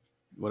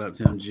 "What up,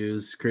 Tim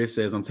Juice?" Chris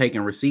says, "I'm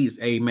taking receipts."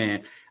 Hey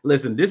man,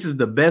 listen, this is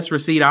the best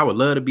receipt. I would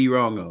love to be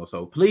wrong on,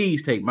 so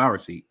please take my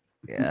receipt.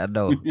 Yeah, I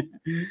know.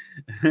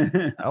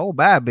 I won't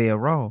buy being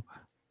wrong.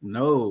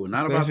 No,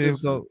 not about Especially if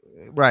this. go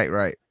right,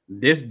 right.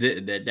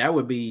 That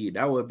would be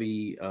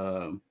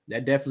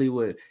that definitely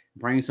would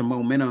bring some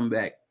momentum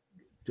back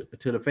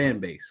to the fan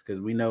base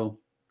because we know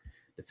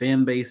the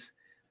fan base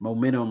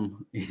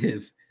momentum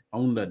is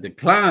on the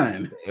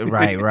decline.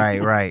 Right,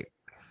 right, right.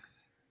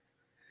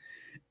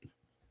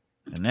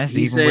 And that's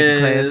He even with the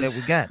class that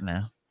says, we got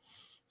now.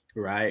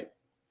 right.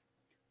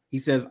 He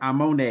says,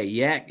 I'm on that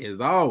yak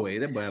as always.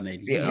 That boy on that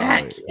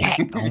Yeah, oh, yak.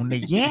 yak on the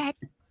yak.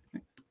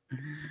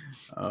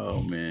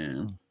 Oh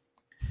man.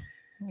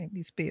 Make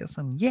me spill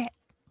some yak.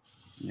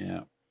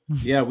 Yeah.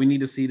 Yeah, we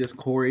need to see this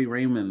Corey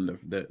Raymond,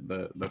 the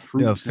The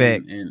fruits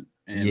effect. and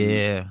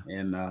Yeah.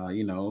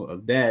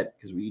 of that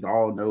because we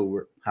all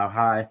know how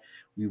high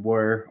we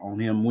were on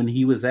him when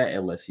he was at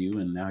LSU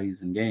and now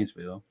he's in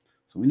Gainesville.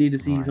 So we need to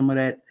see Right. some of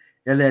that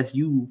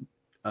LSU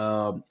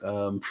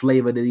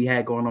flavor that he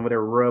had going over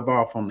there rub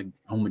off on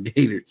the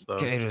Gators. So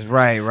Gators,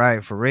 right,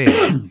 right, for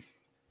real.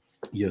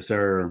 yes,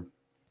 sir.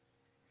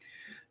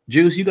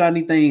 Juice, you got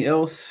anything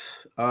else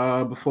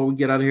before we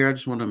get out of here? I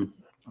just want to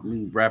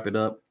wrap it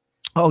up.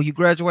 Oh, you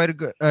graduated.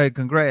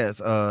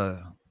 Congrats,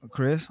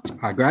 Chris.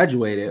 I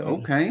graduated. Yeah.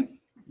 Okay.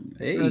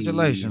 Hey.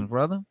 Congratulations,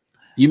 brother.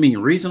 You mean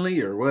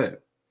recently or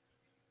what?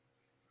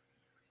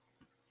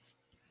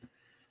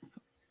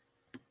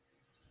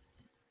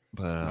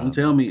 But Don't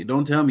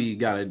tell me you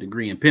got a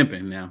degree in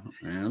pimping now.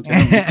 Man, don't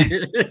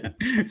tell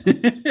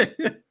me.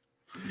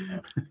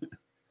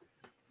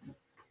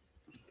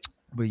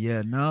 but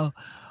yeah, no.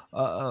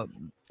 Uh,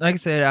 like I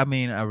said, I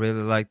mean, I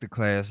really like the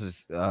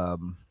classes. Oh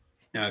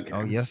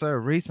Okay. yes, sir.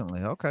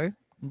 Recently, okay.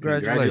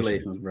 Congratulations.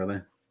 Congratulations,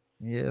 brother.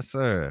 Yes,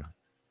 sir.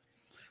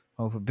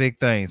 Hope for big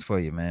things for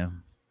you,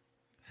 man.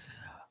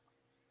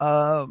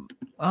 I'll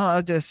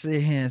just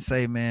sit here and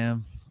say,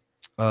 man.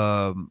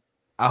 Um,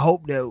 I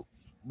hope that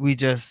we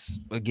just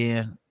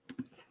again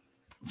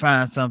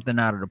find something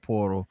out of the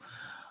portal.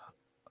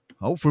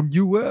 Hope from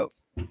UF.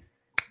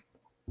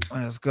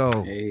 Let's go.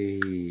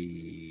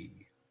 Hey.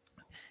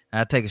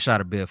 I'll take a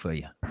shot of beer for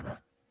you.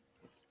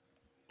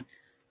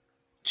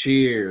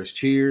 Cheers.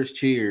 Cheers.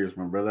 Cheers,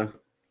 my brother.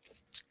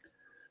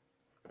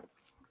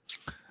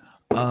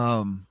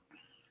 Um,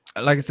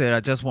 like I said,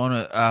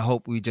 I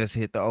hope we just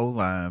hit the O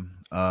line,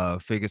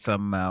 figure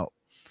something out.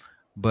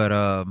 But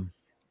a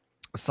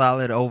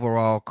solid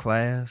overall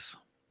class.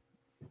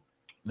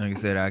 Like I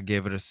said, I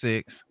give it a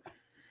 6.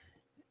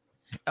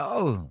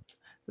 Oh,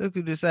 look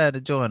who decided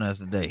to join us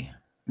today.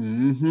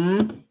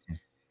 Mm-hmm.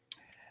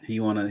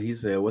 He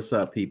said, "What's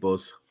up,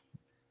 peoples?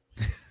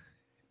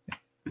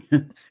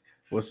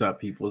 What's up,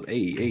 peoples?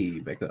 Hey,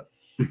 back up."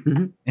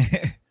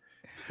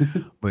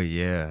 But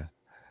yeah,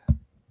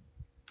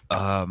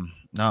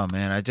 no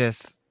man, I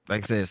just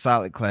like I said,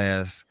 solid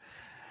class.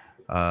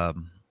 I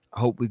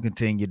hope we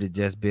continue to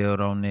just build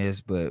on this,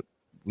 but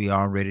we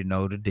already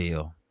know the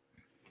deal.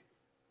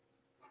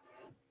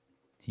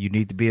 You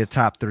need to be a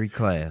top 3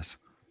 class.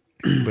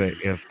 But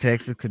if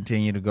Texas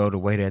continue to go the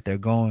way that they're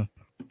going,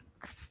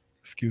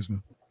 excuse me,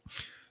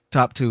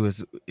 top 2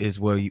 is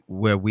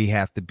where we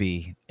have to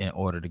be in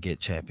order to get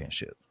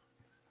championship.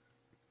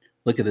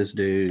 Look at this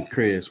dude,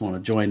 Chris. Want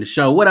to join the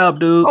show? What up, Oh,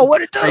 dude?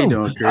 what it How you do?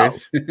 doing, Oh,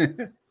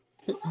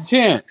 Chris?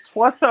 Gents,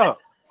 what's up?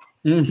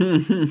 How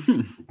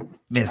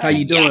Mister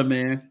you Yak. doing,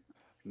 man?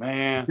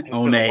 Man,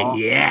 On that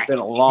it's been yak.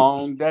 a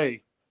long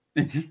day.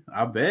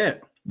 I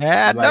bet.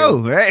 Yeah, I Like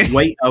know, right?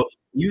 weight. Oh,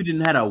 you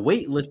didn't had a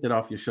weight lifted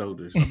off your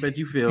shoulders. I bet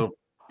you feel Oh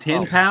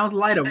 10 pounds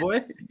lighter,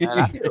 boy.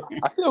 man,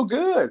 I feel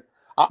good.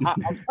 I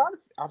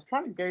was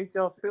trying to gauge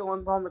y'all's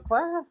feelings on the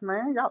class,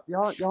 man.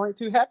 Y'all ain't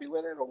too happy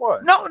with it or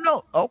what? No,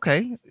 no.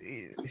 Okay.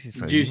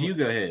 So Juice, you you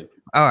go ahead.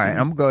 all right?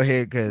 I'm gonna go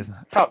ahead because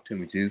Talk to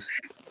me, Juice.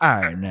 all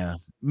right now.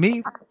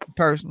 Me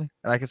personally,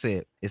 like I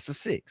said, it's a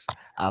 6.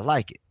 I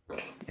like it.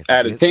 It's a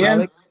Out of good 10?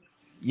 solid.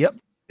 Yep,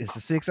 it's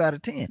a 6 out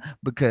of 10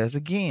 because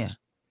again,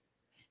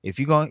 if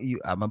you're going,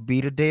 I'm gonna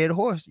beat a dead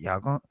horse. Y'all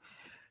gonna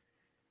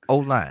O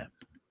line.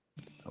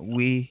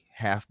 We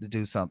have to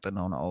do something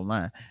on the O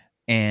line,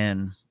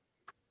 and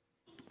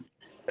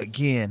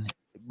again,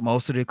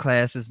 most of the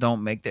classes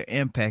don't make their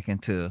impact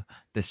until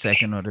the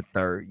second or the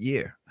third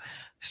year.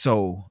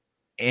 So,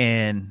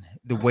 and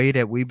the way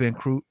that we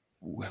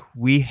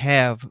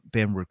have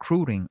been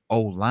recruiting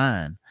O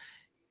line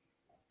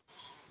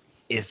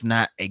is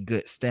not a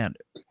good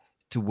standard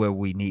to where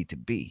we need to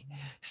be.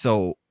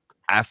 So,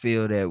 I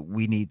feel that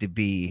we need to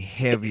be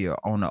heavier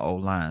on the O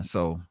line.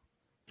 So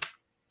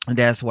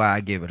that's why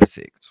I give it a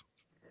 6.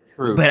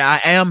 True. But I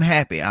am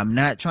happy. I'm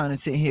not trying to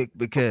sit here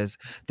because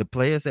the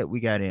players that we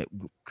got in,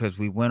 because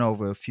we went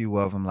over a few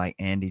of them like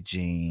Andy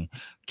Jean,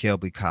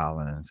 Kelby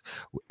Collins,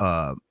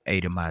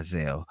 Ada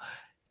Mizell.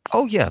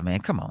 Oh yeah, man,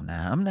 come on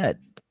now. I'm not.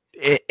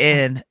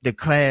 And the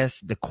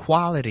class, the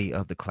quality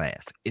of the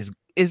class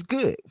is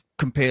good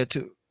compared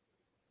to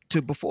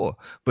before.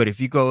 But if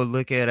you go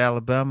look at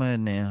Alabama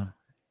and they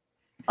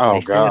Oh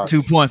still gosh.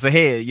 2 points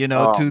ahead,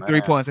 Oh 2-3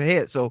 man. points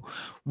ahead. So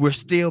we're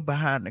still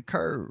behind the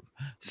curve.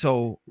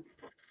 So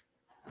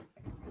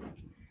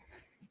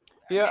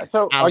Yeah.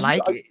 So I are you?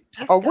 like it.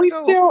 Are Just gotta we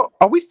go. still?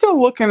 Are we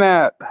still looking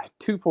at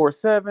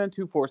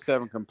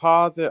 247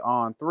 composite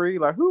on three?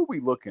 Like who are we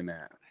looking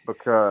at?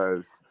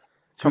 Because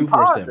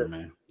 247, composite.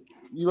 man.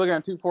 You looking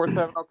at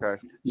 247?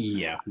 Okay.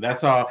 Yeah,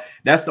 that's all.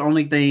 That's the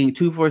only thing.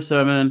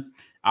 247.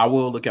 I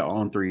will look at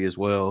on three as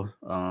well.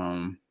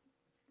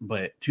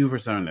 But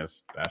 247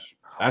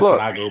 that's what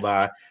Look, I go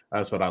by.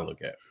 That's what I look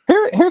at.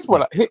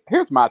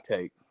 here's my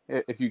take.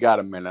 If you got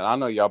a minute, I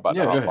know y'all about to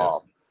Yeah, go hop ahead.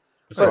 off.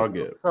 It's But all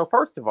good. so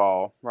first of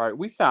all, right,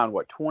 we signed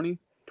what 20,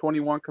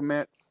 21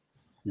 commits,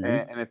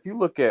 Mm-hmm. and if you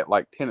look at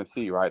like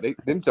Tennessee, right,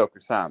 them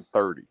jokers signed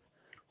 30.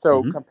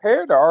 So Mm-hmm.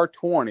 compared to our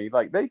 20,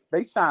 like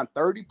they signed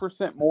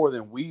 30% more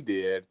than we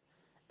did,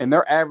 and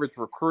their average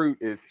recruit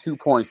is 2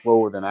 points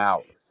lower than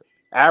ours.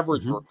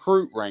 Average Mm-hmm.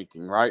 recruit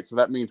ranking, right? So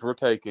that means we're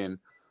taking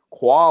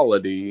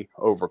quality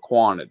over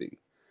quantity.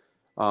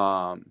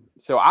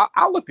 So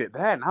I looked at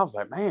that and I was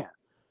like, man,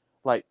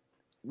 like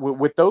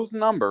with those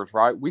numbers,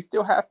 right? We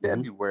still have Mm-hmm.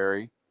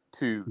 February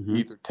to Mm-hmm.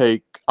 either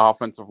take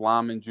offensive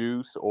lineman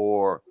juice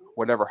or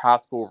whatever high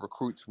school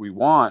recruits we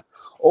want,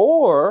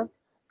 or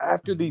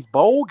after these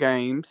bowl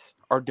games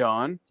are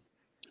done,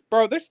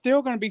 bro, there's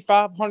still going to be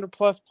 500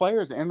 plus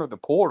players enter the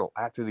portal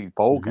after these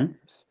bowl Mm-hmm. games.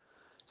 Yep.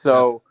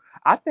 So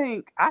I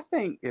think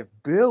if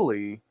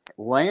Billy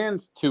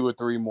lands two or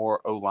three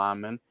more O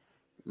linemen,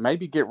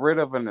 maybe get rid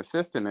of an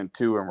assistant and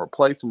two and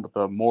replace him with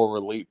a more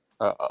elite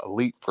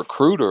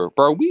recruiter,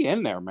 bro. We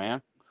in there,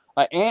 man.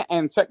 Like,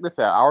 and check this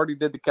out. I already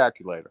did the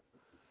calculator,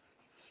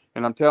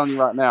 and I'm telling you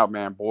right now,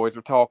 man. Boys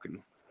are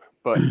talking.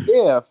 But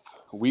if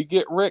we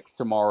get Ricks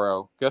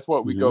tomorrow, guess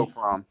what? We Mm-hmm. go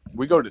from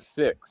we go to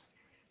 6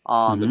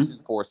 on the Mm-hmm.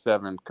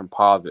 247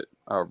 composite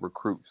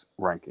recruits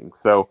ranking.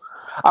 So,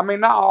 I mean,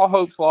 not all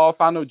hopes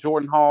lost. I know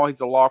Jordan Hall. He's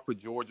a lock with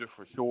Georgia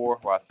for sure.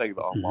 Well, I say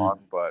the Mm-hmm. lock,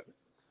 but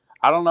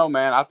I don't know,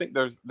 man. I think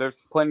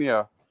there's plenty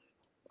of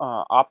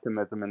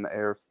optimism in the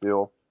air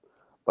still.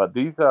 But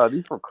these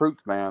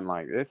recruits, man,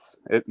 like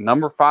it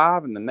number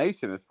 5 in the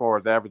nation as far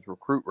as average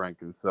recruit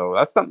ranking. So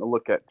that's something to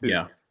look at too.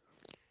 Yeah.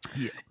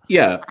 Yeah.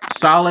 Yeah,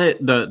 solid.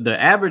 The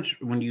average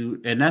when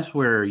you and that's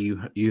where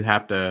you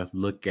have to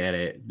look at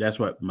it. That's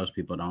what most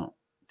people don't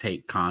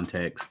take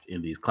context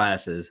in these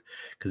classes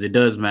because it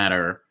does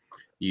matter.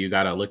 You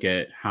got to look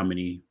at how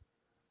many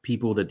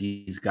people that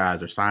these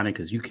guys are signing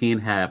because you can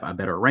have a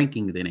better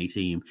ranking than a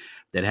team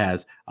that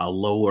has a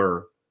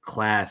lower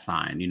class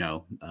sign. Yeah.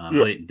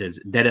 But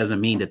that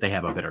doesn't mean that they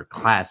have a better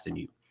class than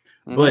you.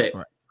 Mm-hmm. But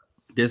Right.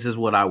 this is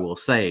what I will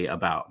say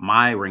about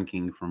my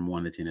ranking from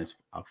 1 to 10 is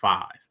a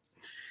 5.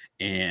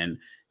 And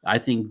I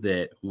think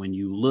that when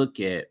you look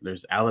at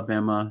there's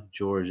Alabama,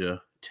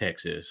 Georgia,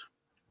 Texas,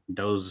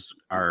 those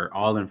are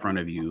all in front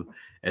of you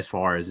as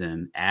far as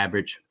an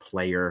average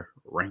player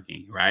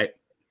ranking, right?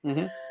 Mm-hmm.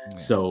 Yeah.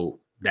 So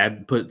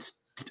that puts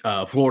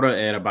Florida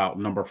at about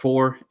number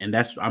 4, and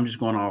that's I'm just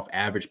going off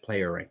average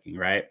player ranking,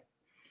 right?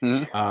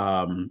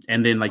 Mm-hmm.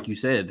 And then, like you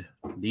said,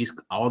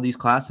 all these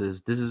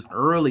classes, this is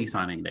early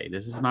signing day.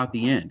 This is not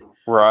the end.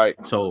 Right.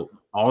 So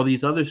all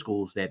these other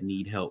schools that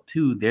need help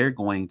too, they're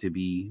going to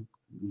be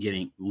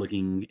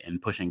looking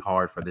and pushing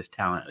hard for this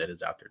talent that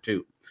is out there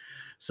too.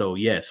 So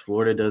yes,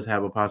 Florida does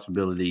have a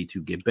possibility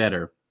to get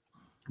better,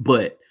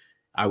 but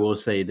I will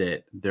say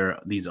that there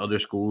are these other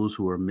schools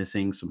who are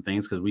missing some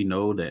things because we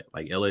know that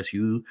like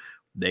LSU,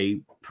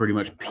 They pretty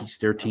much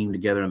pieced their team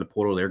together in the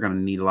portal. They're going to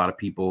need a lot of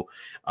people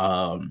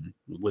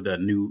with a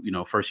new,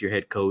 first year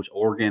head coach.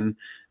 Oregon,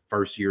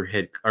 first year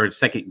head or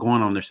second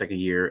going on their second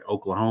year.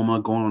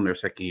 Oklahoma going on their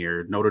second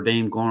year. Notre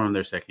Dame going on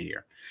their second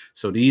year.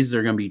 So these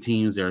are going to be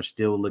teams that are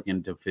still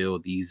looking to fill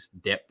these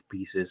depth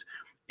pieces.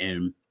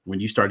 And when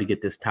you start to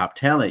get this top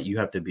talent, you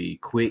have to be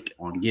quick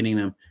on getting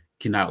them.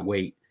 Cannot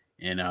wait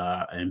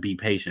and be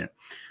patient.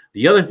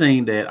 The other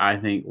thing that I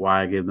think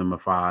why I give them a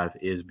 5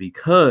 is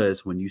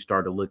because when you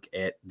start to look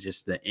at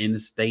just the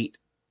in-state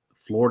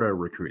Florida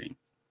recruiting,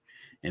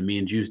 and me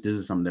and Juice, this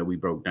is something that we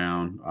broke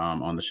down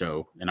on the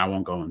show, and I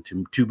won't go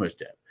into too much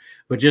depth,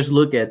 but just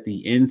look at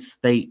the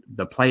in-state,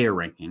 the player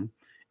ranking.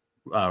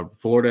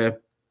 Florida,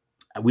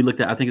 we looked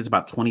at, I think it's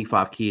about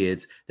 25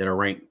 kids that are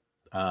ranked,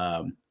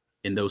 and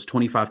those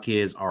 25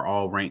 kids are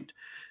all ranked,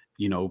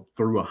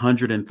 through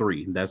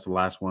 103. That's the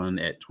last one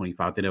at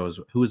 25. Then it was,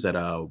 who was that?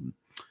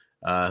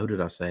 Who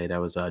did I say?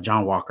 That was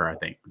John Walker, I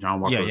think.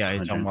 John Walker was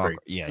 103. John Walker.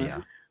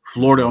 Yeah.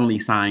 Florida only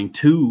signed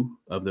 2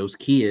 of those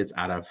kids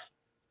out of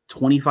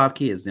 25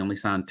 kids. They only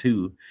signed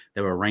 2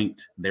 that were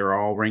ranked. They were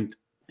all ranked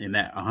in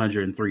that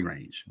 103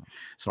 range.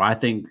 So I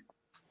think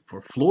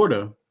for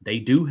Florida, they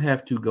do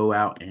have to go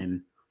out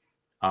and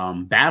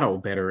battle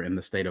better in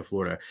the state of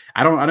Florida.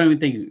 I don't even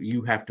think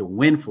you have to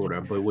win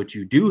Florida, but what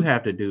you do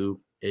have to do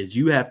is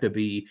you have to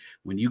be,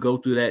 when you go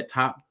through that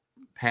top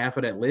half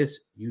of that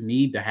list, you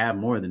need to have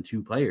more than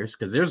 2 players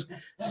because there's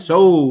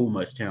so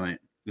much talent.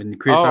 And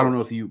Chris, I don't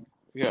know if you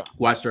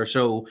watched our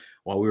show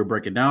while we were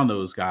breaking down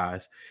those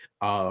guys.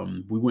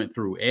 We went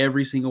through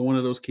every single one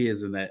of those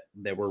kids in that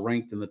were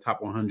ranked in the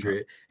top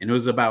 100, and it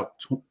was about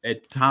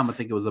at the time I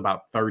think it was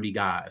about 30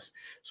 guys.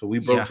 So we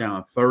broke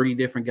down 30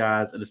 different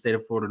guys in the state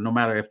of Florida, no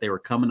matter if they were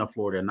coming to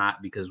Florida or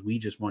not, because we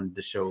just wanted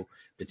to show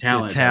the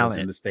talent that was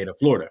in the state of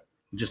Florida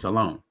just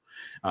alone.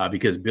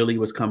 Because Billy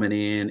was coming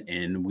in,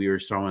 and we were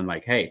showing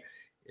like, hey,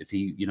 if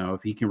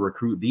he can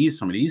recruit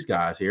some of these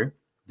guys here,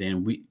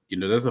 then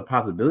there's a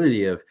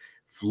possibility of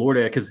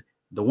Florida. Because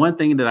the one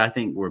thing that I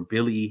think where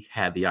Billy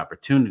had the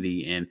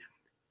opportunity, and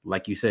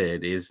like you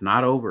said, is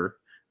not over,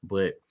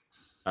 but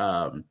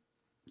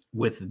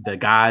with the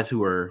guys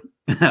who are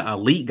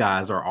elite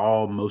guys are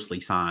all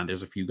mostly signed.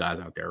 There's a few guys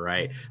out there,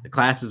 right? The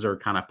classes are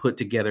kind of put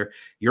together.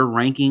 Your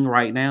ranking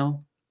right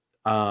now,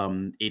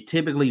 it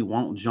typically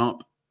won't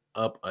jump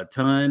up a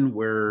ton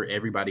where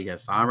everybody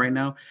has signed right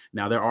now.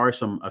 Now there are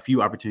a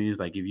few opportunities,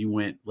 like if you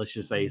went, let's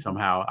just say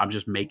somehow, I'm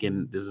just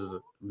making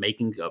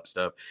up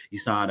stuff. You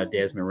signed a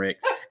Desmond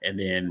Rex, and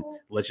then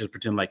let's just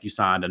pretend like you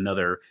signed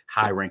another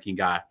high ranking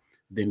guy.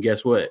 Then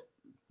guess what?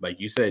 Like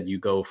you said, you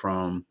go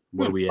from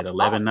what are we at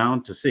 11 now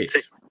to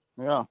 6.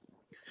 Yeah.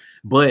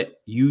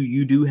 But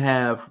you do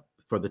have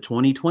for the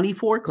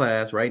 2024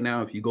 class right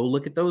now, if you go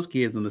look at those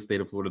kids in the state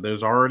of Florida,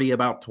 there's already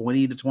about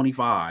 20 to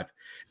 25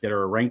 that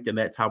are ranked in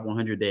that top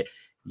 100 that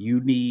you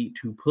need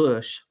to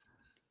push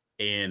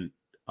and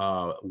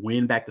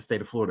win back the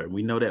state of Florida.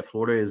 We know that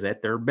Florida is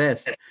at their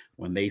best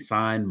when they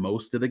sign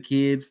most of the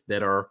kids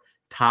that are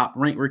top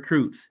ranked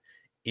recruits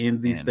in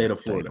the state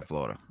of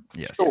Florida.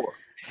 Yes. Sure.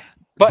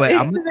 But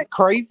isn't it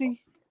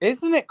crazy?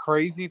 Isn't it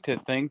crazy to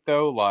think,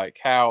 though, like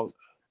how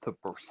the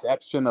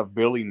perception of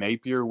Billy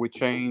Napier would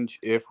change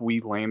if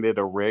we landed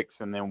a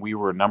Ricks and then we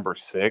were number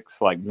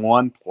 6, like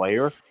one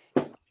player?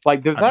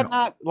 Like, does that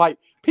not, like,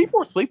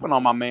 people are sleeping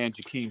on my man,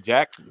 Jakeem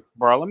Jackson.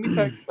 Bro, let me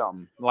tell you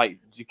something. Like,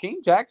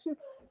 Jakeem Jackson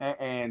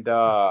and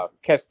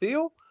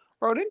Castile,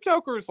 bro, them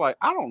jokers, like,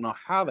 I don't know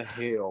how the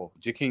hell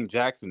Jakeem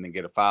Jackson didn't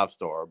get a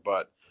 5-star,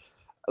 but,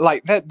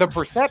 like, that the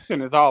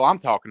perception is all I'm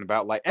talking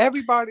about. Like,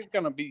 everybody's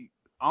going to be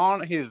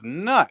on his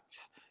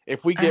nuts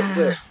if we get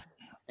Ricks.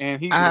 And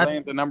he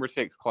lands the number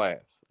 6 class.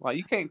 Like,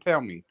 you can't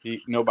tell me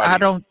nobody.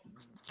 I'm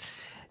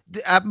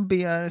gonna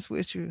be honest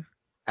with you.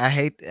 I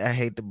hate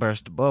to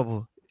burst the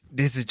bubble.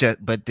 This is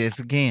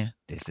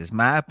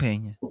my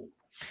opinion.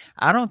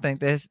 I don't think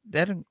that.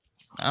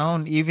 I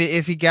don't even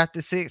if he got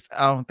the 6.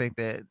 I don't think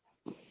that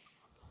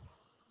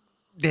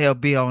they'll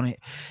be on it.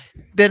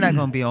 They're not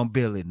gonna be on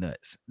Billy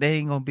nuts. They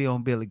ain't gonna be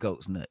on Billy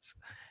Goat's nuts.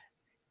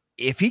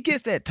 If he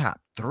gets that top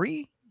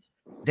 3,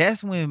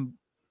 that's when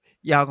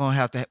we gonna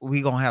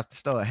have to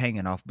start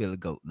hanging off Billy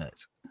Goat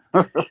nuts.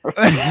 But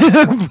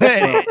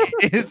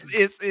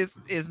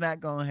it's not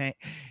gonna hang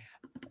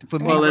for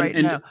me right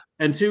now.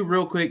 And 2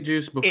 real quick,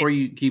 Juice, before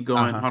you keep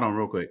going, hold on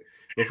real quick.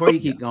 Before you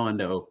keep going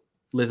though,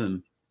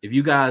 listen, if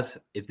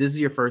this is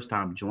your first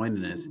time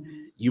joining us,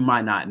 you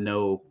might not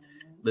know.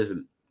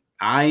 Listen,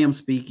 I am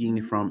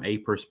speaking from a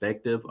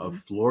perspective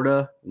of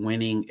Florida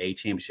winning a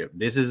championship.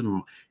 This is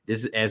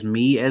as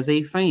me as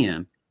a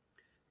fan.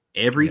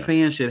 Every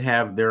fan should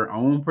have their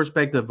own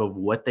perspective of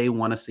what they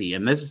want to see.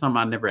 And this is something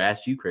I never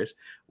asked you, Chris.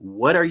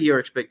 What are your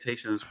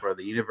expectations for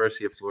the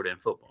University of Florida in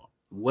football?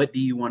 What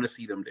do you want to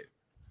see them do?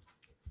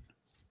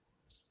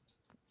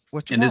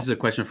 This is a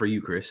question for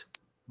you, Chris.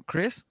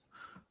 Chris?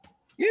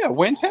 Yeah,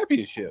 win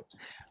championships.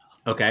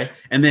 Okay.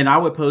 And then I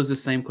would pose the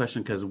same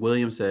question because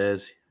William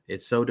says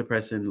it's so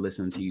depressing to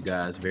listen to you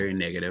guys. Very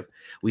negative.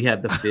 We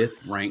have the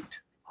 5th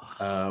ranked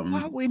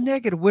Why are we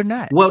negative? We're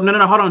not. Well, no,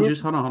 hold on, We're-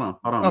 just hold on.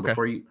 Okay.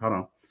 Before you hold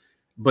on,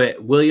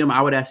 but William,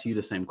 I would ask you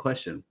the same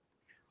question.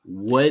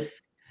 What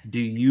do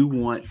you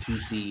want to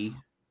see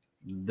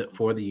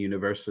for the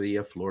University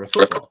of Florida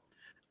football?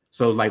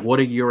 So, like, what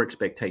are your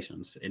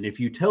expectations? And if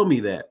you tell me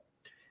that,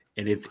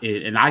 and if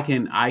it, and I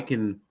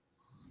can,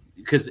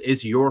 because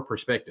it's your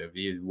perspective,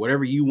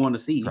 whatever you want to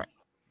see. Right.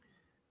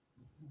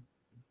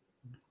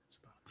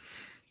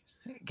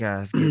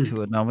 Guys, get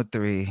to a number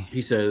 3.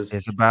 He says,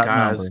 It's about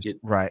guys, numbers. get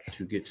Right.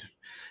 to get,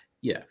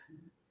 yeah,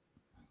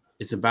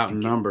 it's about To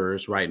get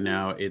numbers right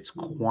now. It's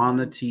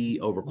quantity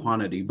over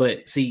quantity.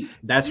 But see,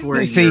 that's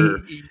where see.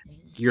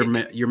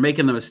 you're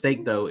making the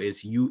mistake though.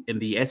 Is you in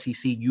the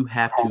SEC, you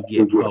have to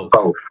get both.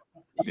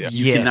 Yeah.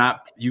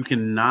 Yes. You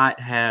cannot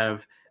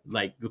have,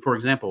 like, for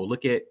example,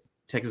 look at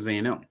Texas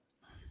A&M.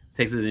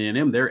 Texas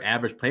A&M, their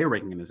average player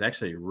ranking is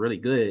actually really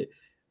good,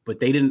 but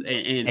they didn't.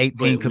 And 18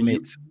 but when you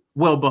commits.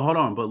 but hold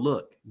on, but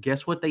look,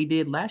 guess what they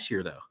did last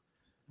year though,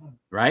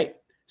 right?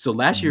 So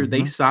last year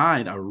they Mhm.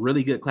 signed a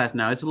really good class.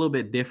 Now it's a little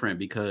bit different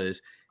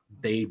because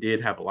they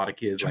did have a lot of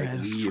kids like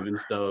leave Transfer. and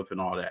stuff and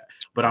all that.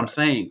 But I'm Right.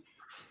 saying,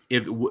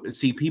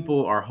 see,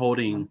 people are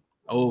holding,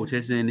 oh,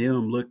 Texas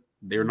A&M, look,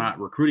 they're not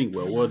recruiting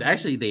well. Well,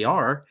 actually they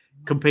are,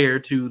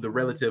 compared to the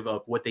relative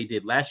of what they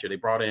did last year. They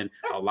brought in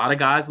a lot of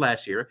guys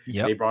last year.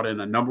 Yep. They brought in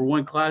a number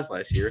 1 class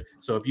last year.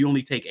 So if you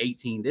only take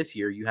 18 this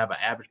year, you have an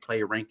average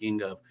player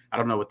ranking of, I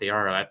don't know what they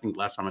are. I think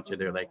last time I checked,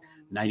 they're like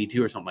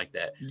 92 or something like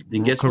that.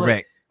 Then guess what?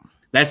 Correct.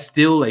 That's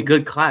still a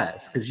good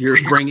class because you're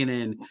bringing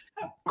in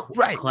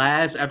Right.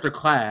 class after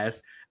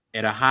class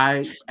at a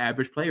high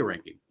average player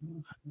ranking.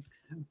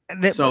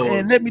 And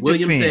let me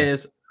William defend.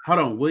 says, hold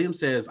on. William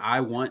says, I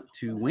want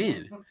to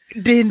win.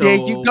 Then there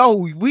you So go.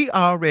 We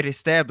already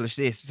established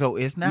this, so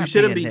it's you not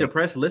shouldn't being be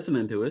depressed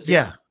listening to us.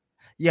 Yeah.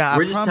 Yeah, I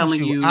We're just promise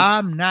telling you, you.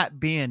 I'm not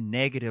being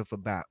negative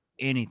about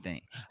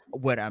anything.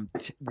 What I'm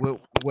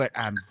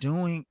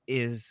doing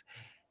is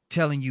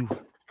telling you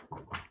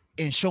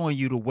and showing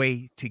you the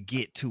way to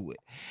get to it.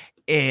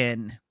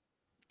 And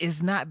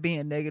it's not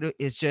being negative,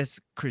 it's just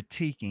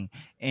critiquing,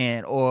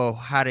 and or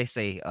how they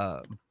say,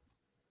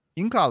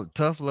 you can call it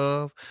tough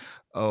love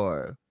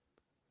or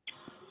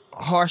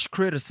harsh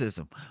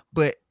criticism.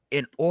 But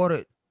in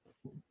order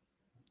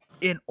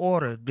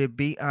to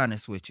be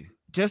honest with you,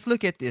 just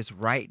look at this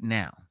right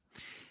now.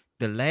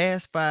 The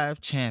last 5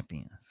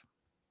 champions,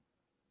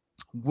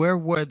 where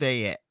were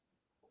they at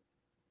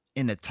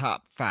in the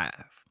top 5?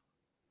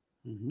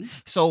 Mhm.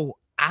 So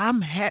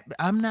I'm happy.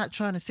 I'm not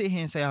trying to sit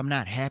here and say I'm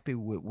not happy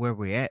with where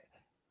we're at.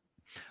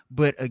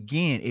 But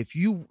again, if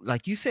you,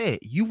 like you said,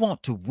 you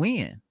want to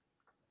win,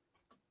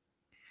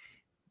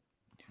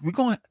 we're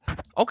going,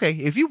 okay,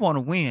 if you want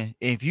to win,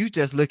 if you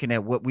just looking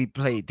at what we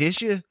played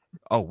this year,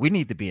 oh, we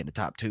need to be in the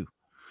top 2.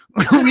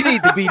 We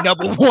need to be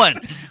number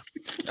 1.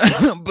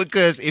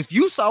 Because if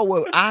you saw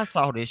what I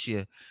saw this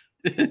year,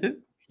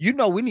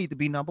 we need to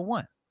be number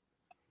 1.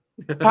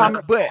 Tommy,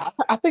 But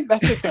I think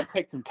that's just going to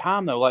take some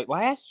time, though. Like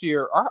last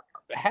year, our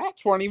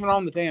hats weren't even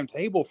on the damn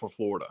table for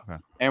Florida, Okay.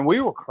 and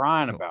we were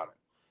crying So- about it.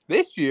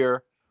 This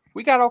year,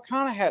 we got all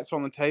kind of hats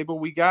on the table.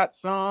 We got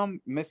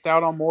some, missed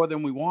out on more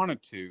than we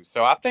wanted to. So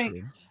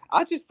True.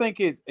 I just think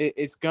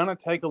it's going to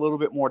take a little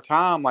bit more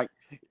time. Like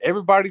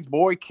everybody's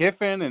boy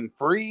Kiffin and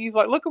Freeze,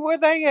 like look at where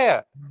they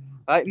at.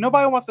 Like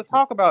nobody wants to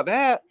talk about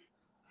that.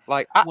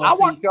 Like I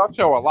watch y'all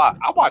show a lot.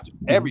 I watch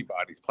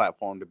everybody's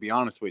platform, to be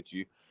honest with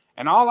you.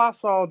 And all I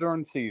saw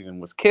during the season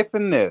was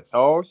Kiffin this.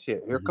 Oh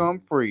shit, here come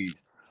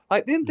Freeze.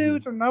 Like them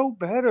dudes are no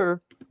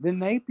better than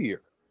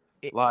Napier.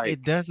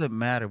 It doesn't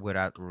matter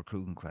without the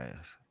recruiting class.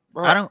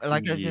 Bro, I don't,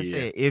 like I just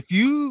said, if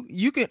you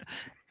can,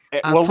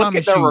 I well, look at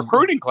promise their you,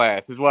 recruiting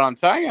class is what I'm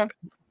saying.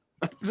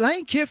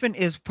 Lane Kiffin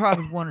is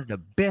probably one of the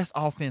best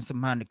offensive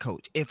minded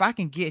coach. If I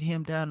can get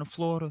him down to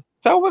Florida,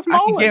 So was I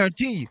can Mullen.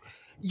 guarantee you.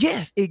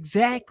 Yes,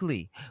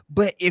 exactly.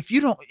 But if you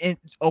don't,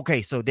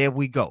 okay, so there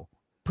we go.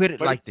 Put it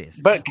like this.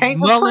 But can't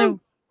Mullen,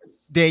 recruit.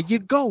 there you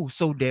go.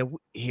 So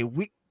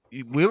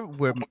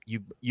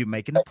you're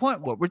making the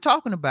point. What we're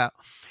talking about.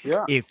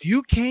 Yeah. If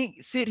you can't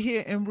sit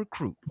here and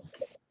recruit,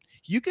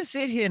 you can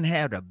sit here and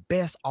have the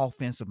best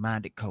offensive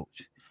minded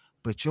coach,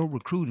 but your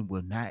recruiting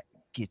will not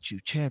get you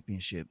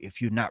championship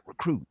if you're not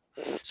recruiting.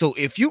 So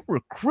if you're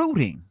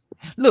recruiting,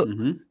 look,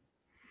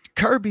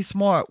 Kirby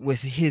Smart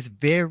was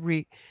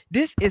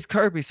this is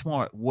Kirby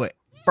Smart, what,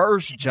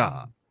 first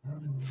job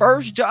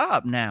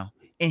now,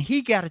 and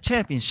he got a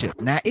championship.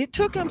 Now it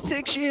took him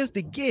 6 years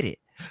to get it,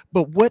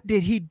 but what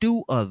did he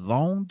do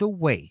along the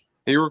way?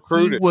 He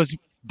recruited.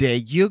 There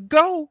you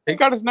go. He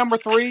got his number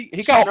 3.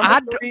 He got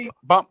number 3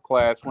 bump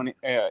class when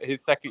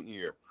his second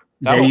year.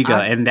 There you go,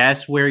 and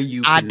that's where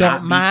you. I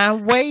don't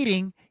mind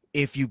waiting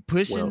if you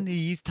pushing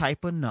these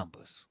type of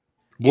numbers.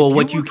 Well,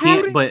 what you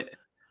can't, but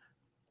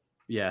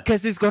yeah,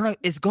 because it's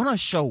gonna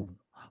show.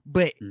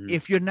 But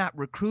if you're not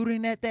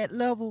recruiting at that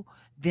level,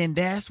 then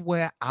that's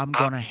where I'm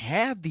gonna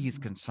have these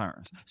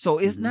concerns. So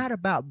it's not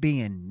about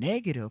being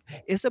negative;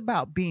 it's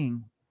about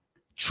being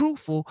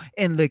truthful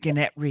and looking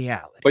at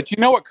reality. But you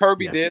know what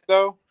Kirby did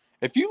though?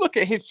 If you look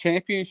at his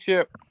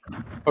championship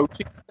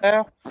coaching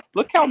staff.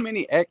 Look how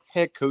many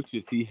ex-head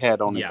coaches he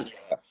had on his Yeah.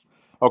 staff.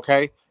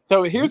 Okay,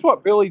 so here's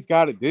what Billy's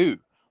got to do.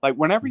 Like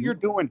whenever Mhm. you're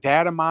doing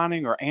data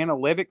mining or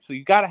analytics, so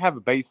you got to have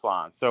a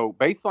baseline. So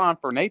baseline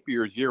for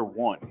Napier is year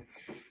one.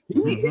 He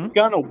is Mm-hmm.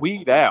 gonna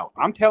weed out.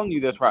 I'm telling you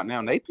this right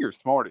now. Napier's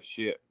smart as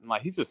shit.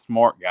 Like he's a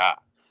smart guy.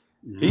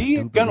 I Mhm. He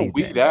is do gonna believe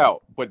weed that.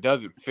 out what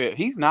doesn't fit.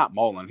 He's not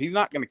Mullen. He's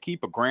not gonna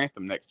keep a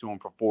Grantham next to him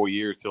for 4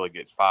 years till he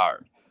gets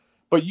fired.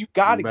 But you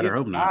got You to better give the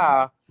hope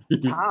not.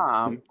 guy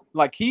time.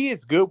 Like he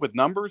is good with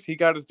numbers. He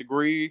got his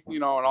degree,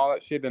 and all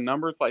that shit in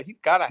numbers. Like he's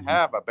got to Mhm.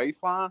 have a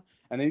baseline,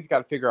 and then he's got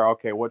to figure out,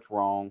 okay, what's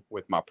wrong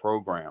with my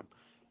program.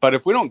 But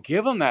if we don't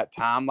give him that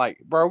time, like,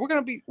 bro,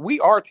 we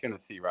are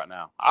Tennessee right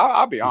now.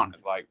 I'll be Mhm.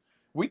 honest. Like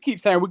we keep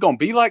saying we're gonna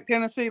be like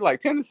Tennessee. Like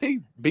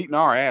Tennessee's beating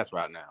our ass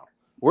right now.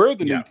 We're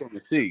the new Yeah.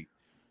 Tennessee.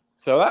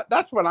 So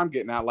that's what I'm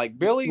getting at. Like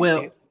Billy,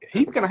 Well,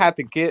 he's gonna have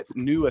to get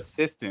new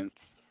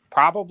assistants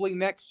probably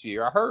next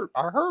year.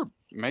 I heard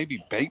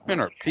maybe Bateman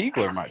or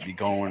Peagler might be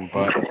going,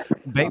 but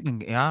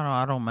Bateman,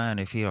 I don't mind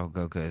if he don't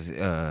go because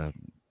yeah,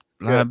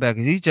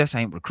 linebackers, he just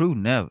ain't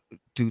recruiting that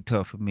too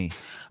tough for me.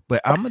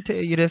 But I'm gonna tell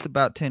you this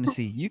about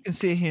Tennessee. You can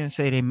sit here and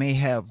say they may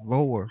have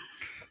lower,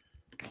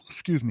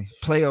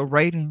 player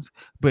ratings,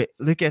 but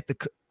look at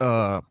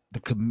the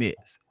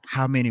commits,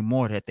 how many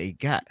more that they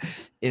got,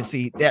 and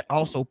see that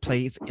also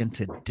plays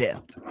into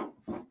depth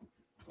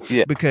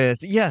yeah,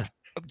 because yeah,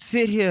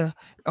 sit here,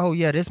 oh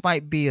yeah, this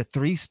might be a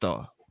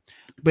 3-star,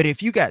 but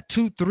if you got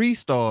 2 3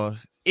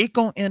 stars, it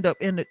gonna end up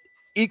in the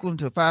equal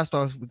to 5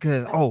 stars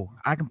because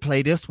I can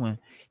play this one.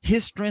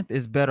 His strength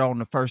is better on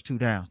the first 2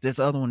 downs. This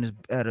other one is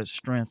better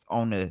strength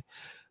on the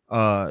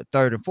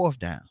third and fourth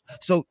down.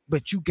 So,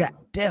 but you got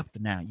depth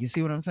now. You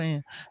see what I'm saying?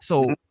 mhm.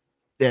 So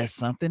there's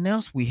something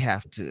else we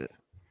have to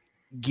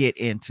get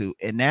into,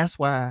 and that's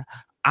why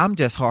I'm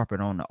just harping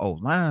on the O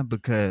line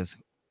because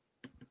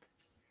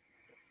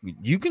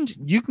you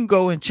can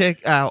go and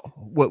check out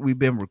what we've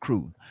been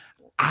recruiting.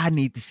 I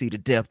need to see the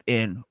depth,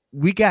 and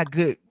we got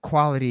good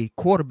quality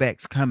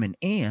quarterbacks coming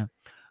in,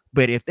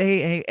 but if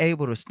they ain't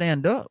able to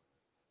stand up,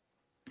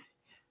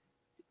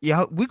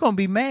 yeah, we're gonna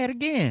be mad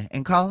again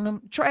and calling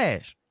them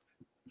trash.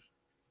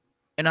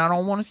 And I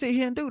don't want to sit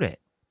here and do that.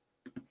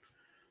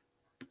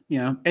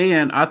 yeah,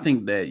 and I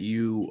think that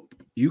you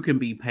can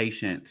be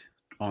patient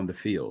on the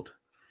field,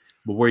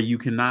 but where you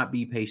cannot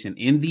be patient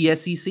in the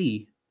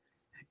SEC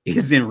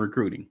is in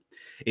recruiting.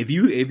 If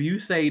you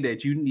say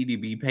that you need to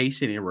be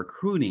patient in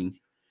recruiting,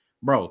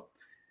 bro.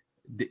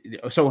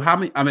 So how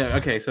many? I mean,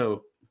 okay.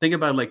 So think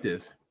about it like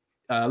this.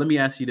 Let me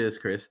ask you this,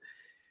 Chris.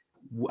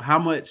 How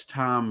much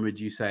time would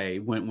you say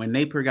when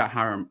Napier got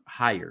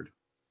hired?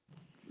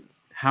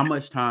 How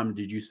much time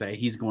did you say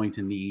he's going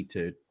to need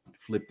to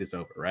flip this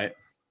over? Right.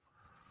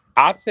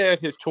 I said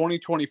his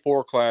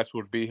 2024 class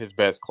would be his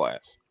best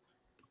class.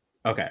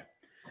 Okay.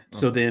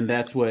 So Okay. then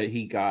that's what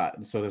he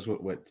got. So that's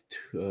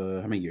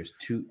how many years?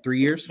 3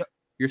 years? No,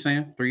 You're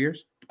saying 3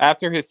 years?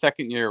 After his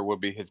second year would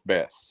be his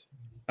best.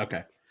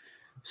 Okay.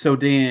 So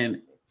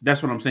then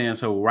that's what I'm saying.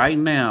 So right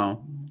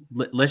now,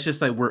 let's just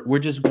say we're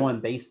just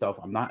going based off.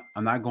 I'm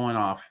not going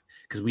off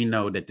because we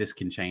know that this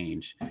can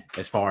change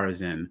as far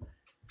as in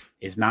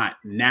it's not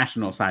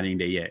national signing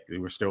day yet.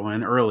 We're still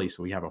in early,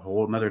 so we have a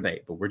whole another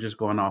day. But we're just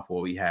going off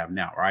what we have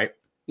now, right?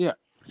 Yeah.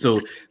 So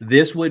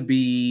this would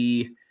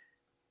be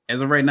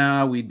as of right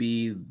now, we'd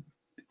be,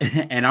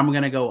 and I'm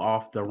gonna go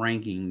off the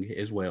ranking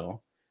as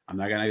well. I'm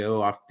not gonna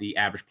go off the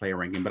average player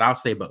ranking, but I'll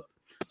say both.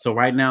 So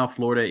right now,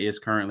 Florida is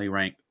currently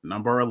ranked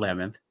number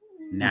 11th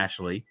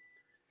nationally.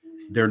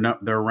 They're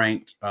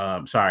ranked.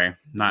 Sorry,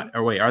 not.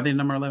 Or wait, are they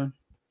number 11?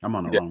 I'm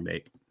on the Yeah. wrong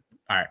date.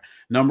 All right,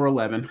 number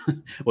 11.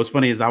 What's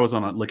funny is I was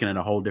looking at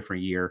a whole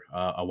different year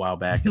a while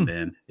back, and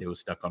then it was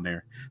stuck on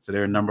there. So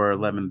they're number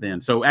 11 then.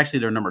 So actually,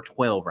 they're number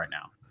 12 right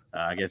now.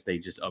 I guess they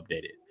just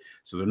updated.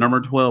 So they're number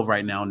 12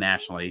 right now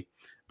nationally.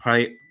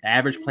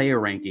 Average player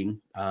ranking,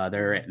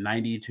 they're at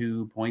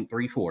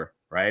 92.34,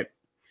 right?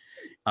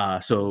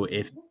 So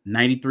if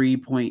 93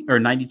 point or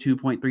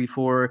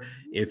 92.34,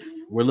 if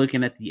we're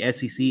looking at the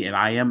SEC, and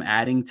I am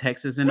adding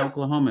Texas and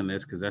Oklahoma in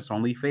this because that's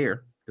only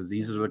fair because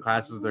these are the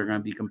classes that are going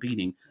to be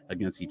competing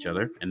against each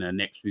other in the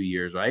next few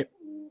years, right?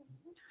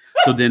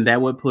 So then that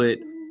would put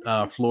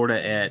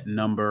Florida at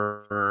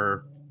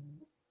number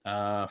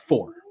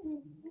 4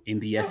 in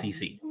the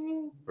SEC,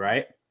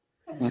 right?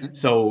 Mhm.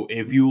 So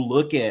if you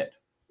look at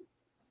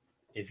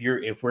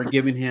if we're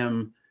giving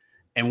him,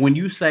 and when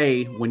you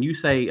say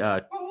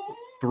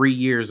 3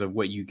 years of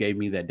what you gave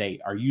me that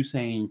date, are you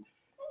saying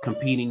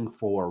competing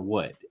for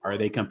what? Are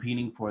they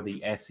competing for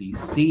the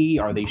SEC?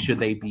 Should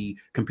they be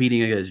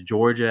competing against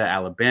Georgia,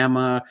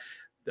 Alabama,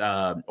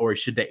 or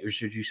should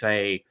you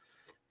say?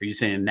 Are you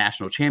saying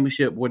national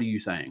championship? What are you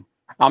saying?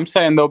 I'm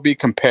saying they'll be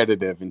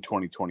competitive in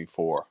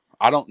 2024.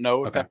 I don't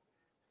know if Okay. that's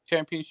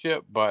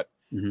championship, but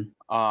Hmm.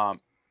 um,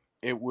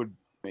 it would.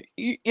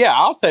 Yeah,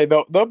 I'll say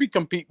they'll be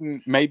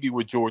competing maybe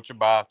with Georgia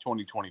by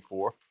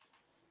 2024.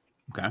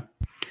 Okay.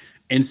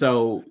 And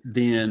so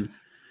then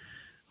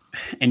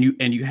and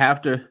you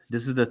have to.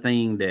 This is the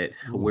thing that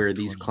Ooh, where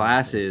these 2024.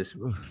 classes,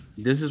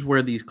 this is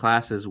where these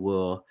classes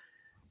will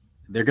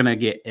they're going to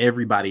get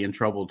everybody in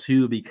trouble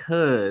too,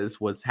 because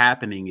what's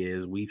happening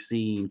is we've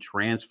seen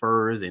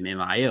transfers and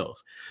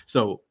NILs.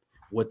 So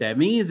what that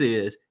means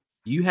is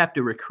you have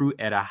to recruit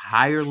at a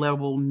higher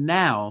level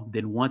now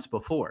than once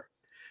before.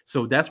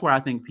 So that's where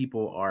I think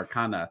people are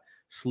kind of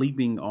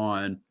sleeping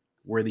on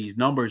where these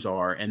numbers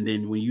are. And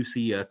then when you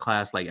see a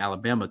class like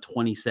Alabama,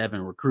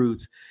 27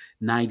 recruits,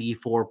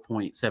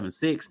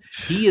 94.76,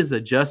 he is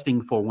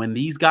adjusting for when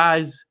these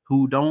guys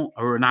who don't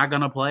or are not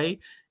going to play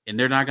and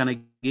they're not going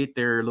to get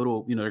their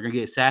little, they're going to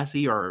get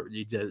sassy, or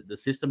the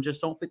system just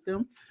don't fit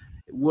them.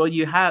 Well,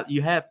 you have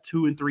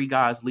 2 and 3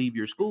 guys leave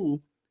your school.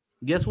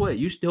 Guess what?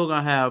 You still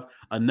going to have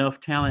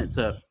enough talent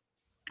to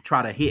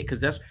try to hit,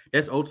 because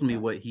that's ultimately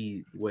what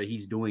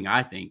he's doing.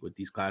 I think with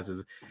these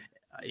classes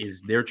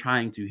is they're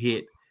trying to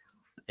hit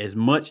as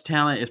much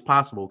talent as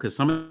possible, because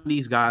some of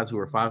these guys who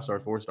are 5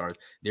 stars, 4 stars,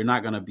 they're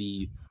not going to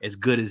be as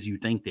good as you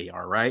think they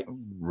are, right?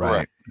 Right.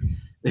 Right.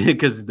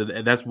 Because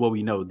that's what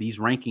we know. These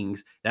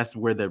rankings, that's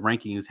where the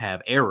rankings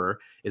have error,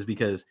 is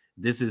because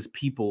this is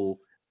people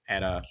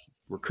at a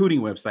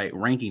recruiting website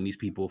ranking these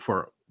people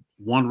for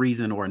one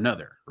reason or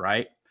another,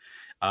 right?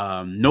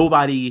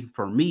 Nobody,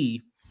 for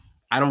me,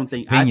 It's I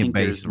opinion think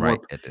there's based, right?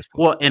 more. At this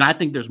point. Well, and I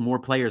think there's more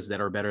players that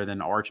are better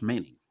than Arch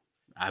Manning.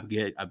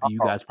 You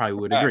Oh, guys probably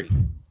would agree.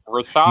 facts.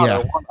 Rashad Yeah.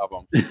 are one of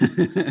them.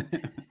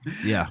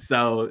 Yeah.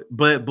 So,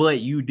 but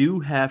you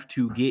do have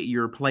to get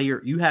your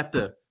player. You have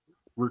to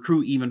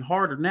recruit even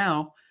harder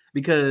now,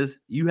 because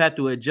you have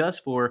to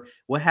adjust for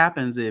what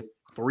happens if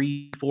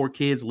 3, 4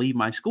 kids leave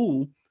my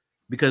school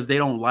because they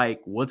don't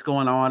like what's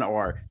going on,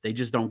 or they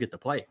just don't get to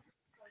play.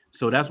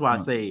 So that's why I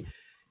Mm, say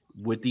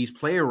with these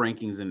player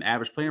rankings and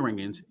average player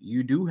rankings,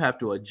 you do have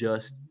to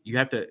adjust. You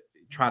have to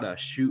try to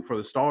shoot for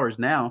the stars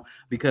now,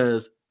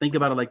 because think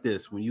about it like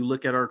this: when you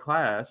look at our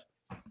class,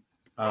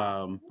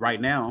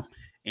 right now,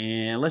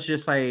 and let's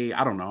just say,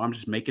 I don't know, I'm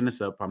just making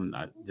this up. I'm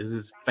not. This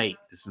is fake.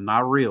 This is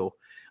not real.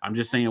 I'm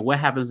just saying, what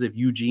happens if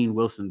Eugene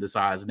Wilson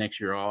decides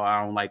next year, oh,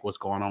 I don't like what's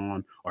going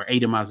on, or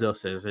Aiden Mizell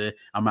says,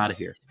 I'm out of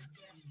here?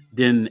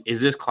 Then is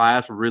this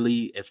class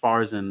really, as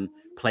far as in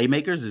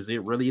playmakers, is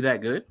it really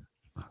that good?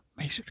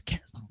 make sure the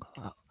cats don't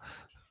go out.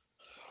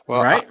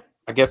 Well, Right?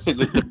 I guess it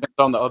just depends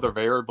on the other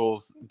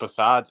variables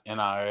besides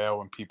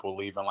NIL and people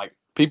leaving. Like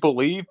people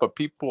leave, but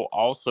people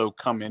also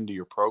come into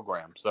your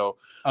program. So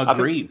I think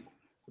Agreed.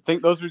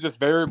 those are just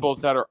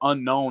variables that are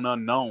unknown,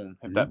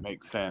 if that Mhm.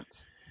 makes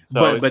sense. So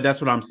But it's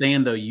that's what I'm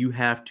saying though. You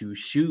have to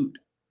shoot,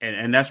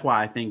 and that's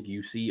why I think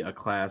you see a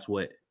class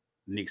what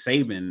Nick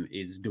Saban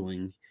is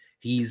doing.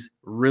 He's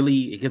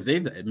really, because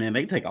they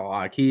take a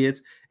lot of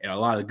kids and a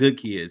lot of good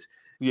kids.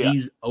 yeah,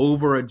 He's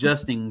over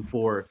adjusting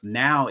for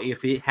now.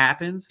 If it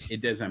happens,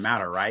 it doesn't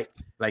matter, right?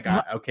 Like,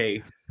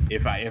 okay,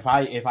 if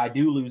I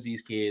do lose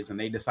these kids and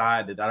they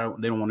decide that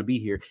they don't want to be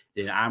here,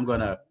 then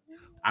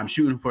I'm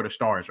shooting for the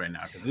stars right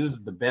now, because this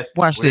is the best.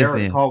 Watch Well, they're this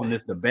already then. calling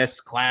this the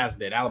best class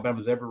that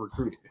Alabama's ever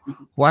recruited.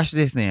 Watch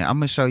this then. I'm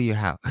gonna show you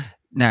how.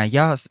 Now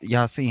y'all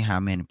seen how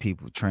many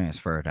people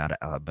transferred out of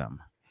Alabama,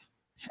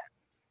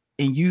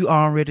 and you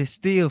already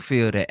still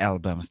feel that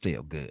Alabama's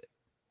still good.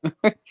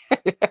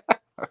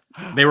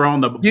 They were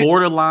on the You,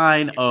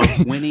 borderline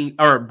of winning,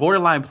 or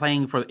borderline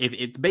playing for. If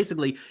it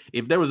basically,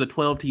 if there was a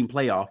 12-team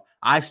playoff,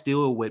 I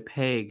still would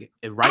peg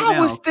right I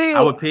would now. I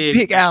still would peg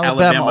pick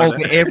Alabama Alabama.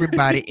 over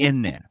everybody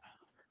in there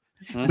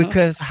hmm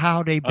because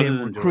how they Other been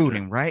than Georgia.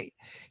 recruiting, right?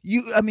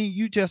 I mean,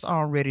 you just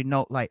already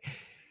know. Like,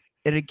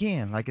 and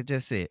again, like I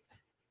just said,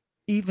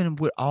 even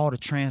with all the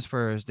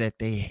transfers that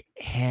they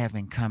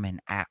having coming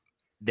out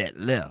that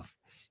left,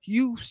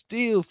 you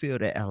still feel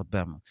that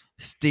Alabama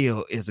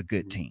still is a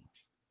good team.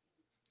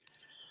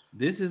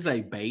 This is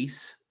a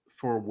base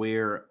for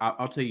where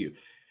I'll tell you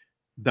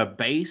the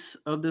base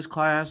of this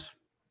class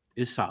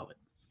is solid.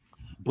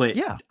 But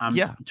Yeah, I'm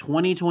yeah.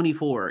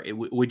 2024.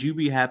 Would you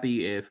be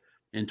happy if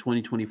in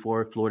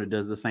 2024 Florida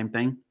does the same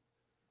thing?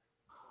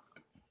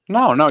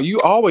 no,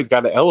 you always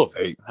got to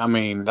elevate. I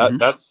mean Hmm.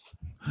 that's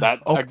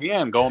Okay,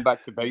 again going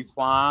back to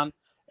baseline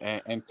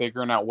and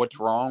figuring out what's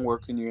wrong. Where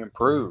can you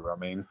improve? I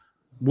mean,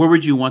 Where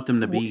would you want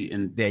them to be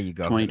in there you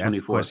go. That's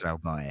the 2024? question I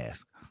was gonna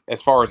ask.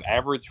 as far as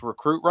average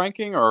recruit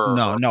ranking,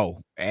 No, or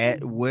no.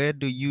 Where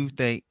do you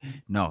think?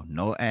 No,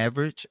 no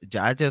average.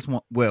 I just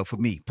want. Well, for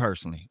me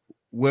personally,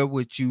 where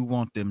would you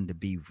want them to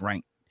be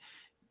ranked?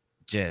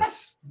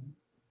 Just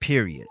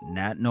period.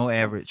 Not no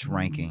average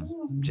ranking. I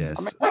mean,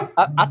 Just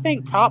I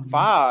think top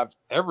five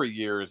every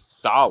year is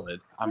solid.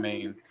 I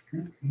mean,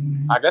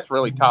 I guess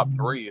really top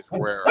three is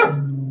where I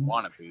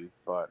want to be,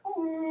 but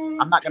Yeah.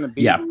 I'm not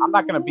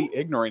gonna be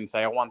ignorant and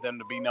say I want them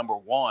to be number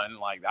one.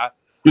 Like I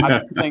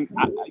just think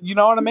you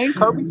know what I mean.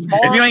 Kirby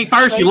If you Smart, ain't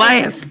first, you Saban.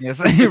 last. yes,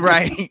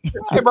 right.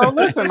 Hey, bro,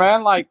 listen,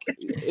 man. Like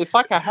it's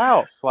like a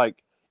house.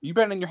 Like you've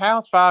been in your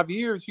house 5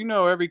 years. You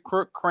know every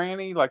crook,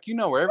 cranny. Like you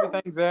know where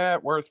everything's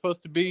at, where it's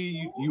supposed to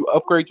be. You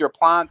upgrade your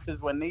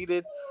appliances when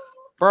needed,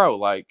 bro.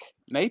 Like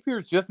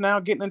Napier's just now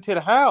getting into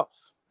the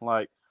house.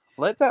 Like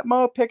Let that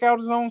mug pick out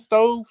his own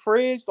stove,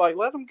 fridge. Like,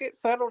 let him get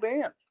settled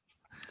in.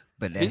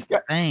 But He's that's the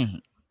got,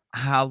 thing.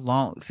 How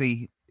long?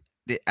 See,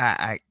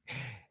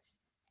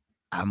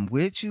 I'm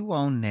with you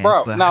on that,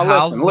 bro. but Now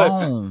how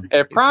listen. long?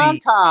 If Prime See,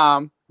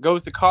 Time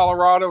goes to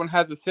Colorado and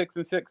has a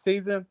 6-6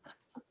 season,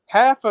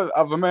 half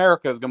of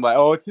America is gonna be like,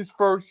 "Oh, it's his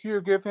first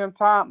year. Give him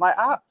time." Like,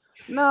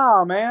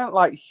 nah, man.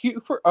 Like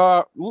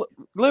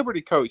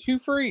Liberty coach Hugh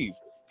Freeze,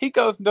 he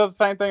goes and does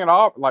the same thing at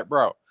all. Like,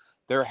 bro,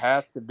 there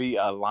has to be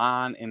a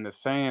line in the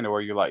sand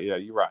where you're like, "Yeah,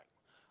 you're right."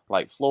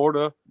 Like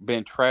Florida,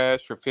 been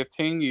trashed for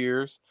 15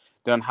 years,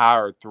 done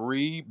hired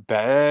 3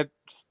 bad,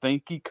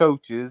 stinky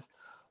coaches.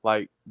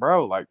 Like,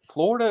 bro, like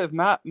Florida is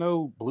not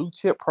no blue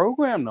chip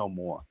program no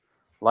more.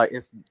 Like,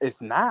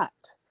 it's not.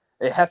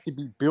 It has to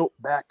be built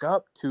back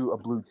up to a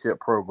blue chip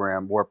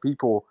program where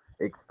people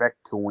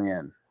expect to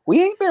win.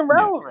 We ain't been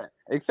Yeah. relevant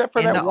except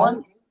for and that the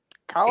one only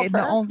Kyle and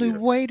the Trask only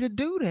year. way to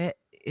do that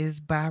is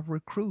by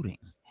recruiting.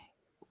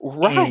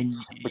 Right.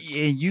 And But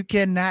and you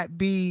cannot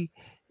be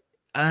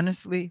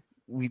honestly.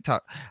 We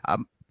talk.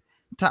 Um,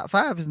 top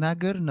five is not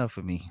good enough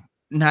for me.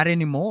 Not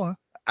anymore.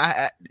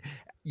 I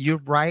you're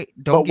right.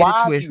 Don't get it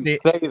why do you twisted.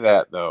 say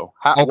that though?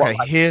 How what Okay,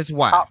 like here's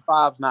why. top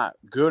five's not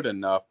good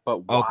enough,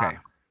 but why? Okay,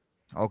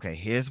 okay,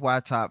 here's why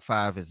top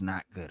five is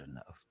not good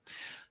enough.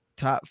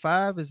 Top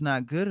five is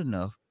not good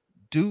enough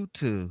due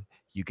to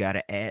you got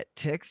to add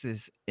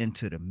Texas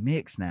into the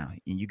mix now,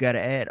 and you got to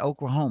add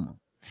Oklahoma.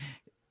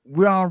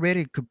 We're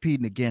already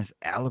competing against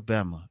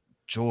Alabama,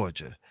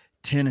 Georgia,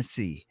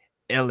 Tennessee,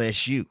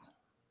 LSU.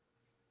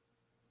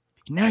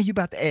 Now you're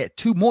about to add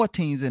two more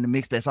teams in the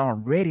mix that's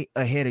already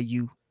ahead of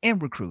you in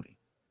recruiting.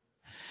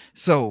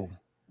 So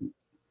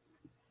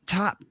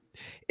top,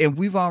 and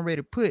we've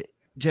already put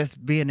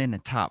just being in the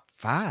top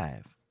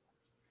five,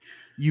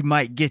 you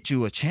might get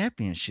you a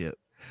championship.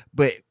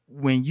 But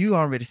when you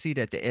already see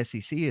that the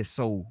SEC is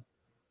so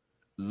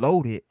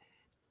loaded,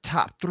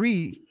 top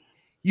three,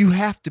 you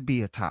have to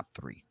be a top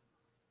three.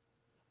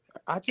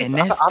 And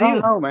that's I don't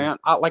still know, man.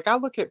 I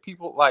look at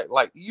people like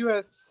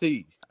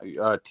USC,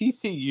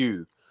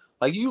 TCU.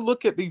 Like you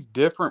look at these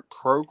different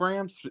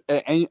programs,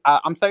 and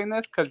I'm saying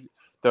this because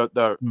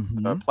the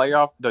hmm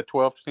playoff, the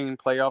 12 team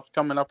playoffs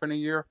coming up in a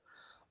year.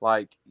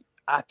 Like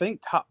I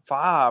think top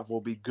five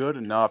will be good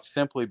enough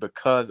simply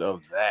because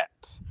of that.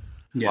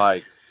 Yeah.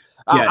 Like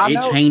Yeah, I it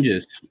know,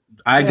 changes.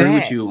 I yeah, agree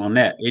with that you on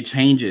that. It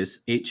changes.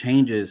 It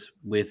changes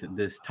with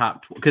this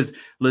top because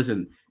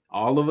listen,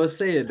 all of us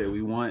said that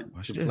we want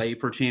watch to this. play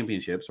for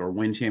championships or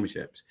win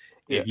championships.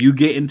 yeah. If you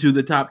get into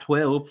the top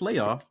 12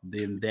 playoff,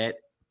 then that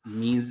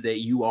means that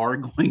you are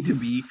going to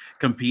be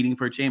competing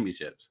for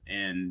championships.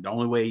 And the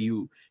only way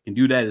you can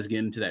do that is get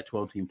into that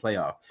 12-team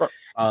playoff. But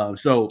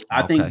So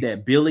I think Okay.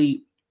 that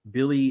Billy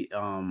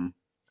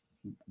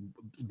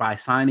by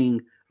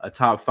signing a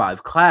top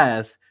five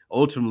class,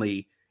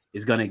 ultimately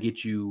is going to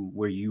get you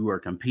where you are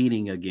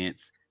competing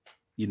against,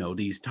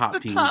 these top The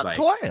teams top like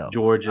 12.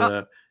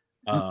 Georgia,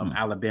 Mm-mm.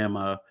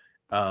 Alabama,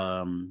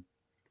 um,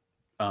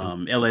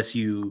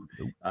 LSU,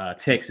 Nope.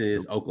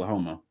 Texas, Nope.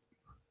 Oklahoma.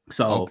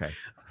 So Okay.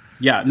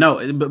 yeah,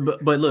 no,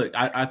 but look,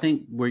 I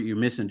think where you're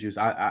missing juice.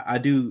 I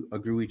do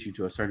agree with you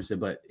to a certain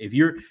extent, but if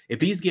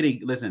he's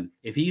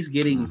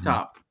getting hmm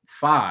top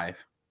five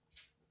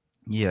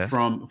Yes.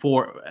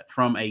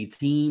 from a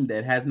team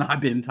that has not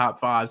been top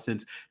five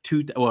since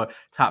or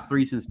top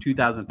three since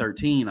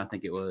 2013, I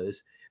think it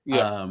was.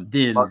 yes,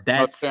 Then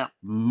that's Muschamp.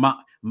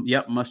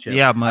 yep, Muschamp.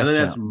 Yeah, I must think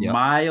that's jump. Yep.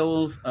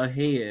 miles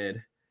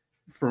ahead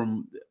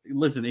from.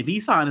 Listen, if he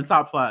signed a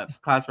top five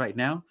class right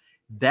now,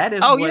 that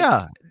is Oh what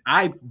yeah.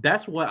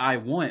 that's what I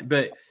want.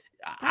 But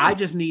I Right.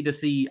 just need to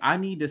see. I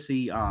need to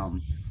see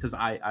because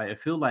I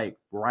feel like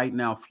right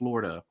now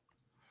Florida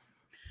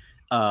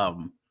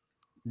um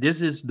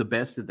this is the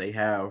best that they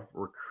have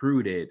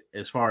recruited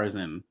as far as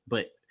in,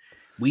 but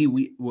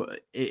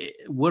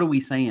what are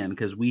we saying?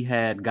 Because we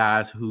had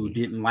guys who Yeah.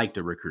 didn't like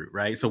to recruit,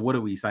 right? So what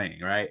are we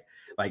saying, right?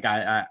 Like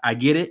I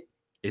get it.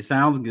 It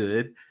sounds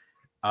good.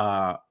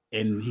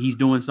 And he's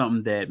doing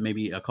something that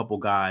maybe a couple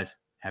guys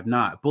have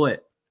not.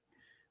 But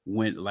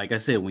when, like I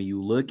said, when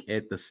you look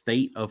at the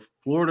state of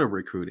Florida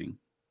recruiting,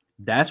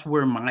 that's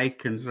where my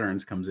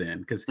concerns comes in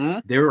because Hmm?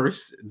 there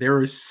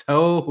are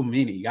so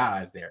many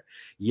guys there.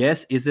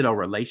 Yes, is it a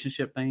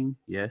relationship thing?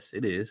 Yes,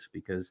 it is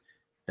because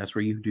that's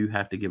where you do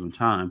have to give them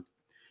time.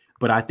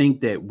 But I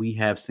think that we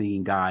have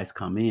seen guys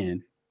come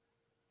in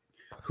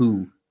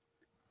who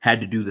had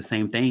to do the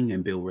same thing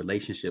and build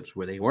relationships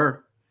where they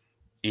were,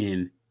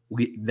 and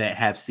we that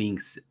have seen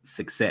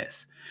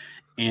success.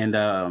 And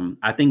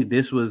I think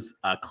this was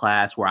a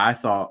class where I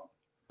thought,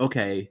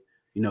 okay,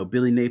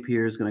 Billy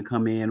Napier is going to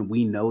come in.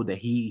 We know that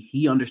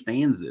he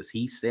understands this.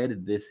 He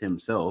said this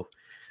himself.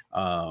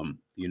 Um,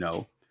 you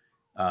know,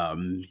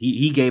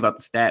 he gave out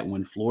the stat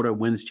when Florida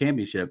wins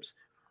championships.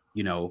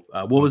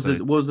 What Was was the it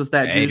what was the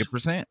stat, Juice?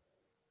 80%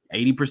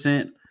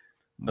 80%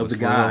 of was the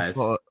for guys.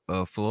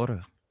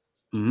 Florida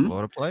Hmm.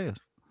 Florida players.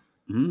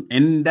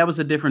 And that was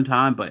a different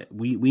time, but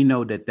we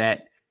know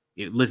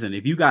listen,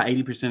 if you got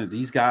 80% of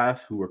these guys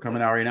who are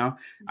coming out right now,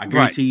 I Right.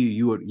 guarantee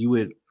you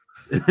would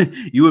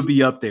you would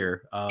be up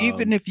there.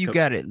 Even if you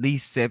got at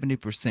least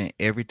 70%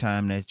 every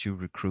time that you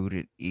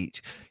recruited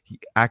each,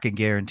 I can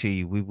guarantee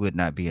you we would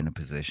not be in the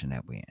position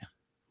that we're in.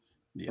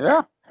 Yeah.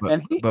 Yeah, But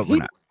and he but we're he.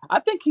 not. I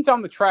think he's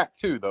on the track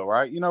too, though,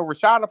 right? You know,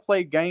 Rashada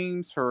played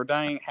games for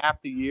dang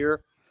half the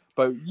year,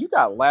 but you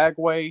got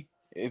Lagway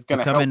is To going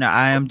to come help. into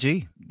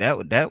IMG,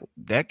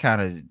 that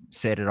kind of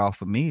set it off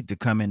for me to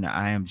come into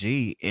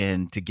IMG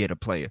and to get a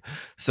player. Yeah,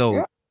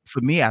 So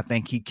for me, I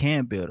think he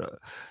can build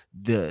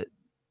the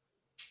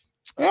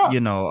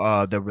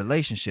yeah, the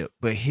relationship.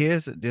 But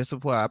this is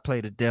why I play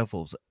the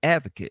devil's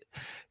advocate.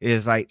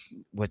 Is like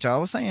what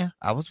y'all was saying.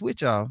 I was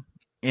with y'all,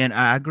 and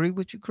I agree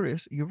with you,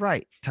 Chris. You're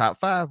right. Top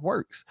 5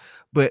 works,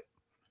 but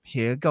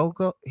here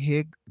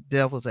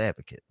devil's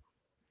advocate.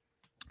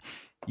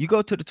 You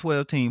go to the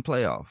 12-team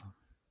playoff,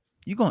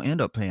 you're gonna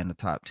end up playing the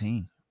top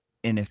team,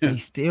 and if they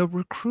still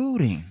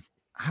recruiting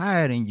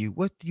higher than you,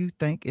 what do you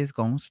think is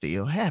gonna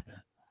still happen?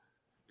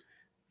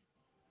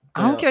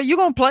 I don't Well, care. You're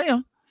gonna play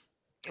them.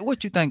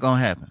 What you think gonna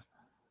happen?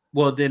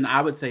 well, then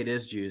I would say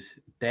this, Juice.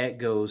 That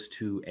goes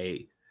to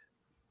a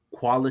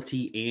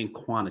quality and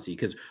quantity.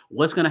 Because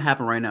what's going to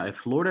happen right now if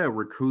Florida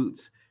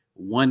recruits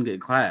one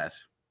good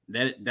class,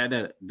 that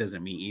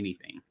doesn't mean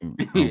anything.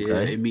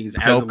 Okay. It means So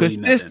absolutely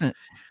nothing. consistent.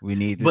 We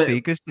need to But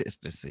see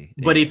consistency.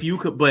 but Yeah. if you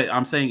could, but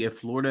I'm saying if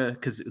Florida,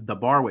 because the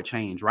bar would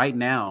change right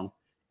now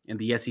in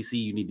the SEC,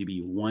 you need to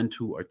be one,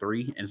 two, or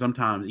three, and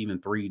sometimes even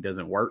three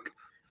doesn't work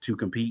to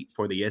compete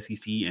for the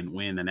SEC and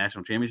win the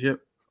national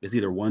championship. It's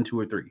either one, two,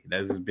 or three.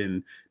 That has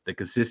been the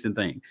consistent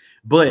thing.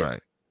 But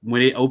Right.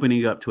 when it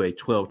opening up to a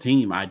 12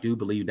 team, I do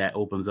believe that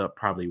opens up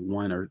probably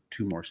one or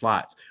two more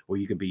slots where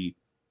you could be.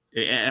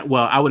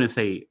 Well, I wouldn't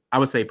say. I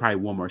would say probably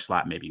one more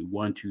slot, maybe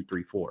one, two,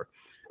 three, four.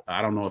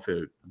 I don't know if it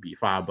would be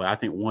five, but I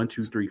think one,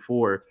 two, three,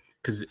 four.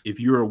 Because if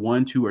you're a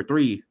one, two, or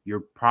three, you're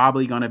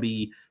probably going to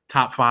be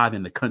top five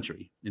in the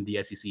country in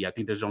the SEC. I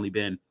think there's only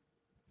been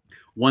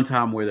one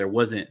time where there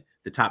wasn't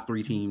the top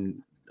three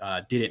team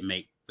didn't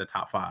make the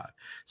top five.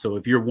 So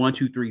if you're one,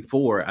 two, three,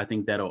 four, I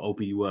think that'll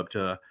open you up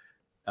to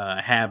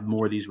have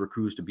more of these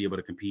recruits to be able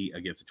to compete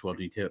against a 12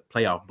 team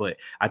playoff. But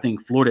I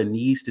think Florida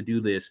needs to do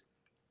this.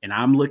 And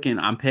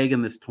I'm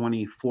pegging this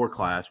 24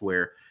 class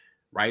where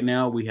right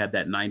now we have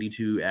that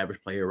 92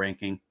 average player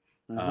ranking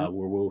where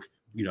we'll,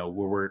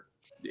 where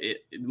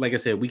like I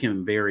said, we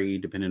can vary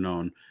depending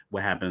on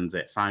what happens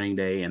at signing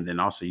day. And then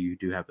also you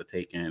do have to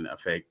take in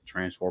effect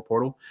transfer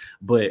portal.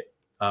 But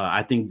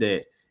I think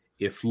that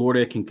if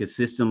Florida can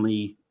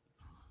consistently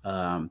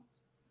um,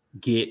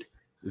 get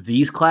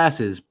these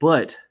classes,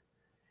 but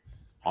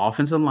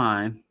offensive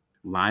line,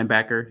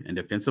 linebacker, and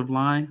defensive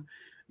line,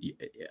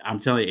 I'm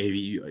telling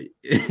you,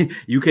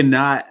 you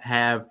cannot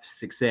have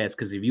success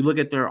because if you look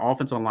at their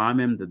offensive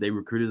linemen that they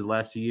recruited the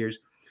last 2 years,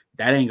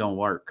 that ain't gonna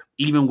work.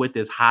 Even with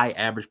this high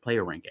average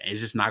player ranking,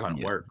 it's just not gonna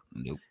Yeah. work.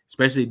 Nope.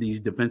 Especially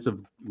these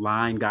defensive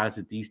line guys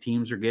that these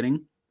teams are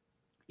getting,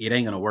 it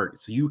ain't gonna work.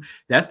 So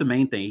that's the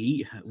main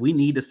thing. We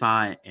need to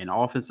sign an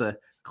offensive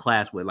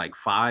class with like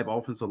 5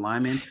 offensive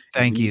linemen, and we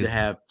Thank need to you.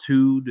 have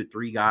 2 to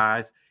 3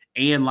 guys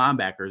and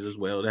linebackers as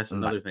well. That's Like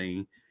another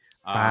thing.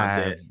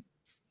 5.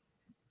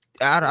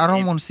 That I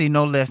don't want it's to see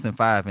no less than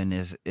 5 in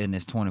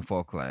this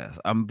 24 class.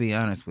 I'm gonna be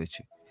honest with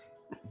you.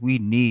 We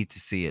need to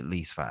see at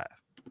least 5.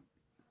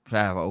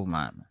 5 old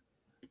linemen.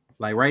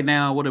 like right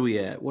now. What are we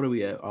at? What are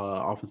we at?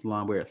 Offensive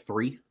line. We're at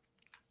 3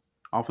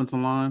 offensive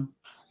line.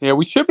 yeah.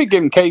 We should be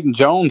getting Caden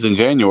Jones in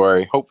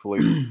January,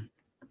 hopefully.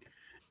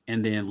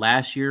 And then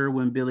last year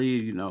when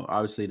Billy,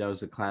 obviously that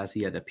was a class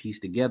he had to piece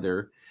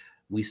together.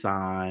 We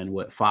signed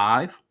what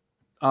 5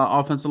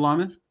 offensive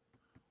linemen.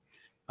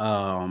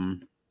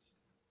 Um,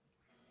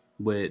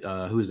 with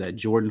who is that?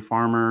 Jordan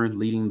Farmer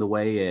leading the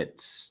way at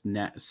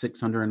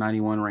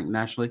 691 ranked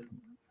nationally.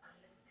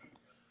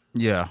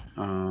 Yeah.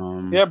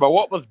 Yeah, but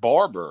what was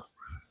Barber?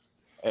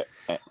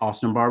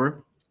 Austin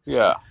Barber.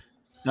 Yeah,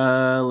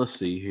 Let's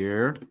see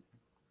here.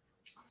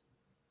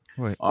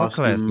 Wait, what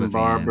class Austin was he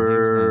in? He was in.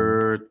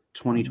 Barber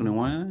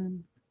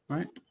 2021,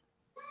 right?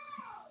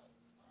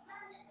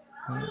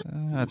 I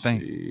Let's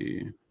think.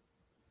 see.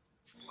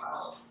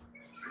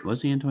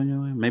 Was he in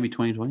 2021? Maybe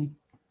 2020.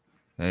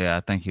 Yeah,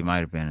 I think he might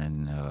have been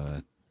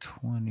in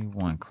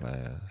 21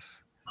 class.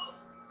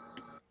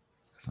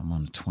 'Cause I'm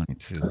on the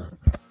 22.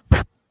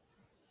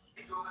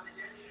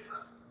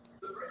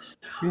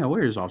 Yeah,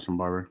 where is Austin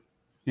Barber?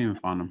 Can't even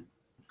find him.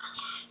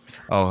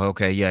 Oh,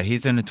 okay. Yeah,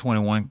 he's in the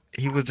 21.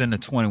 He was in the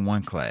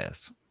 21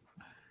 class.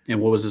 And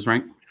what was his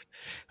rank?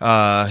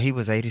 He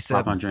was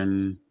 87,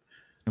 500.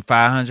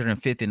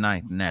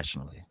 559th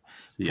nationally,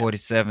 Yeah.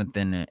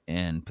 47th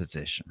in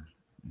position,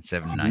 and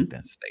 79th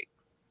in state.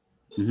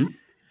 Mm-hmm.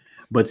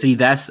 But see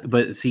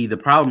the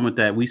problem with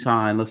that.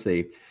 Let's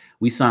see,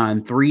 we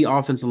signed 3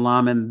 offensive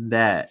linemen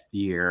that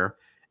year,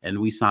 and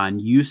we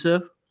signed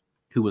Yusuf,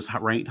 who was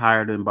ranked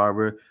higher than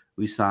Barber.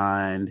 We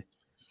signed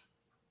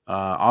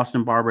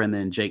Austin Barber and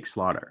then Jake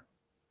Slaughter.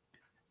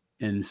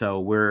 And so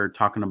we're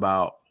talking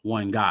about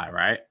one guy,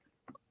 right?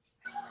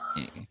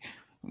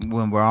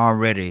 When we're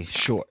already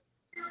short.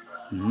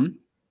 Mm-hmm.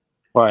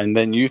 Right, and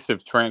then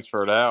Yusuf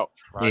transferred out,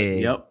 right?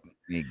 Yeah, Yep.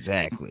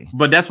 exactly.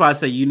 But that's why I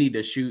say you need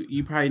to shoot.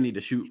 You probably need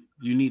to shoot.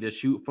 You need to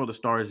shoot for the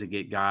stars to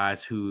get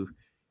guys who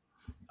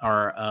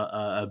are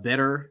a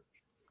better.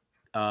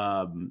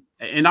 And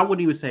I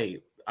wouldn't even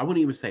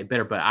say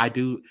better, but I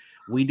do.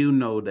 We do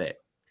know that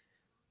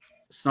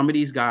some of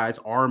these guys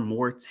are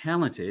more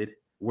talented,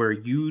 where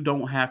you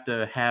don't have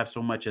to have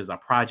so much as a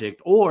project.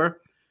 Or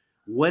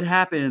what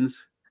happens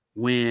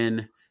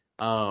when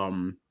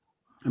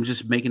I'm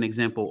just making an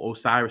example.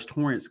 Osiris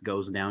Torrance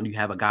goes down. You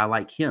have a guy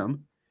like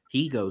him.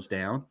 He goes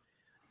down.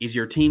 Is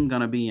your team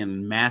going to be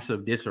in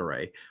massive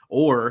disarray?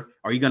 Or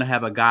are you going to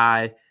have a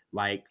guy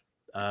like,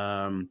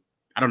 I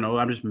don't know,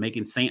 I'm just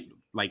making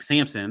like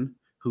Samson,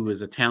 who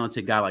is a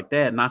talented guy like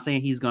that. Not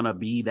saying he's going to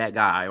be that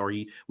guy, or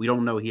we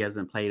don't know, he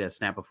hasn't played a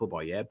snap of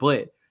football yet,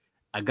 but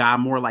a guy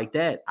more like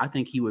that, I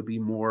think he would be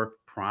more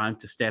primed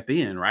to step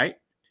in, right?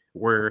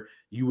 Where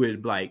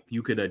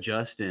you could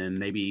adjust, and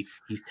maybe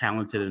he's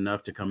talented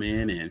enough to come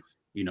in and,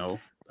 you know,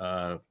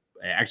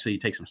 actually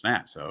take some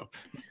snaps. So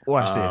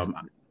Watch this. um,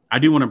 I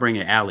do want to bring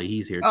in Ali.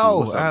 He's here too. Oh,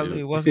 What's up, Ali,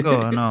 dude? what's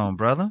going on,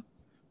 brother?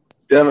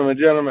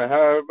 Gentlemen,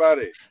 how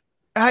everybody?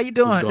 How you What's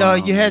doing?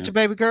 going You on, had your man?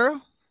 baby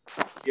girl?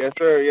 Yes,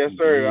 sir. Yes,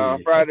 sir. Yeah.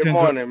 Friday Congr-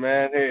 morning,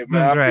 man. Hey,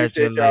 man, I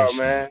appreciate y'all, Congratulations.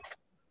 man. Hey,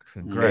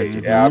 yeah, Mm-hmm.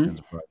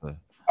 Congratulations, brother.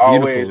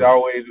 always, Beautiful.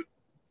 always.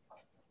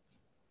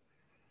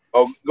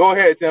 Oh, go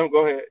ahead, Tim.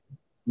 Go ahead.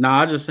 No,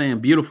 I just saying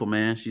beautiful,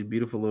 man. She's a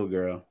beautiful little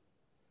girl.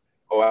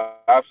 Oh,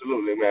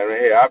 absolutely, man.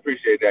 Hey, I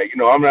appreciate that.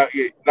 I'm not,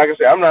 like I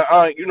said, I'm not,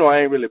 I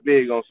ain't really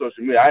big on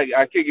social media.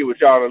 I kick it with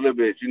y'all a little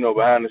bit,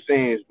 behind the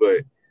scenes,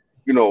 but,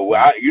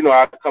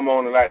 I come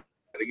on and like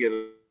to get,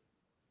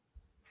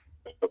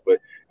 but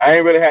I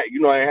ain't really had,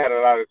 I ain't had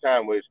a lot of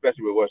time with,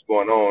 especially with what's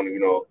going on,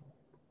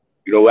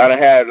 I done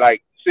had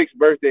like 6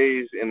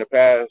 birthdays in the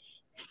past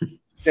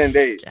 10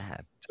 days.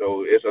 God,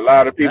 So it's a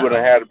lot God of people that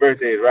dog. had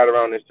birthdays right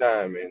around this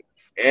time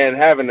and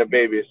having a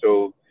baby.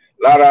 So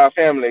a lot of our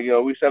family,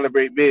 we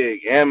celebrate big.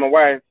 And my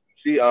wife,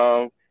 she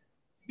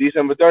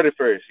December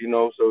 31st,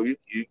 so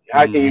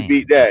how can you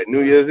beat Man, that?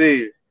 New Year's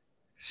Eve.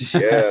 Yeah,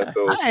 Yeah,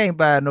 so I ain't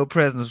buying no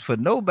presents for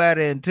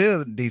nobody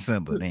until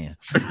December then.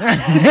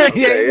 Ain't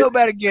okay,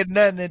 nobody get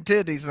nothing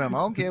until December.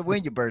 I don't care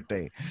when your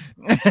birthday.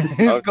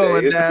 It's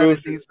going it's down in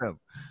crucial. December.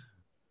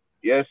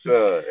 Yes,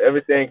 sir.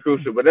 Everything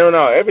crucial, but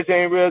no,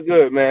 everything real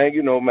good, man.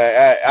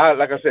 Man. I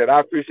like I said, I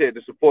appreciate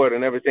the support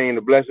and everything,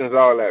 the blessings,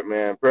 all that,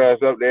 man. Prayers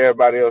up to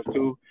everybody else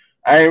too.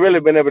 I ain't really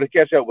been able to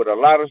catch up with a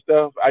lot of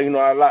stuff. I seen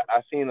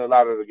a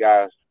lot of the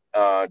guys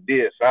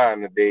did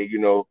sign today,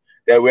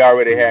 that we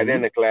already had in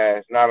hmm the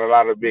class. Not a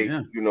lot of big,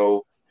 yeah.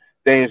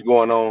 things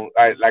going on.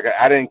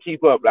 I didn't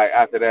keep up. Like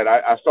after that,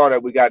 I saw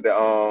that we got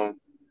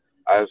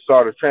I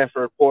saw the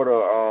transfer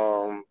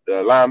portal, the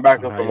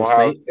linebacker from Ohio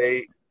Ohio State.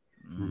 State.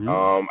 hmm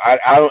Mm-hmm.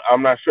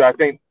 I'm not sure. I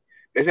think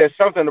they said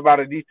something about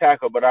a D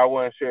tackle, but I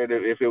wasn't sure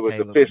if it was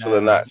Caleb official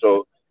or not. Downs.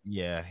 So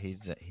Yeah,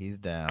 he's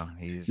down.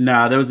 He's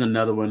Nah, there was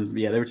another one.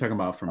 Yeah, they were talking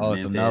about from oh,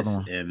 it's another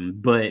Memphis,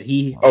 one. but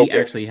he okay,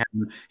 actually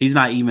he's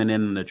not even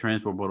in the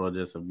transfer portal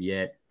just of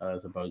yet,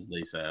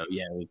 supposedly. So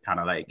yeah, it was kind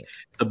of like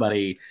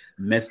somebody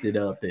messed it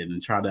up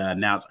and tried to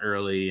announce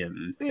early,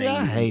 and See,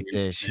 I things hate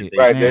went that shit,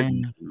 right.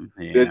 sensational.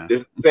 man. Yeah.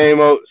 This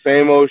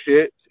same old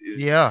shit.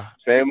 Yeah.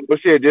 Same old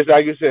shit. Just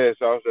like you said,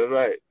 Sauce. That's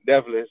right.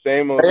 Definitely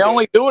same old They shit.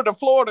 only do it in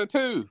Florida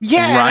too.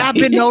 Yeah, and Right. I've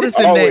been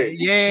noticing that.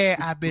 Always. Yeah,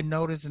 I've been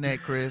noticing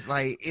that, Chris.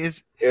 Like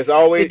It's it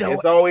always don't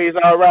it's always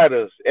our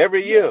riders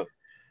every yeah, year.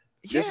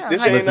 This yeah, this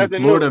like ain't Listen,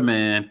 nothing new. Florida,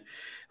 man. like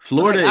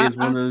Florida is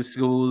one of those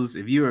schools.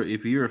 If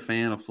you're a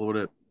fan of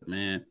Florida,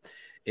 man,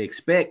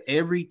 expect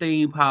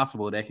everything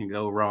possible that can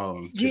go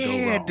wrong to go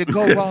yeah, wrong to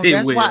go because wrong. it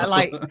That's why will.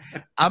 like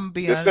I'm gonna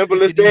be The honest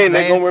with you, simplest thing,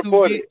 they gonna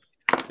report it.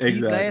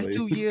 these last Exactly.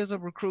 2 years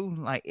of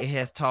recruiting, like it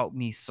has taught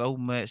me so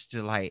much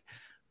to like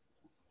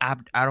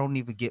I don't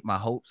even get my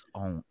hopes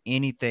on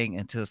anything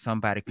until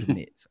somebody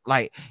commits.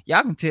 Like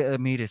y'all can tell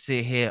me to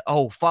sit here,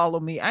 oh, follow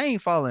me. I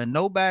ain't following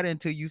nobody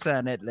until you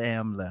sign that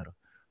damn letter.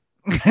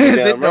 You 'Cause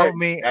damn it right. don't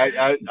mean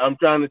I'm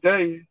trying to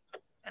tell you.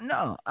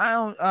 no,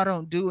 I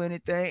don't do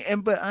anything.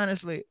 And but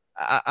honestly,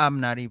 I'm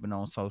not even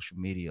on social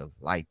media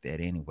like that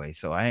anyway.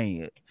 So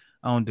I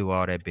don't do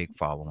all that big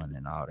following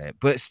and all that.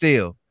 But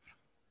still,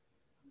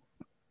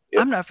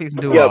 Yeah, I'm not fixing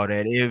to do yeah, all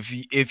that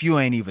if you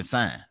ain't even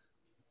signed.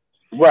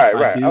 right, I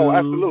right. Oh, do.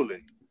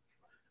 absolutely.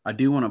 I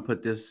do want to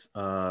put this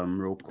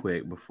real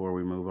quick before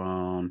we move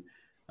on.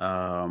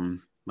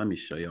 Let me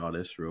show y'all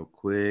this real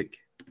quick.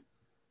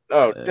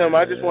 No, Tim,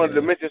 I just wanted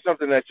to Uh, mention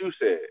something that you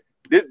said.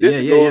 This yeah,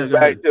 yeah, goes yeah. Go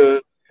back ahead.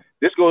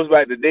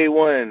 to day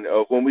one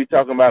of when we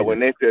talking about when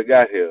Gators. Napier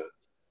got here.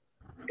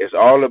 It's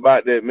all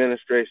about the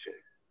administration.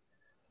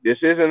 This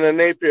isn't a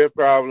Napier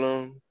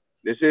problem.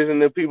 This isn't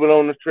the people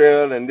on the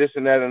trail and this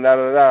and that and da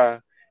da da.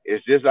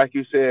 It's just like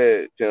you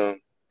said, Tim.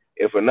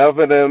 If enough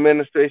of the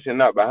administration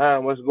not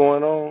behind what's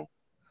going on,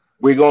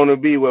 we're gonna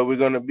be where we're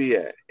gonna be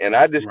at. And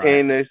I just Right.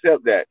 came to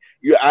accept that.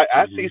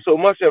 I see hmm so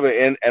much of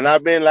it and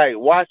I've been like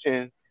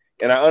watching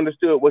and I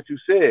understood what you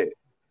said.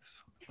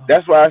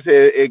 That's why I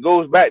said it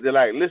goes back to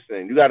like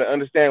listening. You gotta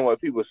understand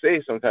what people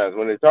say sometimes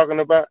when they're talking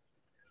about.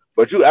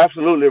 But you're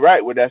absolutely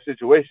right with that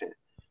situation,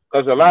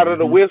 because a lot of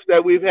the Mm-hmm. whiffs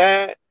that we've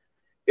had,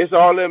 it's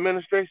all the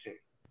administration.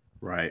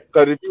 Right.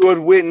 Because if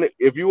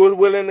you was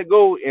willing to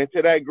go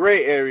into that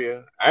gray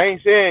area, I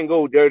ain't saying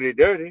go dirty,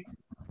 dirty,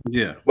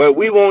 Yeah. but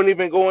we won't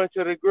even go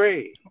into the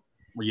gray,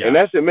 and Yeah.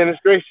 that's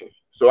administration.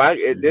 So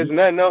Mm-hmm. there's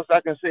nothing else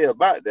I can say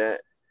about that.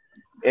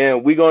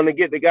 And we're gonna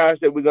get the guys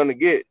that we're gonna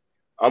get.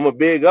 I'm a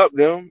big up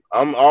them.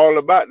 I'm all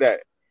about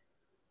that.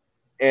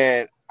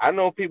 And I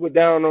know people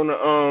down on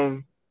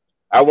the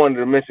I wanted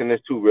to mention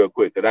this too real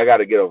quick because I got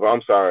to get over.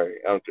 I'm sorry.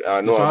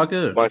 I know It's all I'm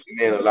good. bunching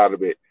in a lot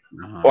of it.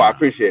 No, Oh, I no.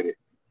 appreciate it.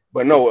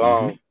 But no,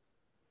 Mm-hmm.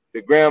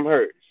 the Graham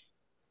Hurts.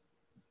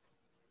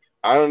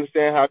 I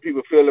understand how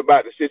people feel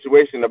about the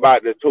situation,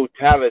 about the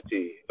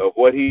totality of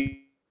what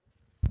he.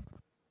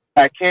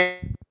 I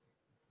can't.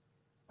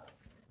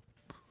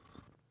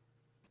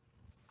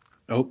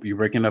 Oh, you're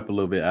breaking up a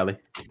little bit, Ali.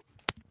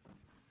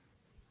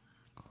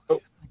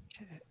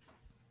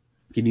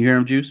 Can you hear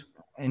him, Juice?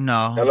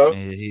 No, Hello,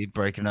 he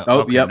breaking up.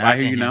 Oh, Okay, yep. now I I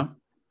hear can you hear. now.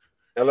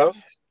 hello.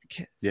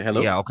 Yeah.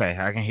 Hello. Yeah, okay,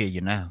 I can hear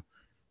you now.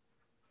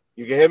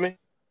 You can hear me?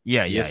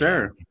 Yeah, Yes, yeah, yeah.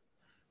 sir.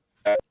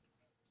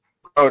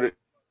 Oh,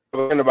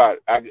 talking about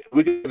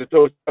we get the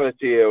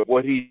totality of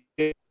what he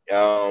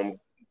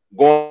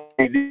going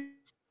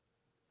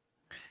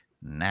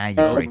Now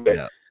you Oh, breaking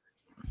up.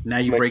 now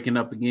you're breaking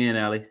up again,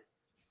 Ali.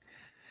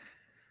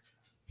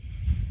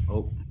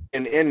 Oh,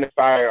 in the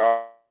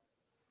fire.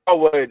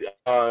 What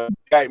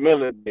Jack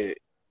Miller did.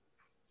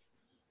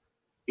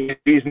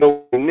 He's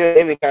no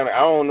any kind of. I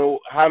don't know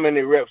how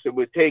many reps it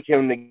would take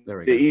him to there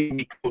we the go.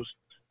 East Coast.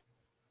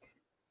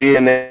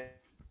 And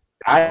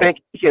I Oh,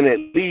 think he can at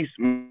least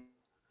make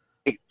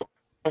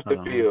hold the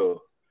on. field.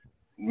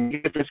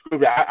 Different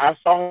script. I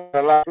saw him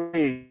a lot of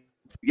ways.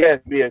 Yes,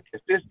 being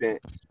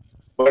consistent,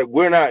 but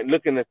we're not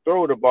looking to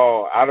throw the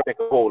ball. I don't think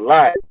a whole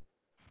lot.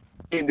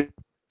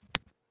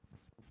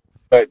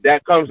 But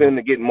that comes Oh,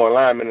 into getting more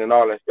linemen and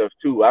all that stuff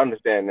too. I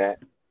understand that,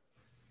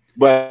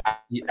 but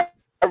yeah.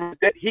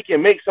 he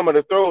can make some of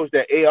the throws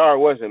that AR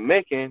wasn't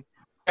making.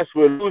 Yes,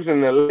 we're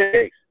losing the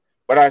legs,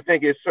 but I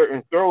think it's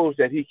certain throws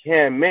that he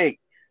can make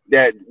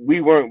that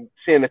we weren't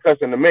seeing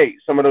accustomed to make.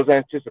 Some of those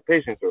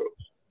anticipation throws.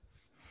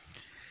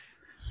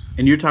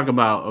 And you're talking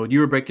about. Oh, you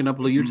were breaking up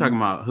a little. You're talking Mm,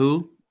 about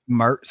who?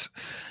 Mertz.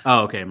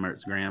 Oh, okay,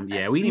 Mertz Graham.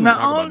 Yeah, we didn't even The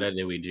talk about only, that,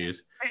 did we,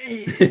 Juice?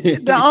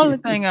 the only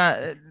thing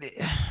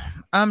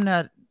I'm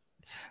not,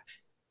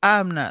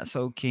 I'm not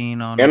so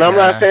keen on the And I'm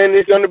not guy. saying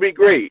it's going to be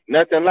great,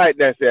 nothing like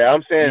that. Said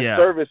I'm saying Yeah,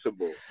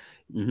 serviceable,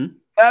 Mm-hmm.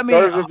 I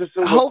mean,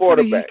 serviceable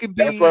hopefully he quarterback. could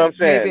That's what be I'm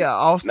maybe saying. a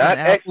Austin Not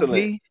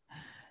excellent, Appleby,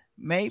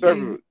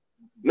 maybe. serviceable.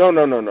 No,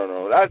 no, no, no,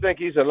 no. I think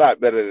he's a lot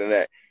better than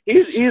that.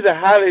 He's a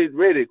highly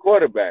rated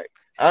quarterback.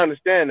 I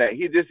understand that.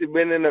 He just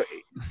been in the.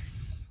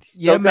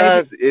 Yeah,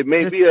 maybe Sometimes it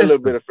may the be a little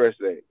bit system. of first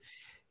aid.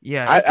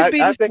 Yeah, I, it could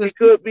be I the I think it system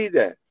could be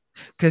that.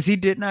 because he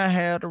did not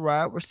have the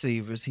right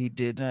receivers. He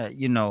did not,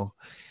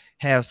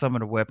 have some of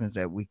the weapons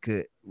that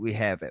we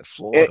have at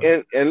And Florida.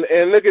 and, and,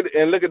 and look at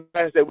the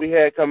guys that we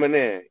had coming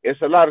in.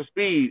 It's a lot of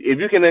speed. If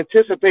you can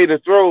anticipate a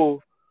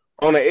throw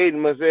on an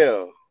Aiden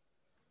Mazel,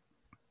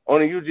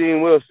 on a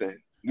Eugene Wilson,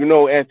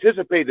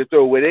 anticipate the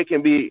throw where they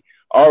can be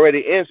already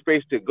in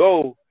space to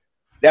go.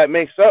 That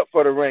makes up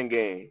for the run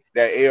game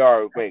that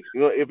AR makes.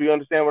 If you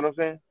understand what I'm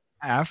saying.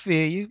 I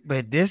feel you,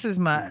 but this is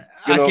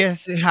You I know,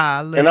 guess how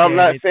I and look I'm at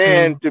not it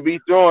saying too. to be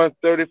throwing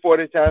 30,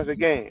 40 times a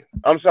game.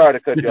 I'm sorry to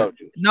cut you off,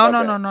 Juice. No, My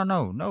no, bad. no, no,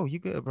 no, no. You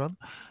good, brother?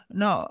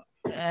 No,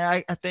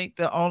 I think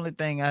the only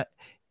thing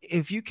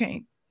if you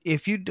can't,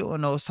 if you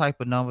doing those type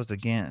of numbers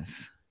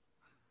against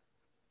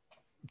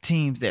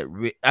teams that,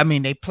 I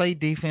mean, they play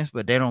defense,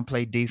 but they don't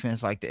play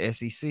defense like the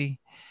SEC.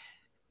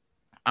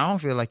 I don't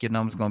feel like your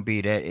numbers gonna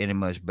be that any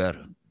much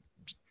better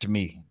to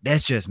me.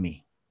 That's just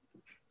me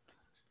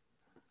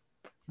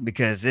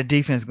because the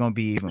defense gonna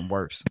be even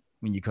worse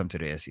when you come to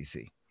the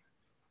SEC.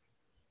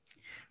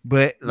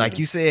 But like Yeah.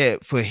 you said,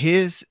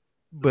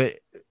 but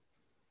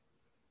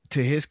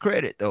to his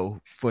credit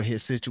though, for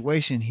his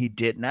situation, he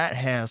did not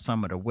have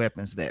some of the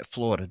weapons that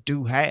Florida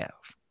do have.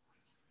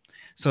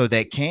 So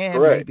that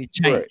can Correct. maybe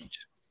Correct. change.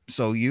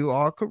 So you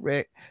are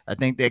correct. I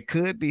think there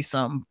could be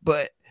something,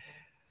 but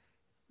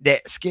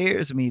that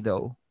scares me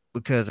though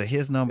because of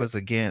his numbers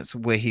against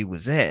where he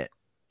was at.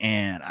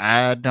 And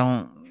I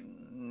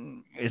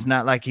don't it's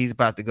not like he's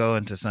about to go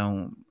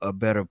into a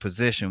better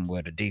position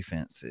where the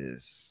defense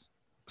is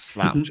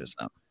slouch or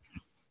something.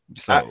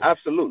 So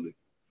Absolutely.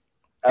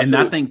 And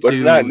I Absolutely. think But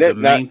not too, the not.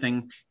 main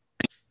thing.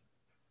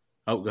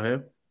 Oh, go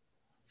ahead.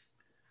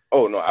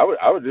 Oh no,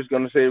 I was just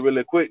gonna say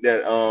really quick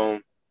that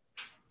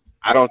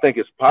I don't think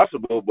it's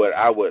possible, but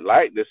I would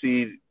like to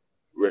see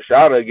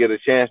Rashada get a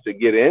chance to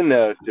get in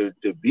there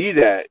to be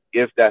that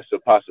if that's a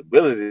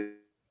possibility.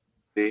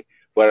 But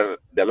the lack of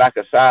size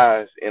and I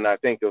think of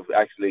actually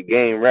game reps,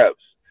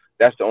 that's the only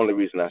reason I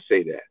say that.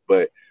 But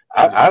I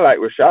Yeah. like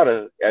Rashada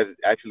as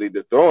actually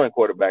the throwing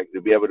quarterback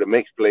to be able to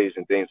make plays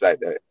and things like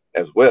that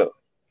as well.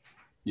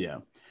 Yeah.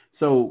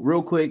 So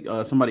real quick,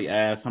 somebody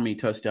asked how many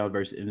touchdowns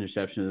versus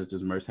interceptions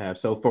does Merce have?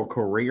 So for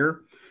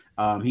career,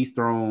 He's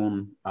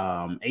thrown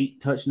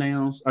 8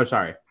 touchdowns. Oh,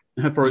 sorry.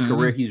 For his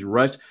career,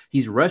 Mm-hmm.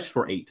 he's rushed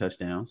for 8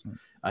 touchdowns.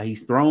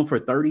 He's thrown for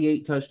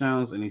 38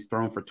 touchdowns, and he's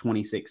thrown for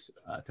 26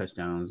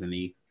 touchdowns. And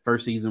the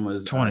first season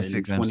was in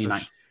 26 29.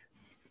 interceptions.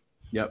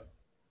 Yep,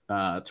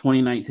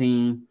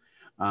 2019,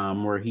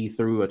 where he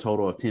threw a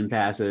total of 10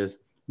 passes.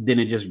 Then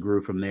it just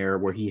grew from there,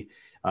 where he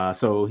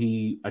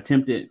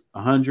attempted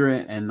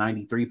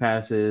 193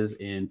 passes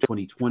in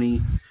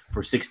 2020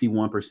 for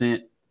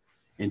 61%.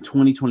 In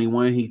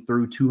 2021, he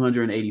threw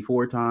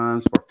 284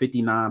 times for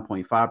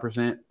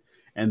 59.5%.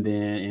 And then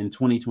in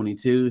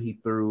 2022, he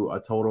threw a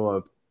total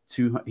of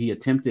he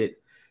attempted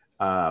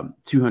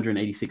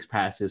 286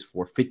 passes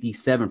for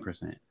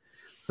 57%.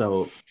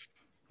 So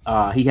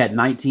he had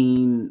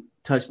 19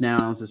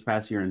 touchdowns this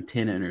past year and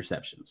 10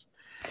 interceptions.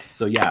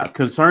 So yeah,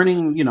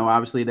 concerning,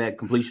 obviously that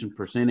completion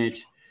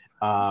percentage,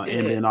 and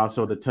Yeah. then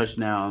also the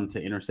touchdown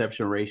to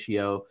interception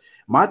ratio.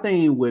 My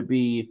thing would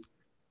be,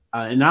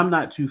 and I'm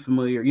not too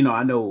familiar.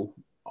 I know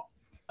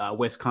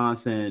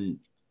Wisconsin,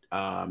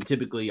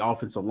 typically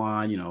offensive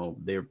line.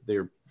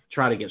 They're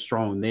trying to get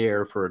strong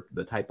there for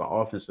the type of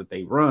offense that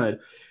they run.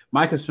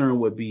 My concern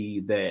would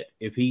be that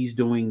if he's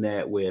doing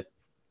that with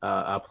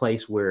a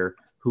place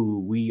who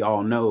we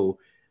all know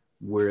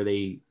where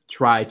they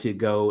try to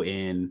go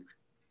and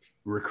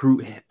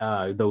recruit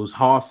those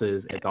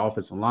hosses at the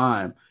offensive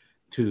line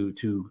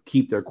to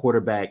keep their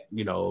quarterback,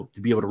 to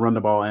be able to run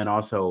the ball and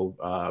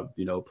also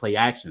play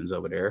actions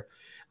over there.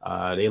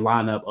 They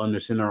line up under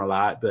center a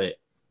lot, but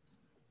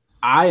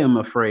I am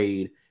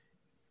afraid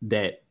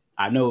that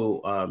I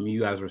know you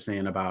guys were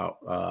saying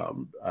about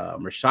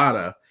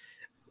Rashada.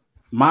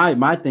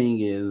 My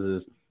thing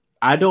is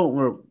I don't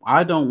want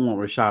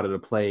Rashada to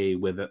play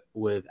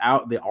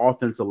without the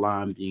offensive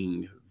line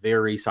being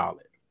very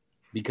solid,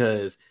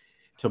 because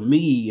to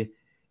me,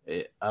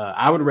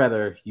 I would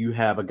rather you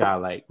have a guy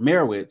like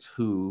Merowitz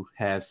who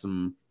has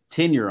some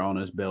tenure on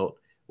his belt.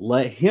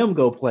 Let him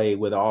go play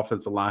with an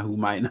offensive line who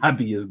might not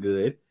be as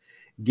good,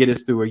 get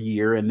us through a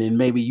year, and then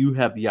maybe you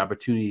have the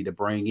opportunity to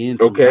bring in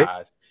some Okay.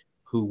 guys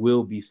who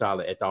will be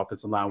solid at the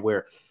offensive line.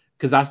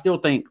 Because I still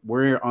think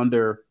we're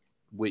under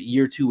with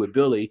year two with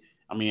Billy.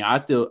 I mean,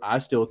 I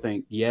still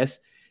think yes.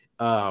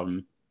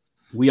 Um,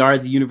 we are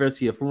at the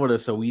University of Florida,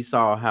 so we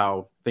saw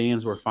how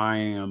fans were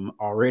firing him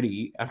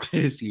already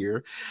after this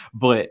year.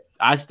 But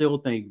I still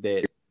think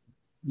that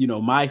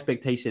my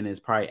expectation is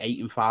probably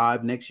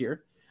 8-5 next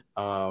year,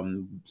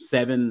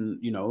 7,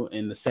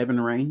 in the 7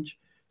 range.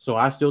 So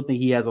I still think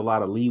he has a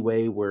lot of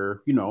leeway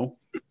where you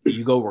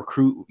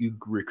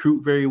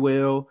recruit very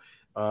well.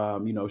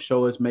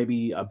 Show us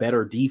maybe a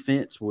better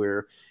defense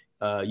where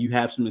you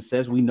have some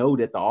success. We know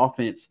that the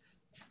offense,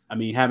 I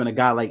mean, having a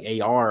guy like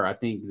AR, I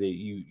think that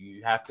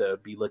you have to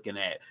be looking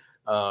at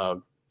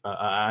a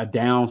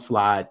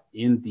downslide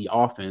in the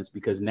offense,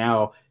 because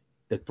now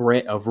the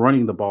threat of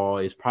running the ball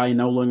is probably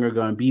no longer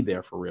going to be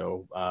there for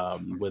real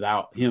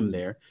without him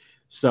there.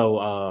 So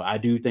I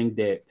do think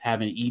that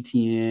having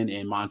ETN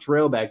and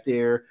Montreal back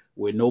there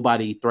with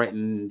nobody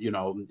threatened,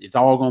 it's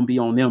all going to be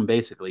on them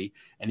basically.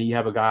 And then you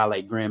have a guy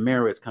like Graham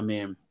Merritt's come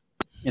in,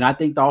 and I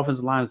think the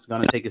offensive line is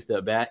going to take a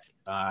step back.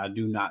 I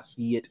do not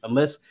see it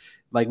unless,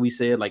 like we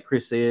said, like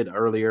Chris said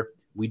earlier,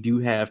 we do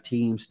have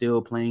teams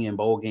still playing in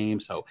bowl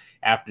games. So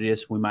after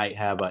this, we might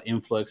have an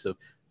influx of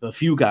a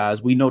few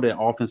guys. We know that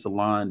offensive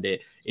line that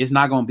it's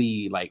not going to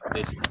be like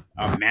this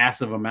a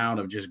massive amount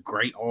of just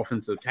great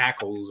offensive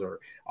tackles or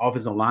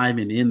offensive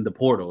linemen in the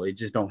portal. It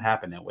just don't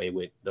happen that way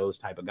with those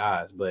type of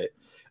guys. But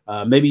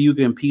maybe you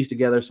can piece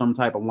together some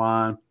type of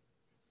line,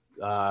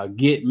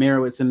 get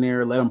Merowitz in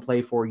there, let him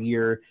play for a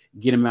year,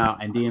 get him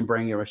out, and then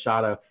bring in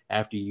Rashada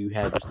after you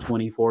had this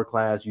 24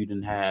 class. You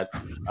didn't have,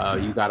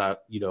 you got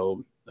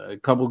a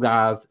couple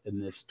guys in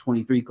this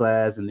 23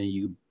 class, and then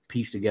you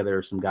piece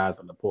together some guys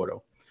on the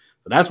portal.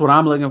 So that's what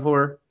I'm looking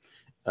for,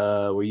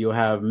 where you'll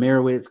have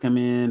Merowitz come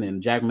in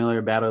and Jack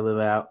Miller battle it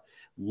out.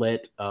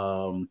 Let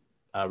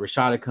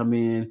Rashada come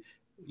in.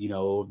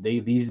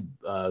 These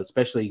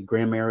especially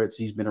Graham Merritt's,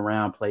 he's been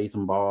around, played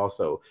some ball,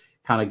 so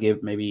kind of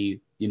give maybe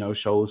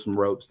show some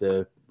ropes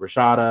to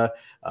Rashada,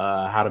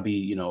 how to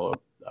be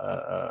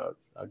a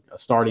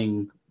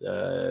starting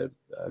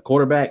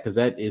quarterback, because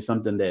that is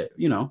something that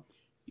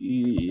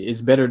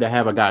it's better to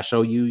have a guy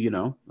show show you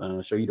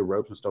the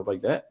ropes and stuff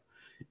like that,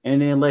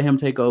 and then let him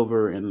take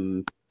over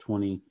in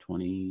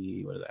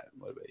 2020. What is that?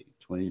 What about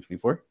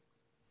 2024?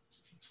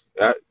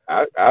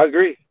 I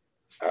agree.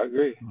 I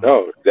agree.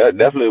 No, that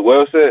definitely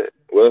well said.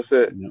 Well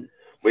said. Yeah.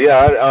 But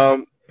yeah,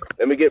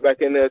 let me get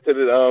back in there to the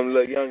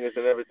little youngest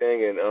and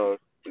everything, and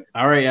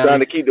All right, trying to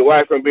Alex. keep the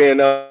wife from being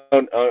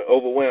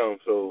overwhelmed.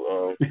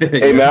 So,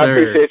 hey man, Yes, I sir.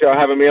 appreciate y'all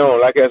having me on.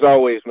 Like as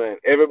always, man.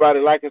 Everybody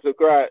like and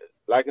subscribe.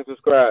 Like and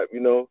subscribe.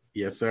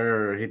 Yes,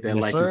 sir. Hit that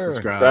Yes, like and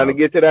sir. Trying to subscribe.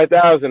 get to that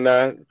 1,000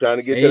 now. Trying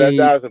to get to that Hey,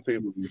 1,000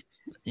 people. just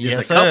a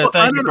Yes, sir. couple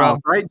Thank you, hundred bro. off,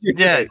 right?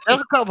 Yeah,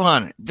 just a couple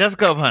hundred. Just a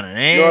couple hundred.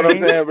 You know what I'm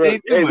saying, bro?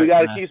 Ain't too Hey, we much,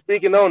 gotta man. keep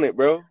speaking on it,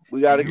 bro.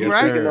 We gotta You keep Yes,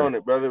 right. speaking sir. on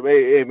it, brother.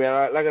 Hey,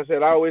 man. Like I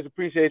said, I always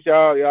appreciate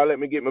y'all. Y'all let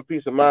me get my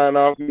peace of mind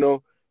off.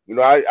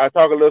 I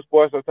talk a little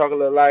sports, I talk a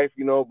little life,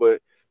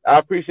 but I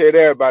appreciate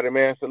everybody,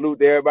 man. Salute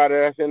to everybody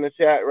that's in the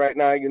chat right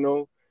now.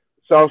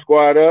 Some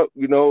squad up.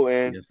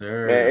 And Yes, man,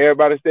 sir.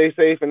 everybody stay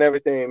safe and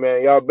everything,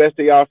 man. Y'all best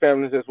to y'all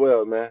families as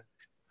well, man.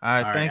 All right,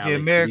 All right, thank you.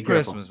 Ali, Merry be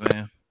careful. Christmas,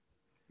 man.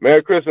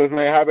 Merry Christmas,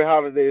 man. Happy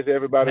holidays, to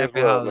everybody as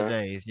Happy well, man.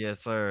 holidays.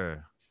 Yes,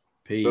 sir.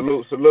 Peace.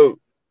 Salute, salute.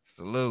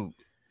 Salute.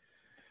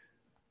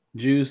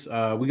 Juice,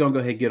 we're gonna go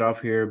ahead and get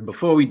off here.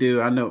 Before we do,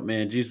 I know,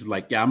 man, Juice is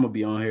like, yeah, I'm gonna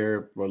be on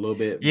here for a little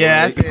bit,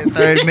 Yeah, I but said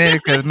 30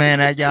 minutes because man,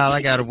 y'all,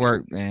 I gotta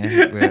work,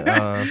 man. But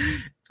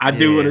I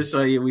do want yeah, to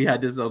show you. We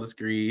had this on the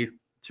screen.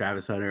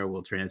 Travis Hunter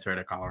will transfer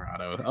to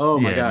Colorado. Oh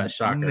my yeah, God,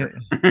 shocker!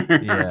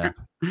 yeah.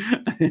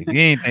 If you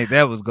didn't think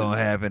that was gonna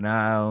happen,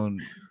 I don't.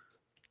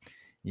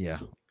 Yeah.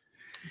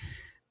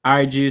 All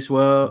right, Juice.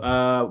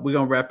 Well, we're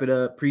gonna wrap it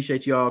up.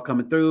 Appreciate you all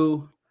coming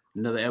through.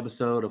 Another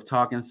episode of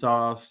Talking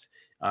Sauce.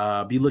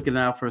 Be looking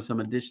out for some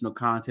additional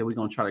content. We're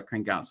gonna try to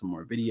crank out some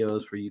more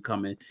videos for you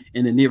coming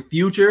in the near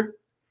future.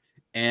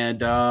 And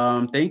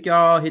thank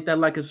y'all. Hit that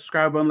like and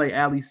subscribe button, like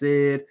Ali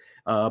said.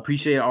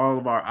 Appreciate all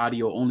of our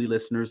audio only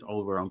listeners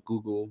over on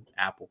Google,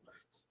 Apple,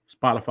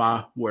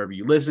 Spotify, wherever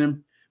you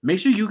listen. Make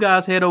sure you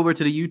guys head over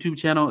to the YouTube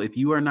channel. If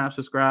you are not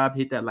subscribed,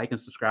 hit that like and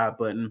subscribe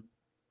button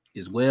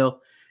as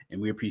well. And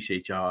we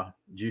appreciate y'all.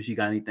 Juice, you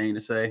got anything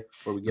to say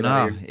before we get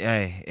out of No, here?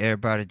 hey,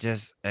 everybody,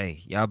 just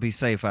hey, y'all be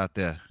safe out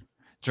there.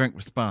 Drink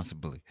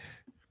responsibly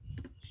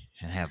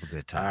and have a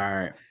good All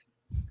time. right.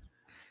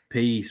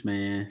 Peace,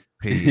 man.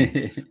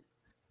 Peace.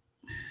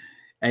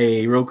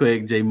 Hey, real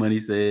quick, J Money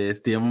says,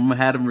 "Tim, I'm gonna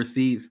have them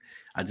receipts.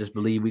 I just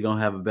believe we're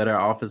gonna have a better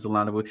offensive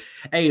line of."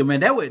 Hey,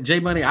 man, that would J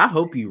Money. I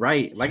hope you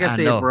right. Like I I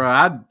said, know. bro,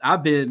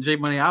 I've been J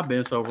Money. I've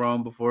been so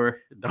wrong before.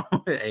 Don't,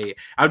 hey,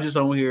 I'm just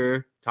on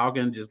here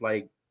talking, just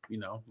like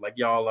like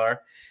y'all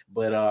are.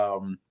 But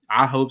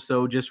I hope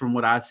so. Just from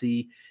what I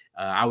see,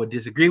 I would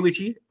disagree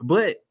with you,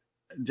 but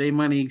J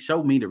Money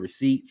showed me the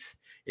receipts.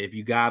 If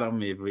you got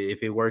them,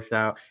 if it works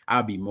out,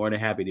 I'll be more than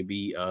happy to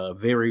be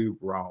very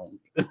wrong.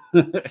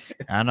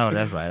 I know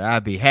that's right.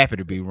 I'd be happy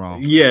to be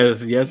wrong.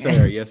 Yes, yes,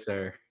 sir. Yes,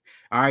 sir.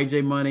 All right,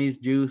 J Money's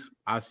Juice.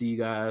 I'll see you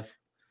guys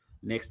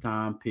next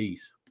time.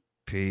 Peace.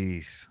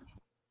 Peace.